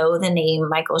know the name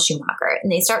Michael Schumacher,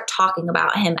 and they start talking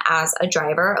about him as a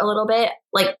driver a little bit.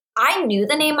 Like, I knew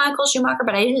the name Michael Schumacher,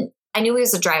 but I knew he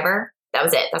was a driver. That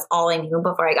was it. That's all I knew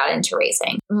before I got into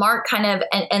racing. Mark kind of,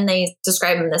 and they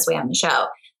describe him this way on the show,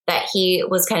 that he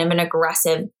was kind of an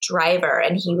aggressive driver,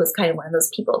 and he was kind of one of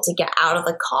those people to get out of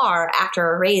the car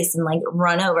after a race and like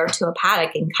run over to a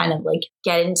paddock and kind of like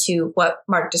get into what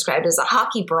Mark described as a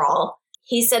hockey brawl.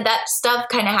 He said that stuff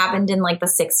kind of happened in like the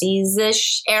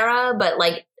 60s-ish era, but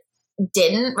like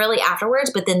didn't really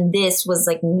afterwards. But then this was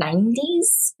like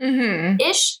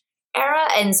 90s-ish era.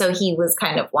 And so he was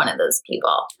kind of one of those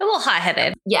people. A little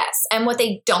hot-headed. Yes. And what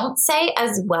they don't say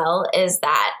as well is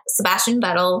that Sebastian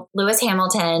Vettel, Lewis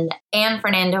Hamilton, and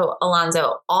Fernando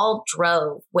Alonso all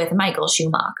drove with Michael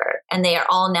Schumacher. And they are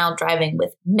all now driving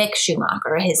with Mick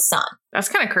Schumacher, his son. That's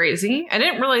kind of crazy. I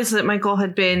didn't realize that Michael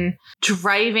had been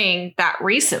driving that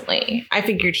recently. I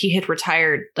figured he had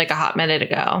retired like a hot minute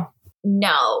ago.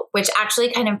 No, which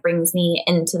actually kind of brings me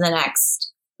into the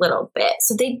next little bit.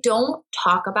 So they don't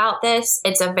talk about this.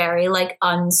 It's a very like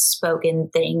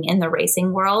unspoken thing in the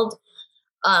racing world.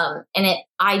 I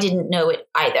didn't know it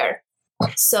either.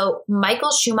 So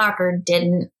Michael Schumacher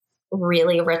didn't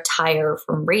really retire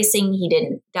from racing. He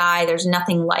didn't die. There's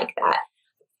nothing like that.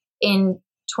 In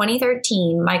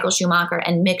 2013, Michael Schumacher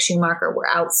and Mick Schumacher were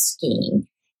out skiing,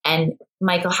 and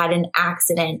Michael had an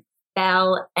accident,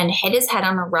 fell and hit his head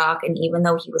on a rock. And even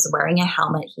though he was wearing a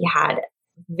helmet, he had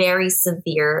very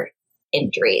severe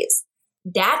injuries.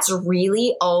 That's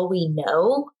really all we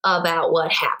know about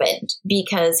what happened,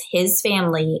 because his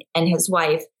family and his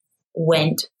wife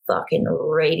went fucking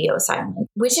radio silent,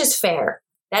 which is fair.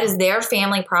 That is their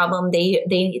family problem.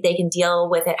 They can deal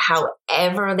with it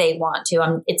however they want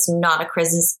to. It's not a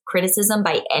criticism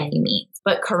by any means.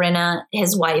 But Corinna,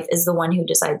 his wife, is the one who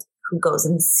decides who goes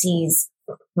and sees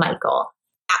Michael.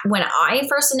 When I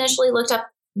first initially looked up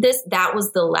this, that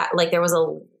was there was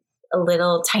a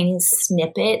little tiny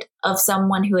snippet of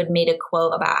someone who had made a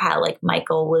quote about how like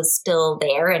Michael was still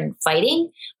there and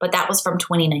fighting, but that was from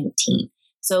 2019.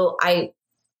 So I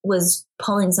was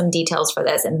pulling some details for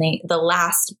this, and the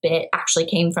last bit actually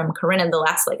came from Corinna. The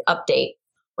last like update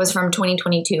was from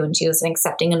 2022, and she was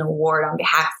accepting an award on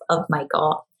behalf of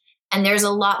Michael. And there's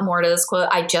a lot more to this quote.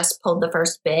 I just pulled the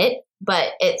first bit,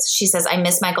 but she says, "I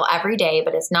miss Michael every day,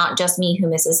 but it's not just me who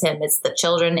misses him. It's the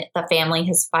children, the family,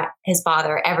 his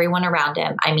father, everyone around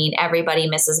him. I mean, everybody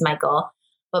misses Michael,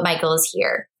 but Michael is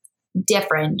here.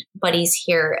 Different, but he's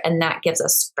here. And that gives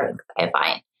us strength, I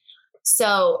find."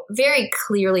 So very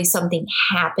clearly something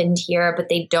happened here, but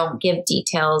they don't give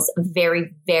details.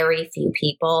 Very, very few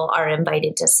people are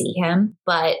invited to see him,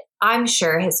 but I'm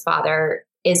sure his father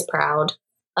is proud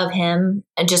of him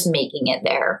and just making it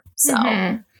there. So,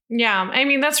 yeah, I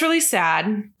mean, that's really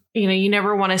sad. You know, you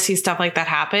never want to see stuff like that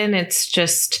happen. It's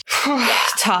just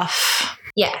tough.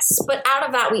 Yes. But out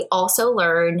of that, we also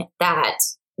learn that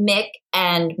Mick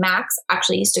and Max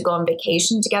actually used to go on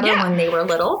vacation together when they were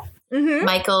little. Mm-hmm.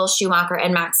 Michael Schumacher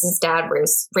and Max's dad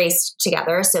raced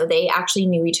together, so they actually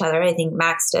knew each other. I think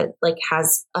Max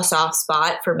has a soft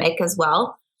spot for Mick as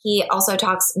well.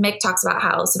 Mick talks about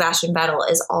how Sebastian Vettel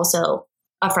is also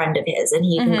a friend of his, and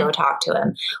he can go talk to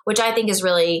him, which I think is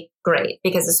really great,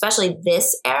 because especially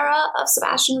this era of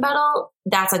Sebastian Vettel,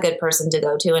 that's a good person to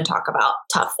go to and talk about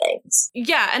tough things.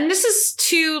 Yeah. And this is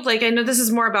too, like, I know this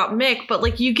is more about Mick, but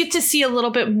like you get to see a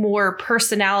little bit more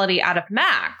personality out of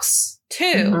Max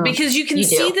too, because you can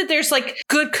see that there's like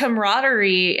good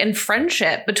camaraderie and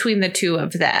friendship between the two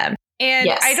of them. And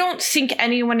I don't think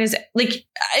anyone is like,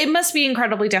 it must be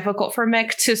incredibly difficult for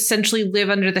Mick to essentially live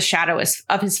under the shadow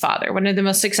of his father, one of the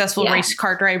most successful race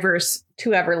car drivers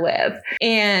to ever live.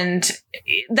 And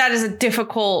that is a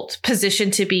difficult position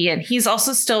to be in. He's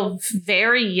also still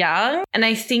very young. And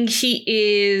I think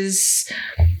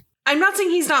I'm not saying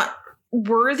he's not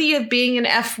worthy of being an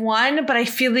F1, but I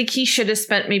feel like he should have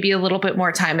spent maybe a little bit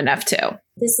more time in F2.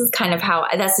 This is kind of how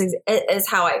I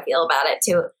feel about it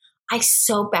too. I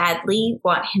so badly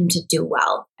want him to do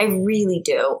well. I really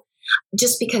do.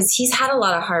 Just because he's had a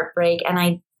lot of heartbreak, and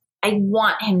I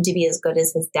want him to be as good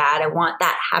as his dad. I want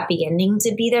that happy ending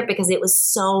to be there, because it was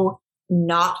so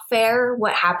not fair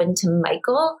what happened to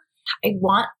Michael. I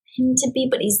want him to be,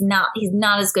 but he's not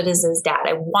as good as his dad.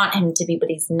 I want him to be, but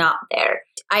he's not there.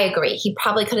 I agree. He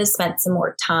probably could have spent some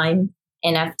more time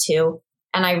in F2.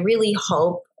 And I really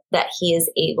hope that he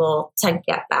is able to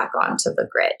get back onto the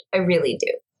grid. I really do.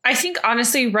 I think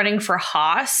honestly, running for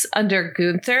Haas under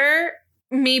Gunther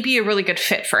may be a really good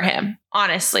fit for him.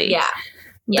 Honestly. Yeah.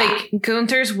 Like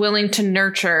Gunther's willing to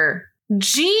nurture.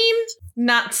 Gene,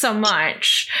 not so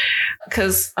much.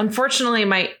 Because unfortunately,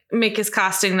 Mick is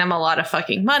costing them a lot of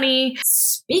fucking money.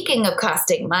 Speaking of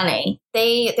costing money,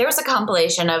 there was a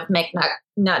compilation of Mick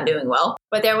not doing well.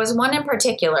 But there was one in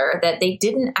particular that they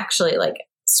didn't actually like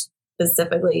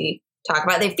specifically talk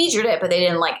about. They featured it, but they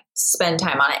didn't like spend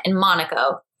time on it. In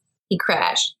Monaco, he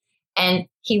crashed. and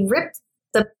he ripped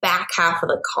the back half of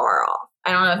the car off.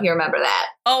 I don't know if you remember that.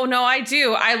 Oh, no, I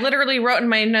do. I literally wrote in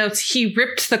my notes, he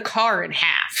ripped the car in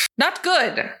half. Not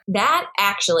good. That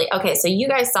actually, okay, so you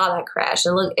guys saw that crash.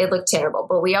 It looked terrible.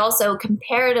 But we also,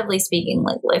 comparatively speaking,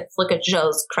 like, let's look at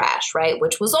Joe's crash, right?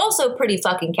 Which was also pretty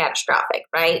fucking catastrophic,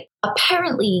 right?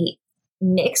 Apparently,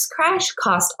 Nick's crash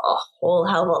cost a whole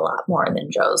hell of a lot more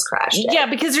than Joe's crash did. Yeah,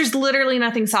 because there's literally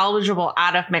nothing salvageable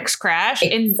out of Mick's crash.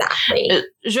 Exactly. And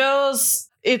Joe's,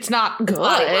 it's not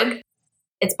good.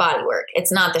 It's bodywork.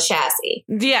 It's not the chassis.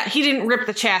 Yeah, he didn't rip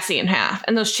the chassis in half.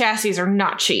 And those chassis are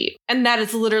not cheap. And that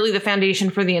is literally the foundation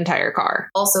for the entire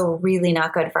car. Also really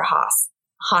not good for Haas.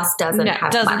 Haas doesn't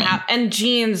have money. And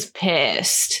Gene's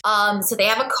pissed. So they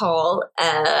have a call.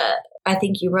 I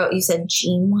think you said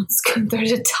Gene wants Gunther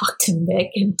to talk to Mick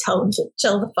and tell him to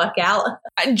chill the fuck out.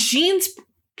 Gene's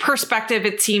perspective,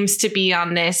 it seems to be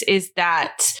on this, is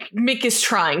that Mick is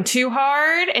trying too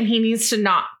hard and he needs to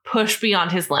not push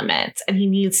beyond his limits and he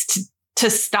needs to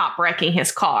stop wrecking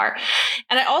his car.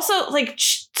 And I also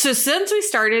so since we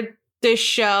started this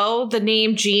show, the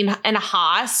name Gene and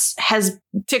Haas has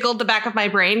tickled the back of my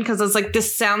brain because I was like,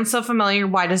 this sounds so familiar.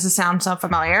 Why does this sound so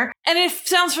familiar? And it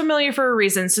sounds familiar for a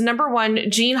reason. So number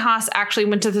one, Gene Haas actually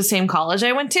went to the same college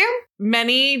I went to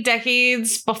many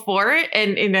decades before,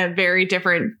 and in a very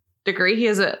different degree. He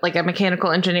has a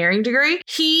mechanical engineering degree.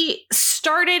 He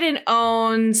started and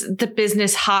owns the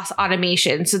business Haas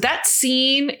Automation. So that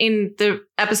scene in the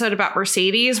episode about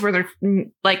Mercedes where they're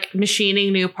like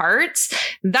machining new parts,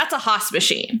 that's a Haas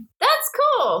machine. That's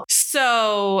cool.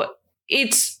 So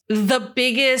it's the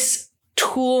biggest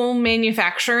tool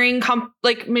manufacturing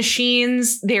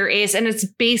machines there is, and it's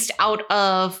based out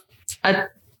of a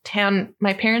town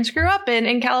my parents grew up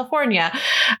in California.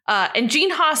 And Gene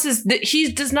Haas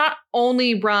he does not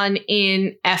only run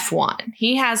in F1.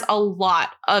 He has a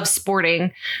lot of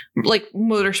sporting,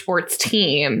 motorsports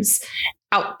teams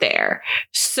out there.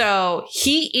 So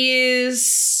he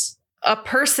is a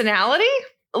personality.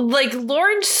 Like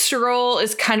Lawrence Stroll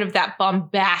is kind of that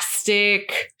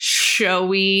bombastic,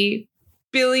 showy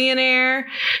billionaire.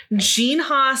 Gene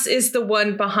Haas is the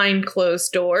one behind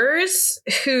closed doors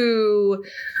who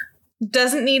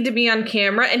doesn't need to be on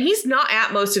camera, and he's not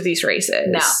at most of these races.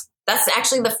 No, that's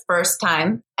actually the first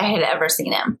time I had ever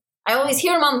seen him. I always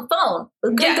hear him on the phone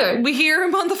with Gunther. Yeah, we hear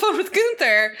him on the phone with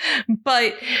Gunther,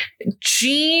 but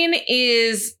Gene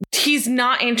he's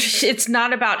not interested. It's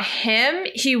not about him.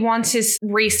 He wants his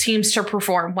race teams to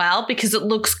perform well because it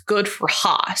looks good for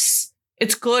Haas.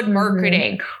 It's good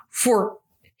marketing for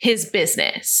his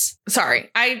business. Sorry,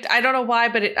 I don't know why,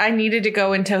 but I needed to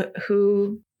go into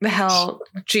who the hell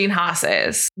Gene Haas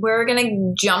is. We're going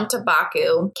to jump to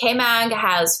Baku. K-Mag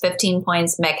has 15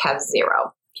 points. Mick has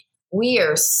 0. We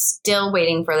are still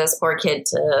waiting for this poor kid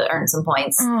to earn some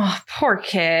points. Oh, poor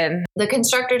kid. The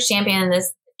Constructors champion in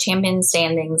this champion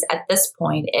standings at this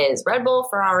point is Red Bull,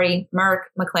 Ferrari, Merc,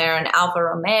 McLaren, Alfa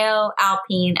Romeo,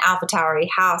 Alpine, AlphaTauri,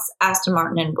 Haas, Aston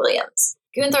Martin, and Williams.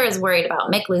 Gunther is worried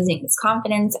about Mick losing his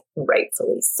confidence,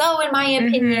 rightfully so, in my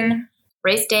opinion.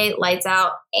 Race day, lights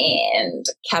out, and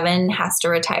Kevin has to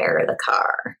retire the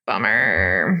car.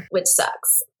 Bummer. Which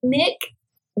sucks. Mick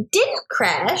didn't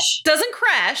crash.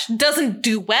 Doesn't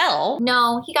do well.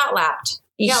 No, he got lapped.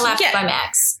 He got lapped by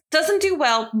Max. Doesn't do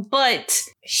well, but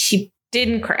he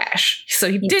didn't crash.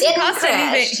 So he didn't cost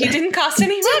anything. He didn't cost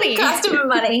any money. Didn't cost him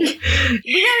money. We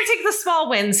gotta take the small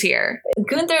wins here.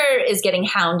 Gunther is getting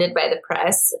hounded by the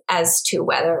press as to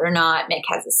whether or not Mick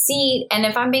has a seat. And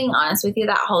if I'm being honest with you,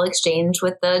 that whole exchange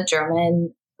with the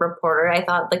German reporter, I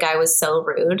thought the guy was so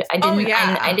rude. I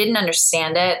didn't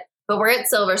understand it. But we're at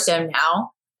Silverstone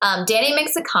now. Danny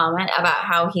makes a comment about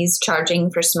how he's charging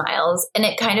for smiles. And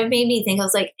it kind of made me think, I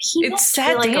was like, he must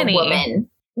feel like Danny. A woman.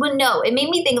 Well, no, it made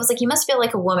me think, it was like, you must feel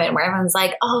like a woman, where everyone's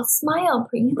like, oh, smile.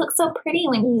 You look so pretty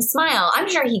when you smile. I'm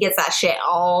sure he gets that shit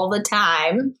all the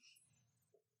time.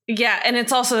 Yeah, and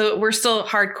it's also, we're still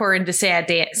hardcore into sad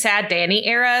Danny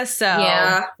era, so...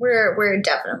 Yeah, we're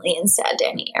definitely in sad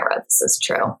Danny era. This is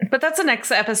true. But that's a next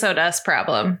episode us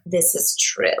problem. This is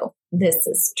true.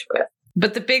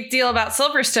 But the big deal about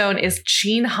Silverstone is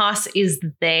Gene Haas is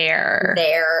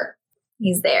there.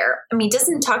 He's there. I mean, he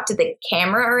doesn't talk to the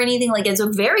camera or anything. Like, it's a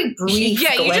very brief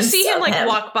Yeah, you just see him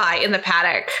walk by in the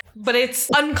paddock. But it's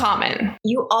uncommon.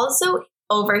 You also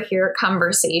overhear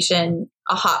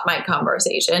a hot mic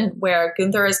conversation, where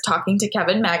Gunther is talking to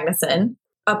Kevin Magnussen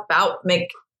about Mick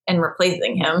and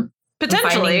replacing him.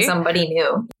 Potentially. And finding somebody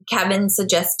new. Kevin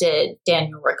suggested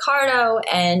Daniel Ricciardo,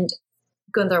 and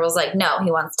Gunther was like, no, he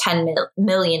wants 10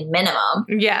 million minimum.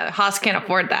 Yeah, Haas can't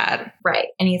afford that. Right.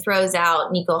 And he throws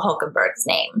out Nico Hulkenberg's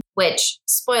name. which,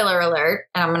 spoiler alert,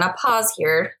 and I'm going to pause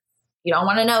here. You don't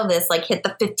want to know this, like hit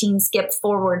the 15 skip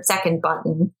forward second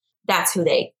button. That's who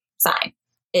they sign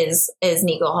is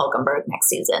Nico Hulkenberg next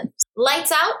season.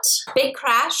 Lights out, big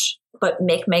crash, but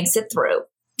Mick makes it through.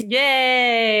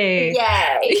 Yay!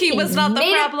 He was not the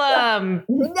problem.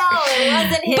 No, it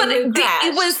wasn't him who crashed.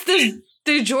 It was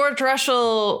the George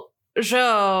Russell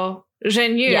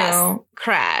Genu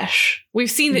crash. We've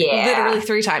seen it literally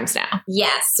 3 times now.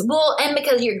 Yes. Well, and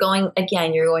because you're going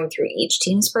through each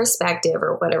team's perspective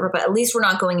or whatever, but at least we're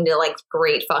not going into like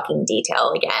great fucking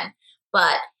detail again.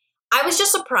 But I was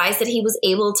just surprised that he was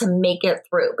able to make it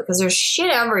through because there's shit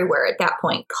everywhere at that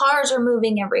point. Cars are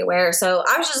moving everywhere. So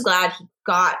I was just glad he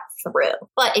got through.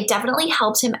 But it definitely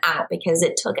helped him out because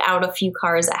it took out a few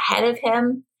cars ahead of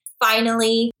him.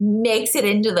 Finally makes it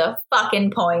into the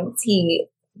fucking points. He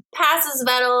passes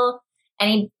Vettel and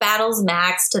he battles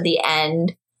Max to the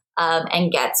end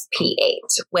and gets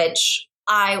P8, which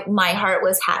my heart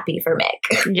was happy for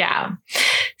Mick. Yeah.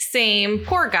 Same.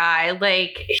 Poor guy.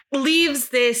 Like, leaves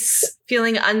this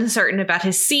feeling uncertain about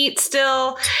his seat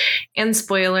still. And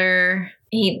spoiler,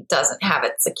 he doesn't have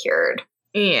it secured.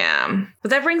 Yeah.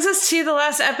 But that brings us to the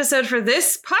last episode for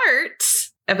this part.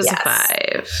 Episode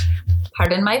 5.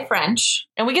 Pardon my French.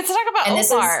 And we get to talk about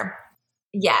Otmar.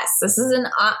 This is an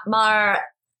Otmar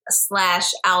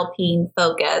 / Alpine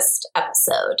focused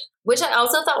episode, which I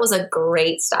also thought was a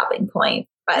great stopping point,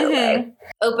 by the way.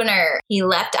 Opener, he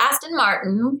left Aston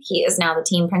Martin. He is now the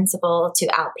team principal to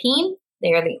Alpine.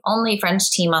 They are the only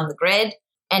French team on the grid.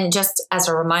 And just as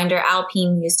a reminder,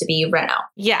 Alpine used to be Renault.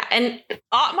 Yeah, and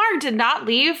Otmar did not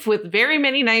leave with very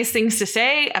many nice things to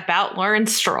say about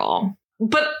Lawrence Stroll.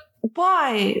 But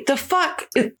why the fuck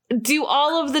do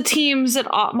all of the teams that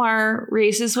Otmar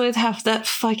races with have that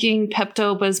fucking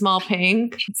Pepto-Bismol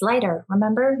pink? It's lighter,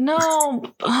 remember? No.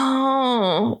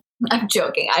 Oh. I'm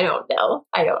joking. I don't know.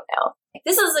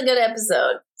 This is a good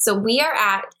episode. So we are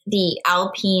at the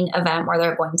Alpine event where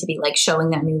they're going to be like showing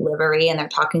their new livery and they're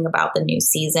talking about the new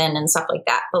season and stuff like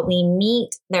that. But we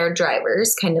meet their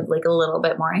drivers kind of like a little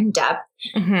bit more in depth.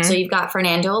 Mm-hmm. So you've got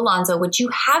Fernando Alonso, which you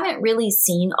haven't really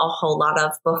seen a whole lot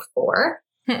of before.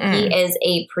 Mm-mm. He is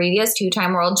a previous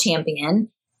 2-time world champion.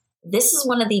 This is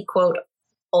one of the quote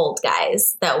old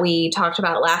guys that we talked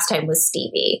about last time with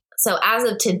Stevie. So as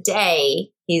of today,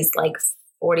 he's like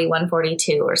 41,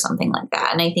 42 or something like that.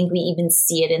 And I think we even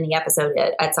see it in the episode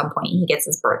at some point. He gets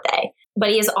his birthday. But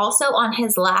he is also on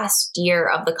his last year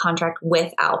of the contract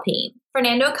with Alpine.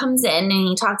 Fernando comes in and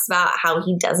he talks about how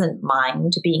he doesn't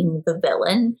mind being the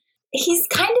villain. He's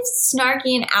kind of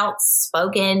snarky and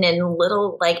outspoken and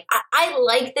little like, I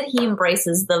like that he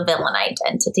embraces the villain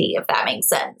identity, if that makes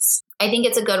sense. I think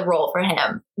it's a good role for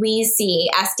him. We see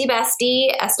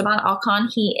Bestie, Esteban Ocon.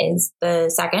 He is the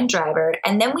second driver.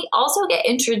 And then we also get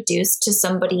introduced to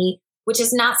somebody, which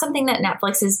is not something that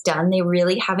Netflix has done. They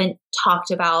really haven't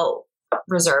talked about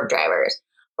reserve drivers.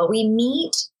 But we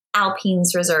meet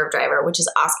Alpine's reserve driver, which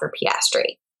is Oscar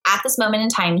Piastri. At this moment in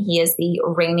time, he is the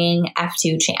reigning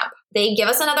F2 champ. They give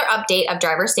us another update of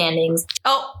driver standings.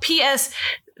 Oh, P.S.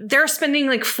 They're spending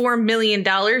like $4 million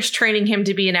training him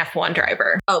to be an F1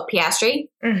 driver. Oh, Piastri?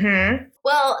 Mm-hmm.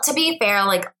 Well, to be fair,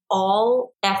 like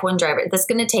all F1 drivers, that's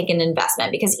going to take an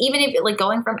investment because even if like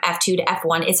going from F2 to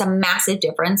F1, it's a massive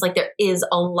difference. Like there is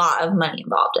a lot of money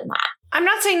involved in that. I'm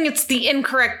not saying it's the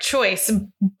incorrect choice,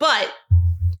 but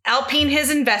Alpine has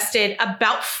invested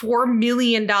about $4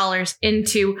 million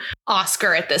into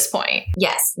Oscar at this point.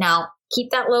 Yes. Now,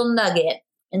 keep that little nugget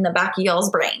in the back of y'all's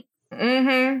brain.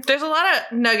 Mm-hmm. There's a lot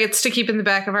of nuggets to keep in the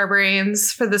back of our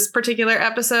brains for this particular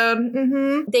episode.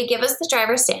 Mm-hmm. They give us the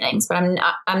driver standings, but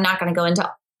I'm not going to go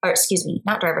into, or excuse me,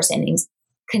 not driver standings,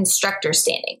 constructor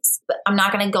standings. But I'm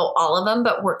not going to go all of them,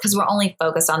 but because we're only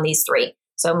focused on these 3.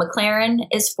 So McLaren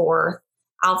is 4th,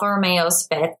 Alfa Romeo is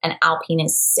 5th, and Alpine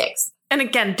is 6th. And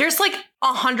again, there's like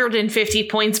 150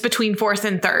 points between 4th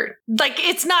and 3rd. Like,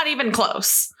 it's not even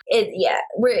close.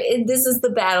 This is the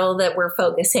battle that we're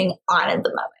focusing on at the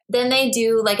moment. Then they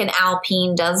do like an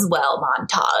Alpine does well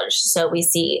montage. So we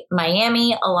see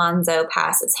Miami, Alonso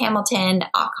passes Hamilton,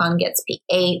 Ocon gets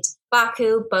P8.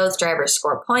 Baku, both drivers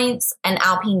score points, and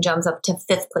Alpine jumps up to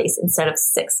 5th place instead of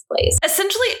 6th place.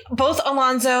 Essentially, both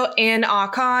Alonso and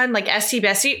Ocon, like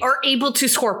Bestie, are able to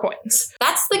score points.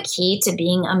 That's the key to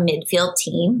being a midfield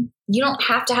team. You don't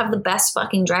have to have the best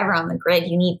fucking driver on the grid.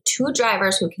 You need 2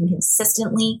 drivers who can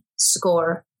consistently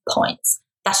score points.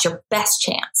 That's your best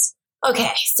chance.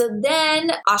 Okay, so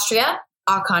then Austria,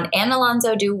 Ocon and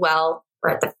Alonso do well.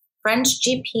 We're at the French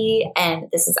GP, and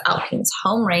this is Alpine's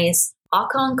home race.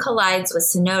 Ocon collides with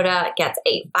Tsunoda, gets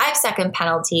a 5-second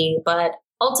penalty, but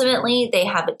ultimately, they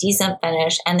have a decent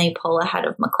finish and they pull ahead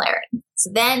of McLaren. So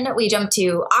then we jump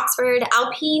to Oxford.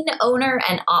 Alpine owner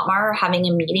and Otmar are having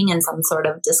a meeting and some sort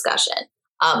of discussion.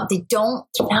 They're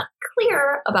not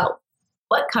clear about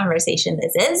what conversation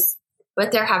this is,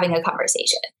 but they're having a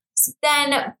conversation. So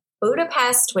then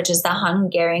Budapest, which is the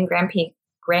Hungarian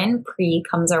Grand Prix,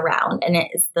 comes around, and it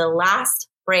is the last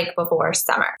break before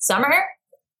summer. Summer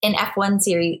in F1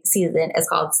 season is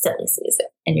called silly season,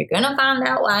 and you're going to find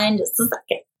out why in just a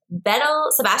second.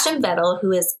 Sebastian Vettel,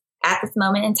 who is at this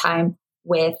moment in time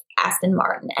with Aston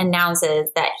Martin, announces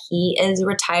that he is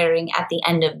retiring at the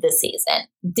end of the season.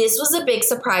 This was a big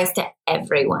surprise to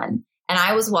everyone. And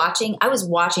I was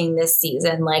watching this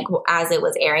season, like as it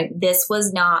was airing. This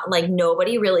was not like,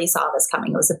 nobody really saw this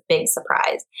coming. It was a big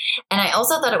surprise. And I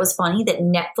also thought it was funny that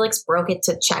Netflix broke it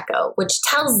to Checo, which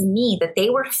tells me that they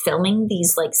were filming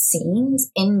these like scenes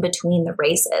in between the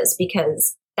races,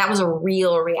 because that was a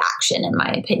real reaction, in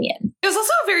my opinion. It was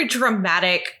also a very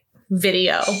dramatic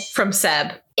video from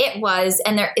Seb. It was,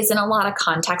 and there isn't a lot of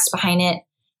context behind it.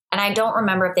 And I don't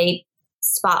remember if they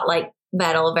spotlight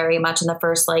Vettel very much in the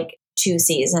first like 2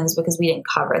 seasons, because we didn't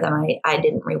cover them. I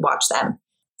didn't rewatch them.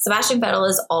 Sebastian Vettel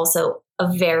is also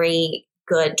a very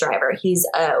good driver. He's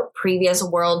a previous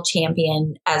world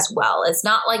champion as well. It's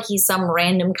not like he's some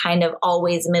random kind of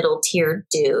always middle tier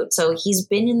dude. So he's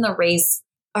been in the race,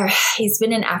 or he's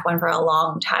been in F1 for a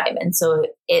long time. And so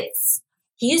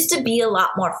he used to be a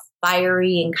lot more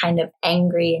fiery and kind of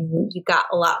angry, and you got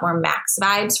a lot more Max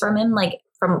vibes from him, like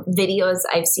from videos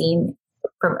I've seen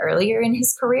from earlier in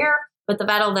his career. But the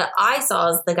Vettel that I saw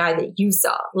is the guy that you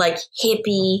saw, like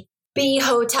hippie, B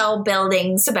hotel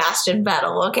building Sebastian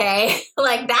Vettel, okay?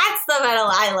 Like that's the Vettel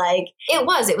I like. It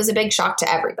was a big shock to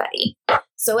everybody.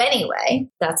 So anyway,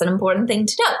 that's an important thing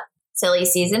to know. Silly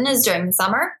season is during the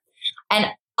summer, and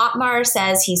Otmar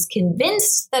says he's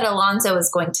convinced that Alonso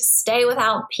is going to stay with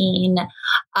Alpine,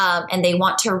 and they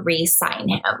want to re-sign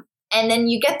him. And then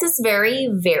you get this very,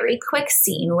 very quick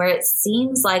scene where it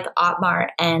seems like Otmar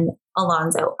and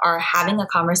Alonso are having a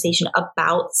conversation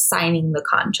about signing the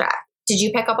contract. Did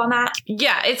you pick up on that?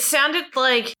 Yeah, it sounded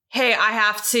like, hey, I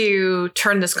have to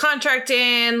turn this contract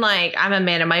in. Like, I'm a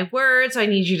man of my word, so I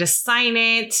need you to sign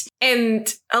it.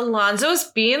 And Alonso's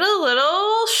being a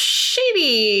little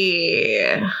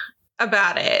shady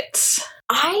about it.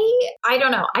 I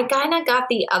don't know. I kind of got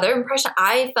the other impression.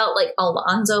 I felt like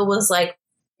Alonso was like,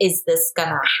 is this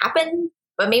gonna happen?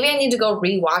 But maybe I need to go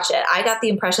rewatch it. I got the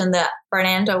impression that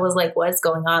Fernando was like, what's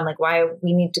going on? Like, why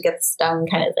we need to get this done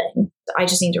kind of thing. I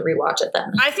just need to rewatch it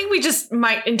then. I think we just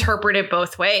might interpret it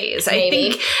both ways.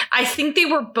 Maybe. I think they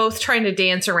were both trying to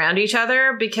dance around each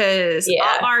other, because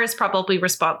Otmar is probably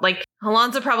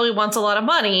Alonso probably wants a lot of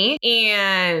money,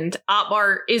 and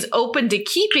Otmar is open to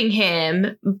keeping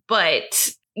him,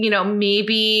 but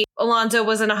maybe Alonso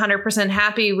wasn't 100%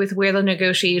 happy with where the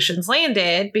negotiations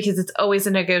landed, because it's always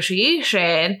a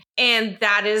negotiation. And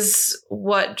that is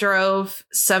what drove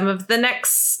some of the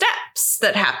next steps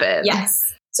that happened. Yes.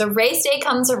 So race day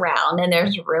comes around, and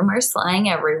there's rumors flying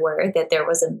everywhere that there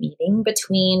was a meeting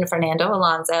between Fernando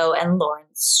Alonso and Lawrence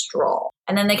Stroll.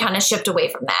 And then they kind of shift away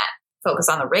from that. Focus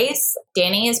on the race.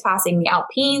 Danny is passing the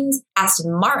Alpines.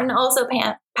 Aston Martin also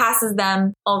passes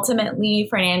them. Ultimately,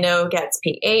 Fernando gets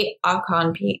P8.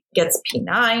 Ocon gets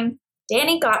P9.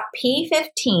 Danny got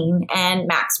P15, and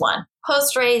Max won.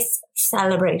 Post-race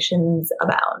celebrations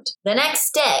abound. The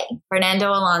next day, Fernando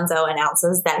Alonso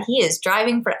announces that he is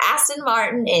driving for Aston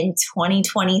Martin in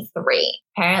 2023.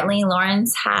 Apparently,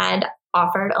 Lawrence had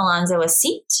offered Alonso a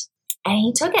seat, and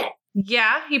he took it.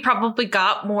 Yeah, he probably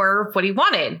got more of what he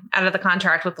wanted out of the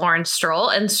contract with Lawrence Stroll,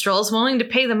 and Stroll's willing to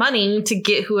pay the money to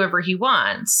get whoever he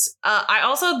wants.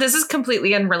 This is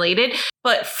completely unrelated,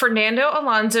 but Fernando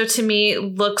Alonso to me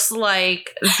looks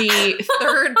like the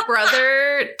third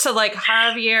brother to like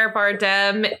Javier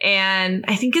Bardem, and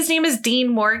I think his name is Dean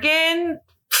Morgan.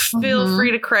 Feel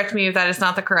free to correct me if that is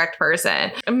not the correct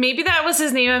person. Maybe that was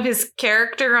his name of his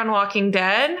character on Walking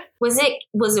Dead. Was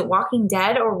it Walking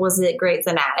Dead, or was it Grey's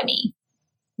Anatomy?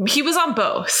 He was on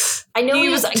both. I know he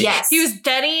was. Yes, he was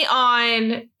Denny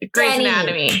on Grey's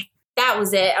Anatomy. That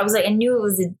was it. I was like, I knew it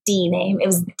was a D name. It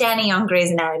was Denny on Grey's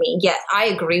Anatomy. Yes, I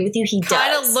agree with you. He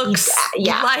kind of looks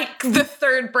like the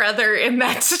third brother in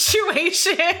that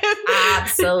situation.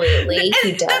 Absolutely,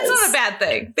 he does. That's not a bad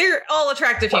thing. They're all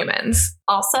attractive humans.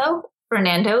 Also,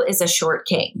 Fernando is a short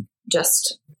king.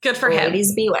 Just good for him.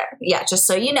 Ladies beware. Yeah, just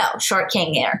so you know, short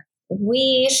king there.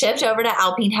 We shift over to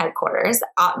Alpine headquarters.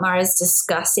 Otmar is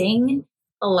discussing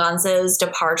Alonso's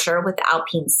departure with the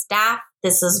Alpine staff.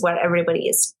 This is what everybody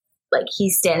is like.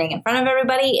 He's standing in front of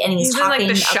everybody, and he's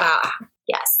talking about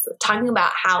talking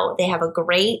about how they have a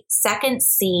great second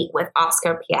seat with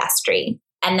Oscar Piastri.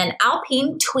 And then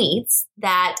Alpine tweets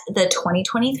that the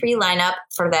 2023 lineup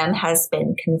for them has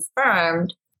been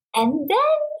confirmed. And then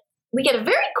we get a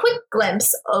very quick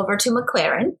glimpse over to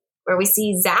McLaren, where we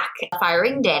see Zach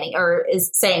firing Danny, or is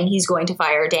saying he's going to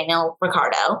fire Daniel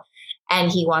Ricciardo,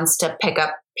 and he wants to pick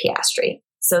up Piastri.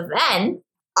 So then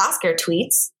Oscar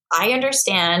tweets, I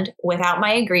understand without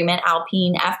my agreement,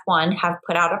 Alpine F1 have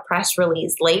put out a press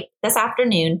release late this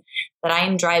afternoon that I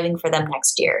am driving for them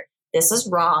next year. This is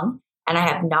wrong, and I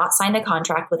have not signed a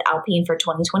contract with Alpine for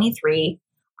 2023.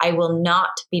 I will not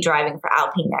be driving for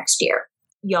Alpine next year.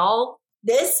 Y'all,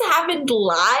 this happened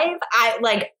live.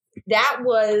 That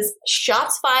was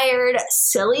shots fired.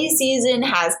 Silly season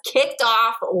has kicked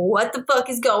off. What the fuck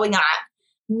is going on?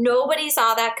 Nobody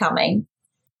saw that coming.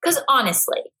 Because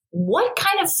honestly, what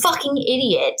kind of fucking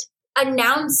idiot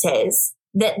announces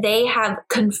that they have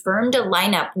confirmed a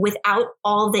lineup without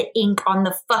all the ink on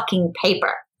the fucking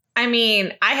paper? I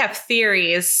mean, I have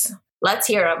theories. Let's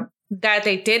hear them. That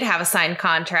they did have a signed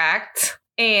contract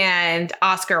and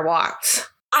Oscar walked.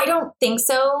 I don't think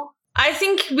so. I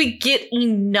think we get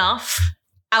enough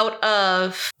out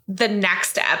of the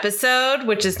next episode,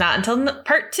 which is not until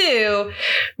part 2,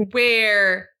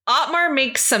 where Otmar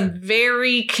makes some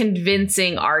very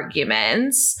convincing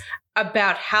arguments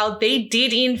about how they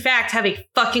did, in fact, have a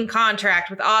fucking contract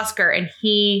with Oscar and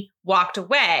he walked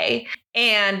away.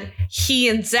 And he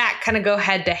and Zach kind of go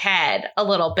head to head a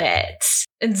little bit.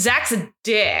 And Zach's a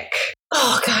dick.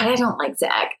 Oh, God, I don't like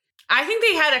Zach. I think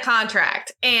they had a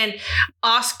contract and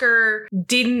Oscar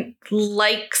didn't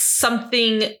like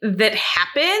something that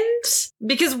happened,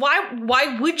 because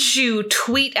why would you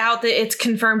tweet out that it's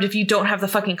confirmed if you don't have the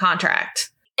fucking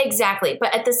contract? Exactly.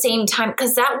 But at the same time,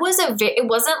 because that was it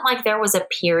wasn't like there was a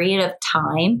period of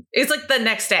time. It's like the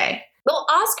next day. Well,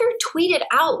 Oscar tweeted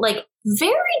out like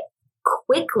very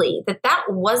quickly that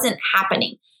wasn't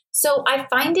happening. So I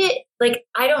find it like,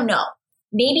 I don't know.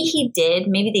 Maybe he did.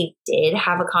 Maybe they did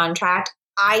have a contract.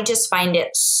 I just find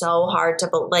it so hard to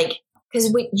believe,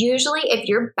 because usually if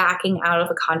you're backing out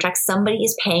of a contract, somebody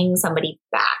is paying somebody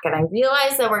back. And I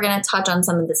realize that we're going to touch on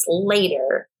some of this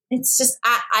later. It's just,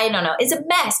 I don't know. It's a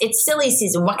mess. It's silly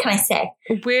season. What can I say?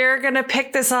 We're going to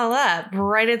pick this all up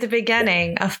right at the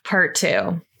beginning of part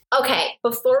 2. Okay,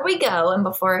 before we go and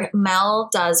before Mel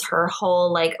does her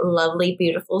whole like lovely,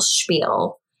 beautiful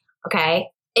spiel, okay,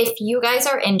 if you guys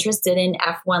are interested in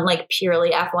F1, like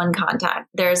purely F1 content,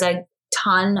 there's a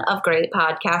ton of great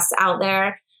podcasts out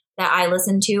there that I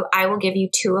listen to. I will give you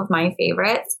 2 of my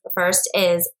favorites. The first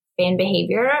is Fan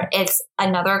Behavior. It's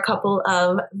another couple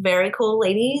of very cool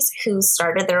ladies who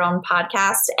started their own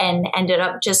podcast and ended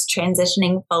up just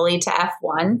transitioning fully to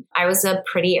F1. I was a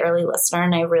pretty early listener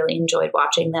and I really enjoyed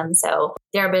watching them. So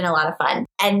they've been a lot of fun.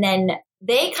 And then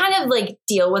they kind of like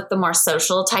deal with the more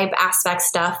social type aspect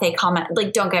stuff. They comment,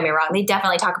 like, don't get me wrong, they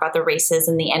definitely talk about the races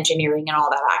and the engineering and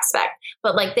all that aspect.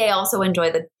 But like they also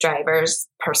enjoy the drivers'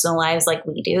 personal lives like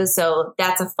we do. So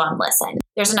that's a fun listen.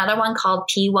 There's another one called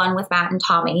P1 with Matt and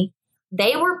Tommy.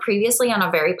 They were previously on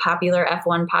a very popular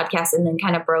F1 podcast and then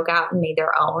kind of broke out and made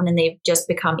their own. And they've just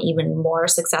become even more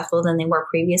successful than they were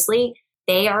previously.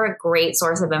 They are a great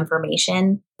source of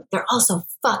information. They're also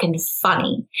fucking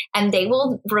funny, and they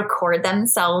will record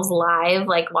themselves live,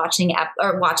 like watching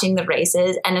the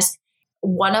races. And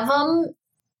one of them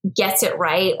gets it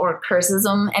right or curses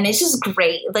them, and it's just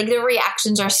great. Like their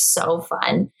reactions are so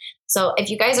fun. So if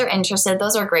you guys are interested,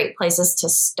 those are great places to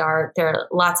start. There are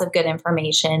lots of good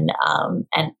information,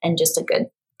 and just a good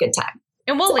time.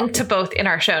 And we'll link to both in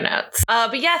our show notes.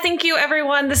 But yeah, thank you,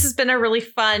 everyone. This has been a really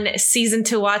fun season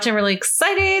to watch. I'm really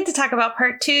excited to talk about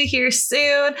part 2 here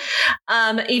soon.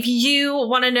 If you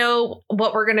want to know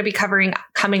what we're going to be covering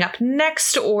coming up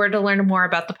next, or to learn more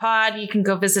about the pod, you can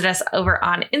go visit us over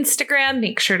on Instagram.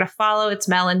 Make sure to follow. It's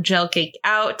Mel and Jill Geek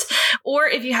Out. Or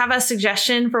if you have a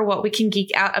suggestion for what we can geek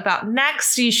out about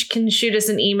next, you can shoot us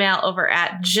an email over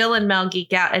at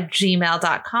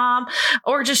jillandmelgeekout@gmail.com,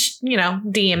 or just,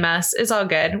 DM us. It's all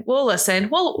good. We'll listen.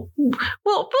 We'll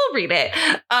read it.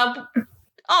 All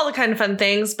the kind of fun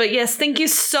things. But yes, thank you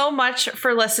so much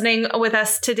for listening with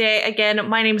us today. Again,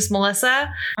 my name is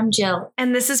Melissa. I'm Jill.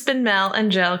 And this has been Mel and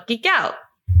Jill Geek Out.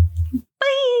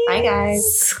 Bye. Bye,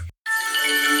 guys.